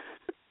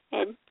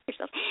 And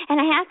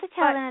I have to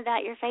tell them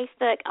about your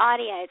Facebook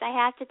audios.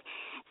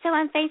 So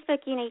on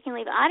Facebook, you can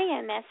leave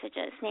audio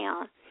messages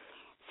now.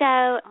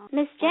 So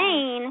Miss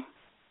Jane,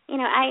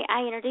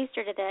 I introduced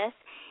her to this,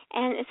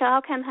 and so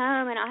I'll come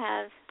home and I'll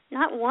have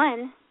not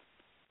one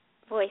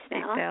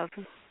voicemail.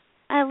 8,000.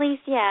 At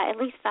least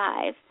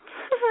 5.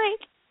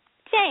 Like,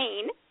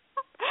 Jane,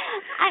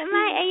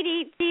 my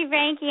ADD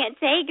brain can't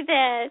take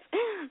this.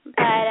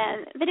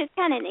 But it's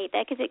kind of neat,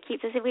 though, because it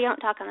keeps us, if we don't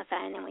talk on the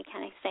phone, then we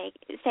kind of stay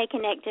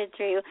connected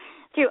through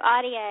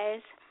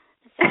audios.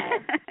 So,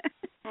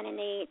 kind of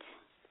neat.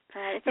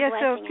 But it's a blessing.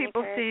 So if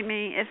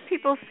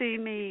people see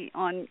me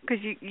on,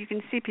 because you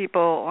can see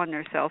people on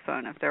their cell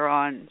phone if they're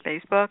on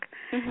Facebook.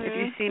 Mm-hmm, if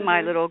you see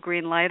my little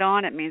green light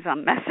on, it means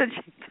I'm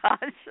messaging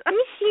Tasha. And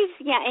she's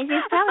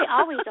probably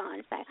always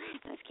on. So I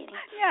was kidding.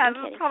 Yeah,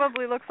 it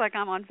probably looks like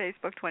I'm on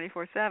Facebook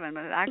 24/7,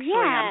 but actually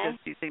I'm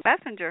just using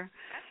Messenger.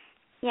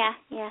 Yeah,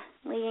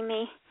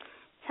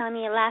 telling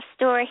me a life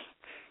story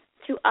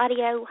through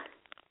audio.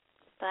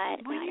 But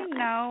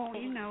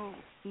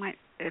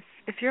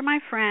if you're my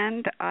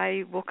friend,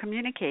 I will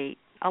communicate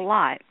a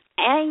lot.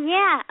 A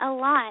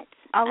lot.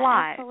 A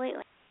lot.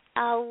 Absolutely.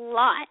 A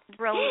lot.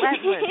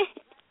 Relentless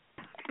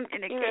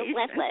communication. You're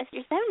relentless.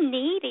 You're so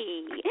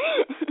needy.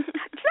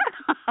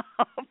 Shut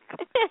up.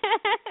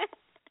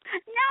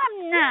 No,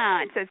 I'm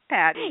not, says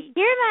Patty.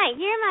 You're my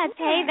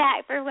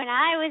payback for when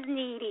I was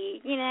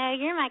needy.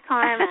 You're my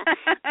karma.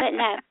 But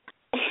no.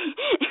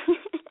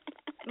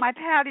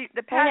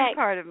 The Patty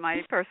part of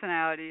my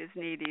personality is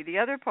needy. The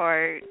other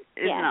part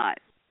is not.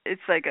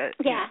 It's like a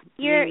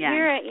You're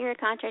a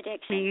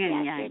contradiction.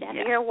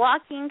 You're a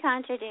walking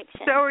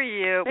contradiction. So are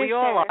you. We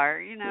all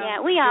are.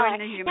 Yeah, we all are.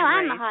 No,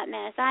 I'm a hot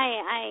mess.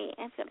 I'm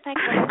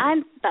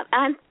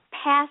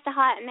past a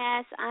hot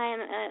mess.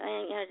 I'm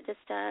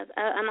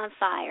I'm on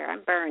fire.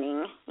 I'm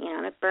burning.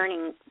 I'm a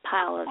burning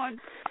pile of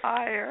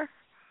fire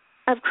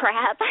of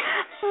crap.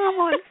 I'm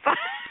on fire.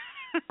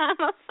 I'm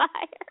on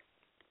fire.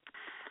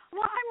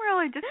 Well, I'm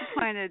really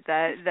disappointed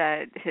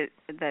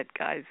that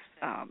guy's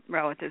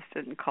relatives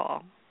didn't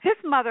call. His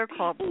mother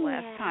called the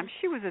last time.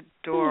 She was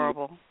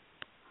adorable.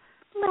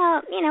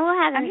 Well, we'll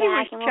have him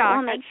back, and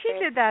we'll make sure.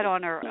 She did that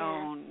on her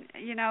own.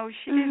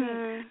 She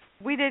didn't.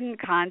 We didn't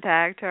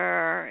contact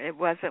her. It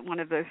wasn't one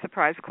of those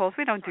surprise calls.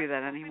 We don't do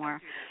that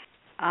anymore.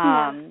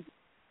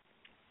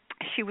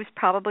 She was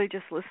probably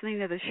just listening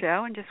to the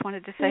show and just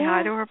wanted to say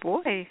hi to her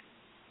boy.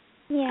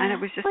 Yeah. And it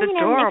was just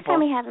adorable. Next time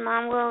we have him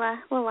on,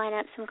 we'll line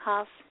up some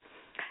calls.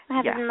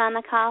 We'll have his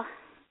mama call.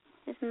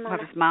 We'll have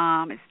his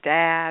mom, his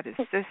dad, his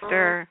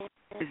sister,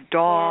 his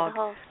dog.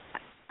 The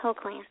whole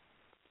clan.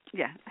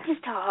 Yeah. His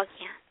dog,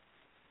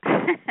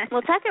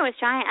 Well, Tucker was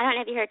trying. I don't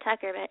know if you heard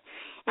Tucker, but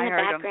in the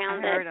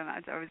background. I heard him.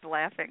 I was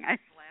laughing.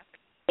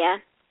 Yeah.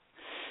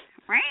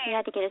 He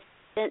had to get his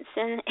 2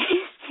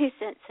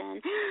 cents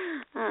in.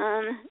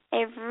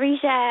 Every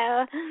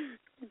show.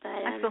 But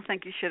I still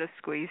think you should have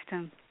squeezed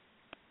him.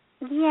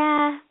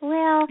 Yeah,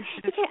 well,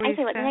 I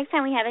say what, the next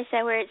time we have a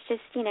show where it's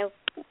just,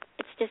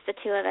 it's just the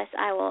two of us,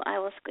 I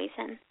will squeeze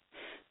him.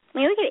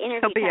 We could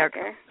interview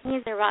Tucker.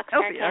 He's a rock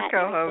star cat. He'll be our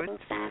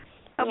co-host.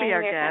 He'll be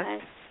our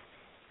guest.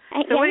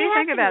 So what do you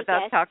think to about be that,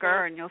 guessed,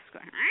 Tucker? And you'll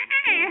score.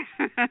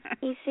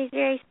 He's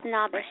very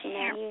snobbish,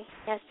 He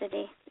has to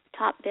be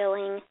top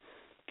billing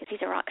because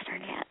he's a rock star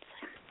cat.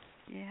 So.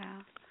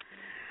 Yeah.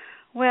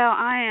 Well,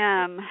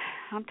 I'm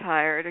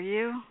tired. Are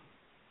you?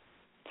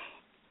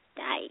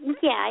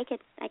 I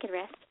could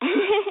rest.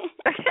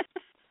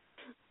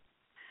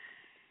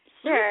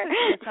 Sure.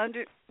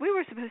 We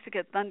were supposed to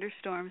get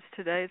thunderstorms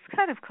today. It's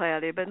kind of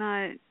cloudy, but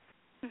not.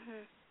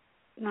 Mm-hmm.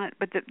 Not.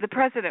 But the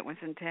president was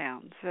in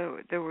town, so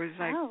there was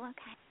like. Oh,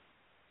 okay.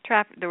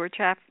 Traffic. There were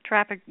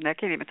traffic. I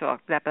can't even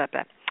talk. Blah blah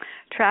blah.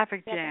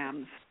 Traffic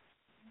jams.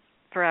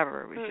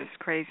 Forever. It was just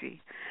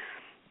crazy.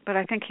 But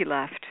I think he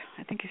left.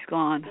 I think he's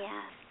gone.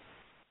 Yeah.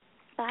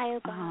 Bye,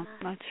 Obama.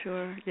 Not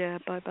sure. Yeah,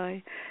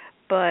 bye-bye.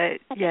 But,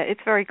 yeah,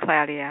 it's very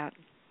cloudy out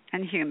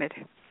and humid.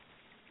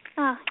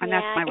 Oh, and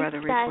that's my weather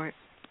report.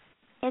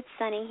 It's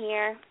sunny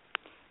here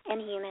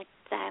and humid,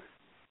 so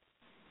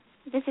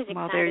this is exciting.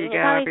 Well, there you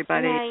go,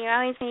 everybody. You're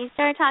always, when you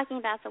start talking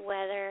about the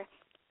weather,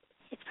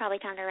 it's probably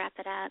time to wrap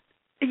it up.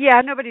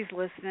 Yeah, nobody's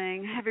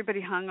listening.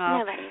 Everybody hung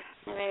up.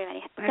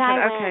 Everybody. I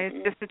said, okay,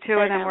 just the two,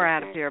 and then we're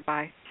out of here.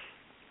 Bye.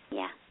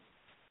 Yeah.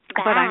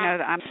 But I know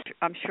that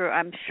I'm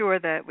sure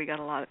that we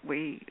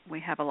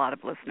have a lot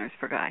of listeners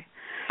for Guy.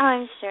 Oh,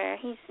 I'm sure.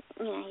 He's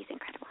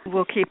incredible.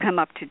 We'll keep him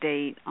up to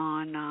date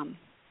on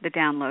the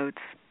downloads.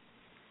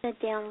 The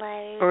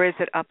downloads. Or is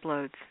it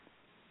uploads?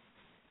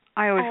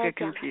 I always get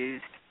downloads.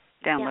 Confused.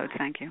 Downloads,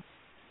 thank you.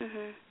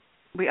 Mhm.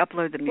 We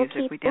upload the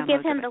music. We download We'll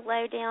give him the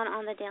lowdown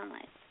on the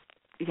downloads.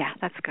 Yeah,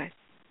 that's good.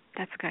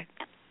 That's good.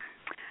 Yep.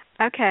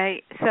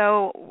 Okay,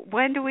 so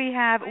when do we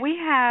have? We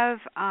have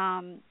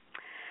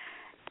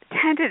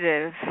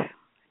tentative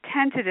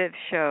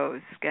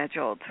shows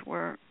scheduled.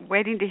 We're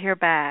waiting to hear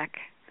back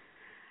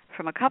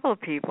from a couple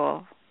of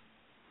people,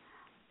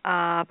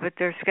 but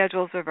their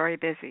schedules are very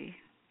busy.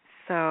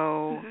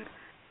 So,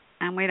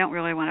 and we don't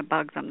really want to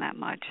bug them that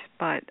much.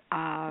 But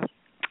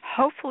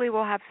hopefully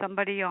we'll have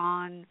somebody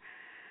on,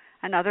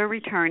 another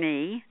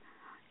returnee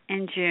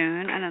in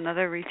June and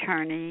another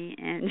returnee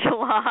in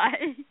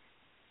July.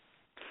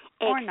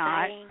 Or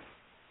not.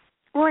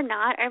 Or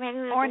not, or maybe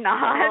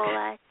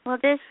we'll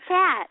just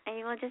chat.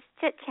 Maybe we'll just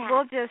chit-chat.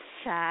 We'll just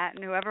chat,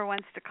 and whoever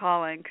wants to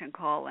call in can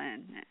call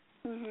in.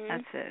 Mm-hmm.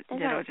 That's it.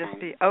 That's It'll just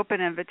be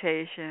open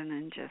invitation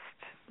and just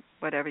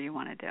whatever you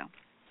want to do.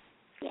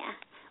 Yeah.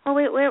 Well,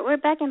 we're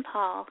begging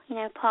Paul.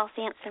 Paul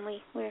Sampson.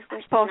 We're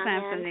Paul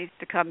Sampson needs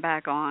to come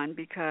back on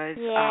because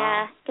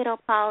good old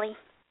Paulie.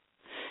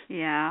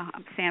 Yeah,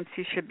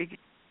 Sampson should be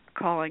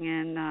calling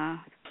in.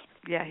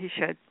 Yeah, he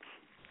should.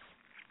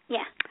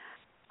 Yeah.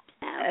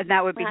 And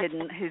that would be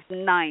his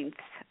ninth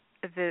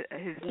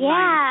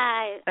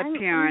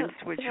appearance,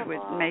 which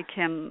would make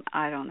him,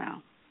 I don't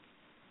know.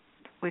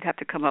 We'd have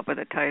to come up with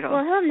a title.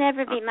 Well, he'll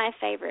never be my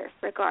favorite,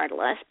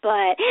 regardless.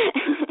 But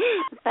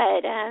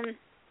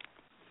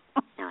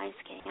no, I'm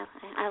just kidding.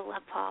 I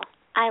love Paul.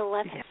 I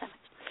love him so much.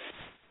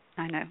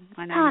 I know.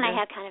 Paul and I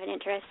have kind of an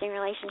interesting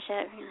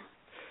relationship.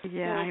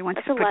 Yeah, he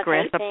wants to put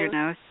grass up your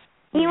nose.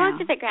 He wants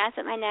to put grass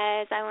up my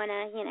nose. I want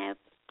to,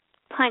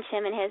 punch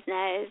him in his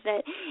nose.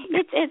 But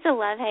it's a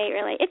love-hate,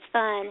 really. It's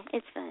fun.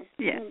 It's fun.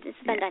 Yeah. It's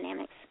fun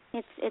dynamics.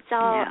 It's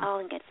all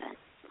in good fun.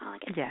 All in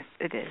good fun. Yes,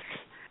 it is.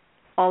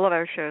 All of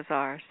our shows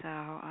are. So,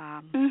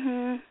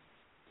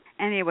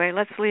 Anyway,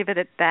 let's leave it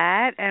at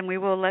that, and we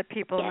will let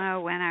people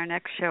know when our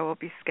next show will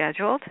be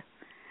scheduled.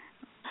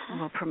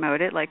 We'll promote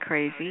it like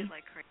crazy.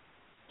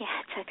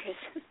 Yeah,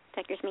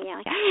 Tucker's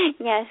meowing.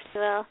 Yes,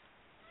 we'll.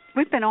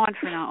 We've been on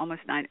for now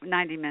almost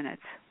 90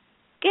 minutes.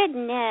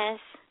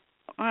 Goodness.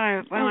 We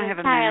only have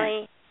a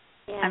minute.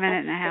 Yeah, a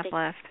minute and a half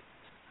left.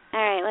 All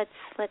right,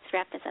 let's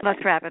wrap this up.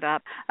 Let's wrap it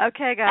up.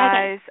 Okay,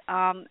 guys.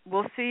 Okay.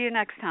 We'll see you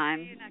next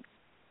time.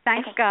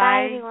 Thanks, Guy.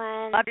 Bye,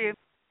 everyone. Love you.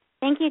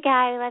 Thank you,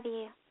 Guy. Love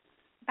you.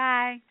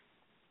 Bye.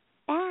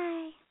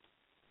 Bye.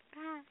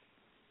 Bye.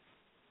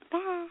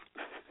 Bye.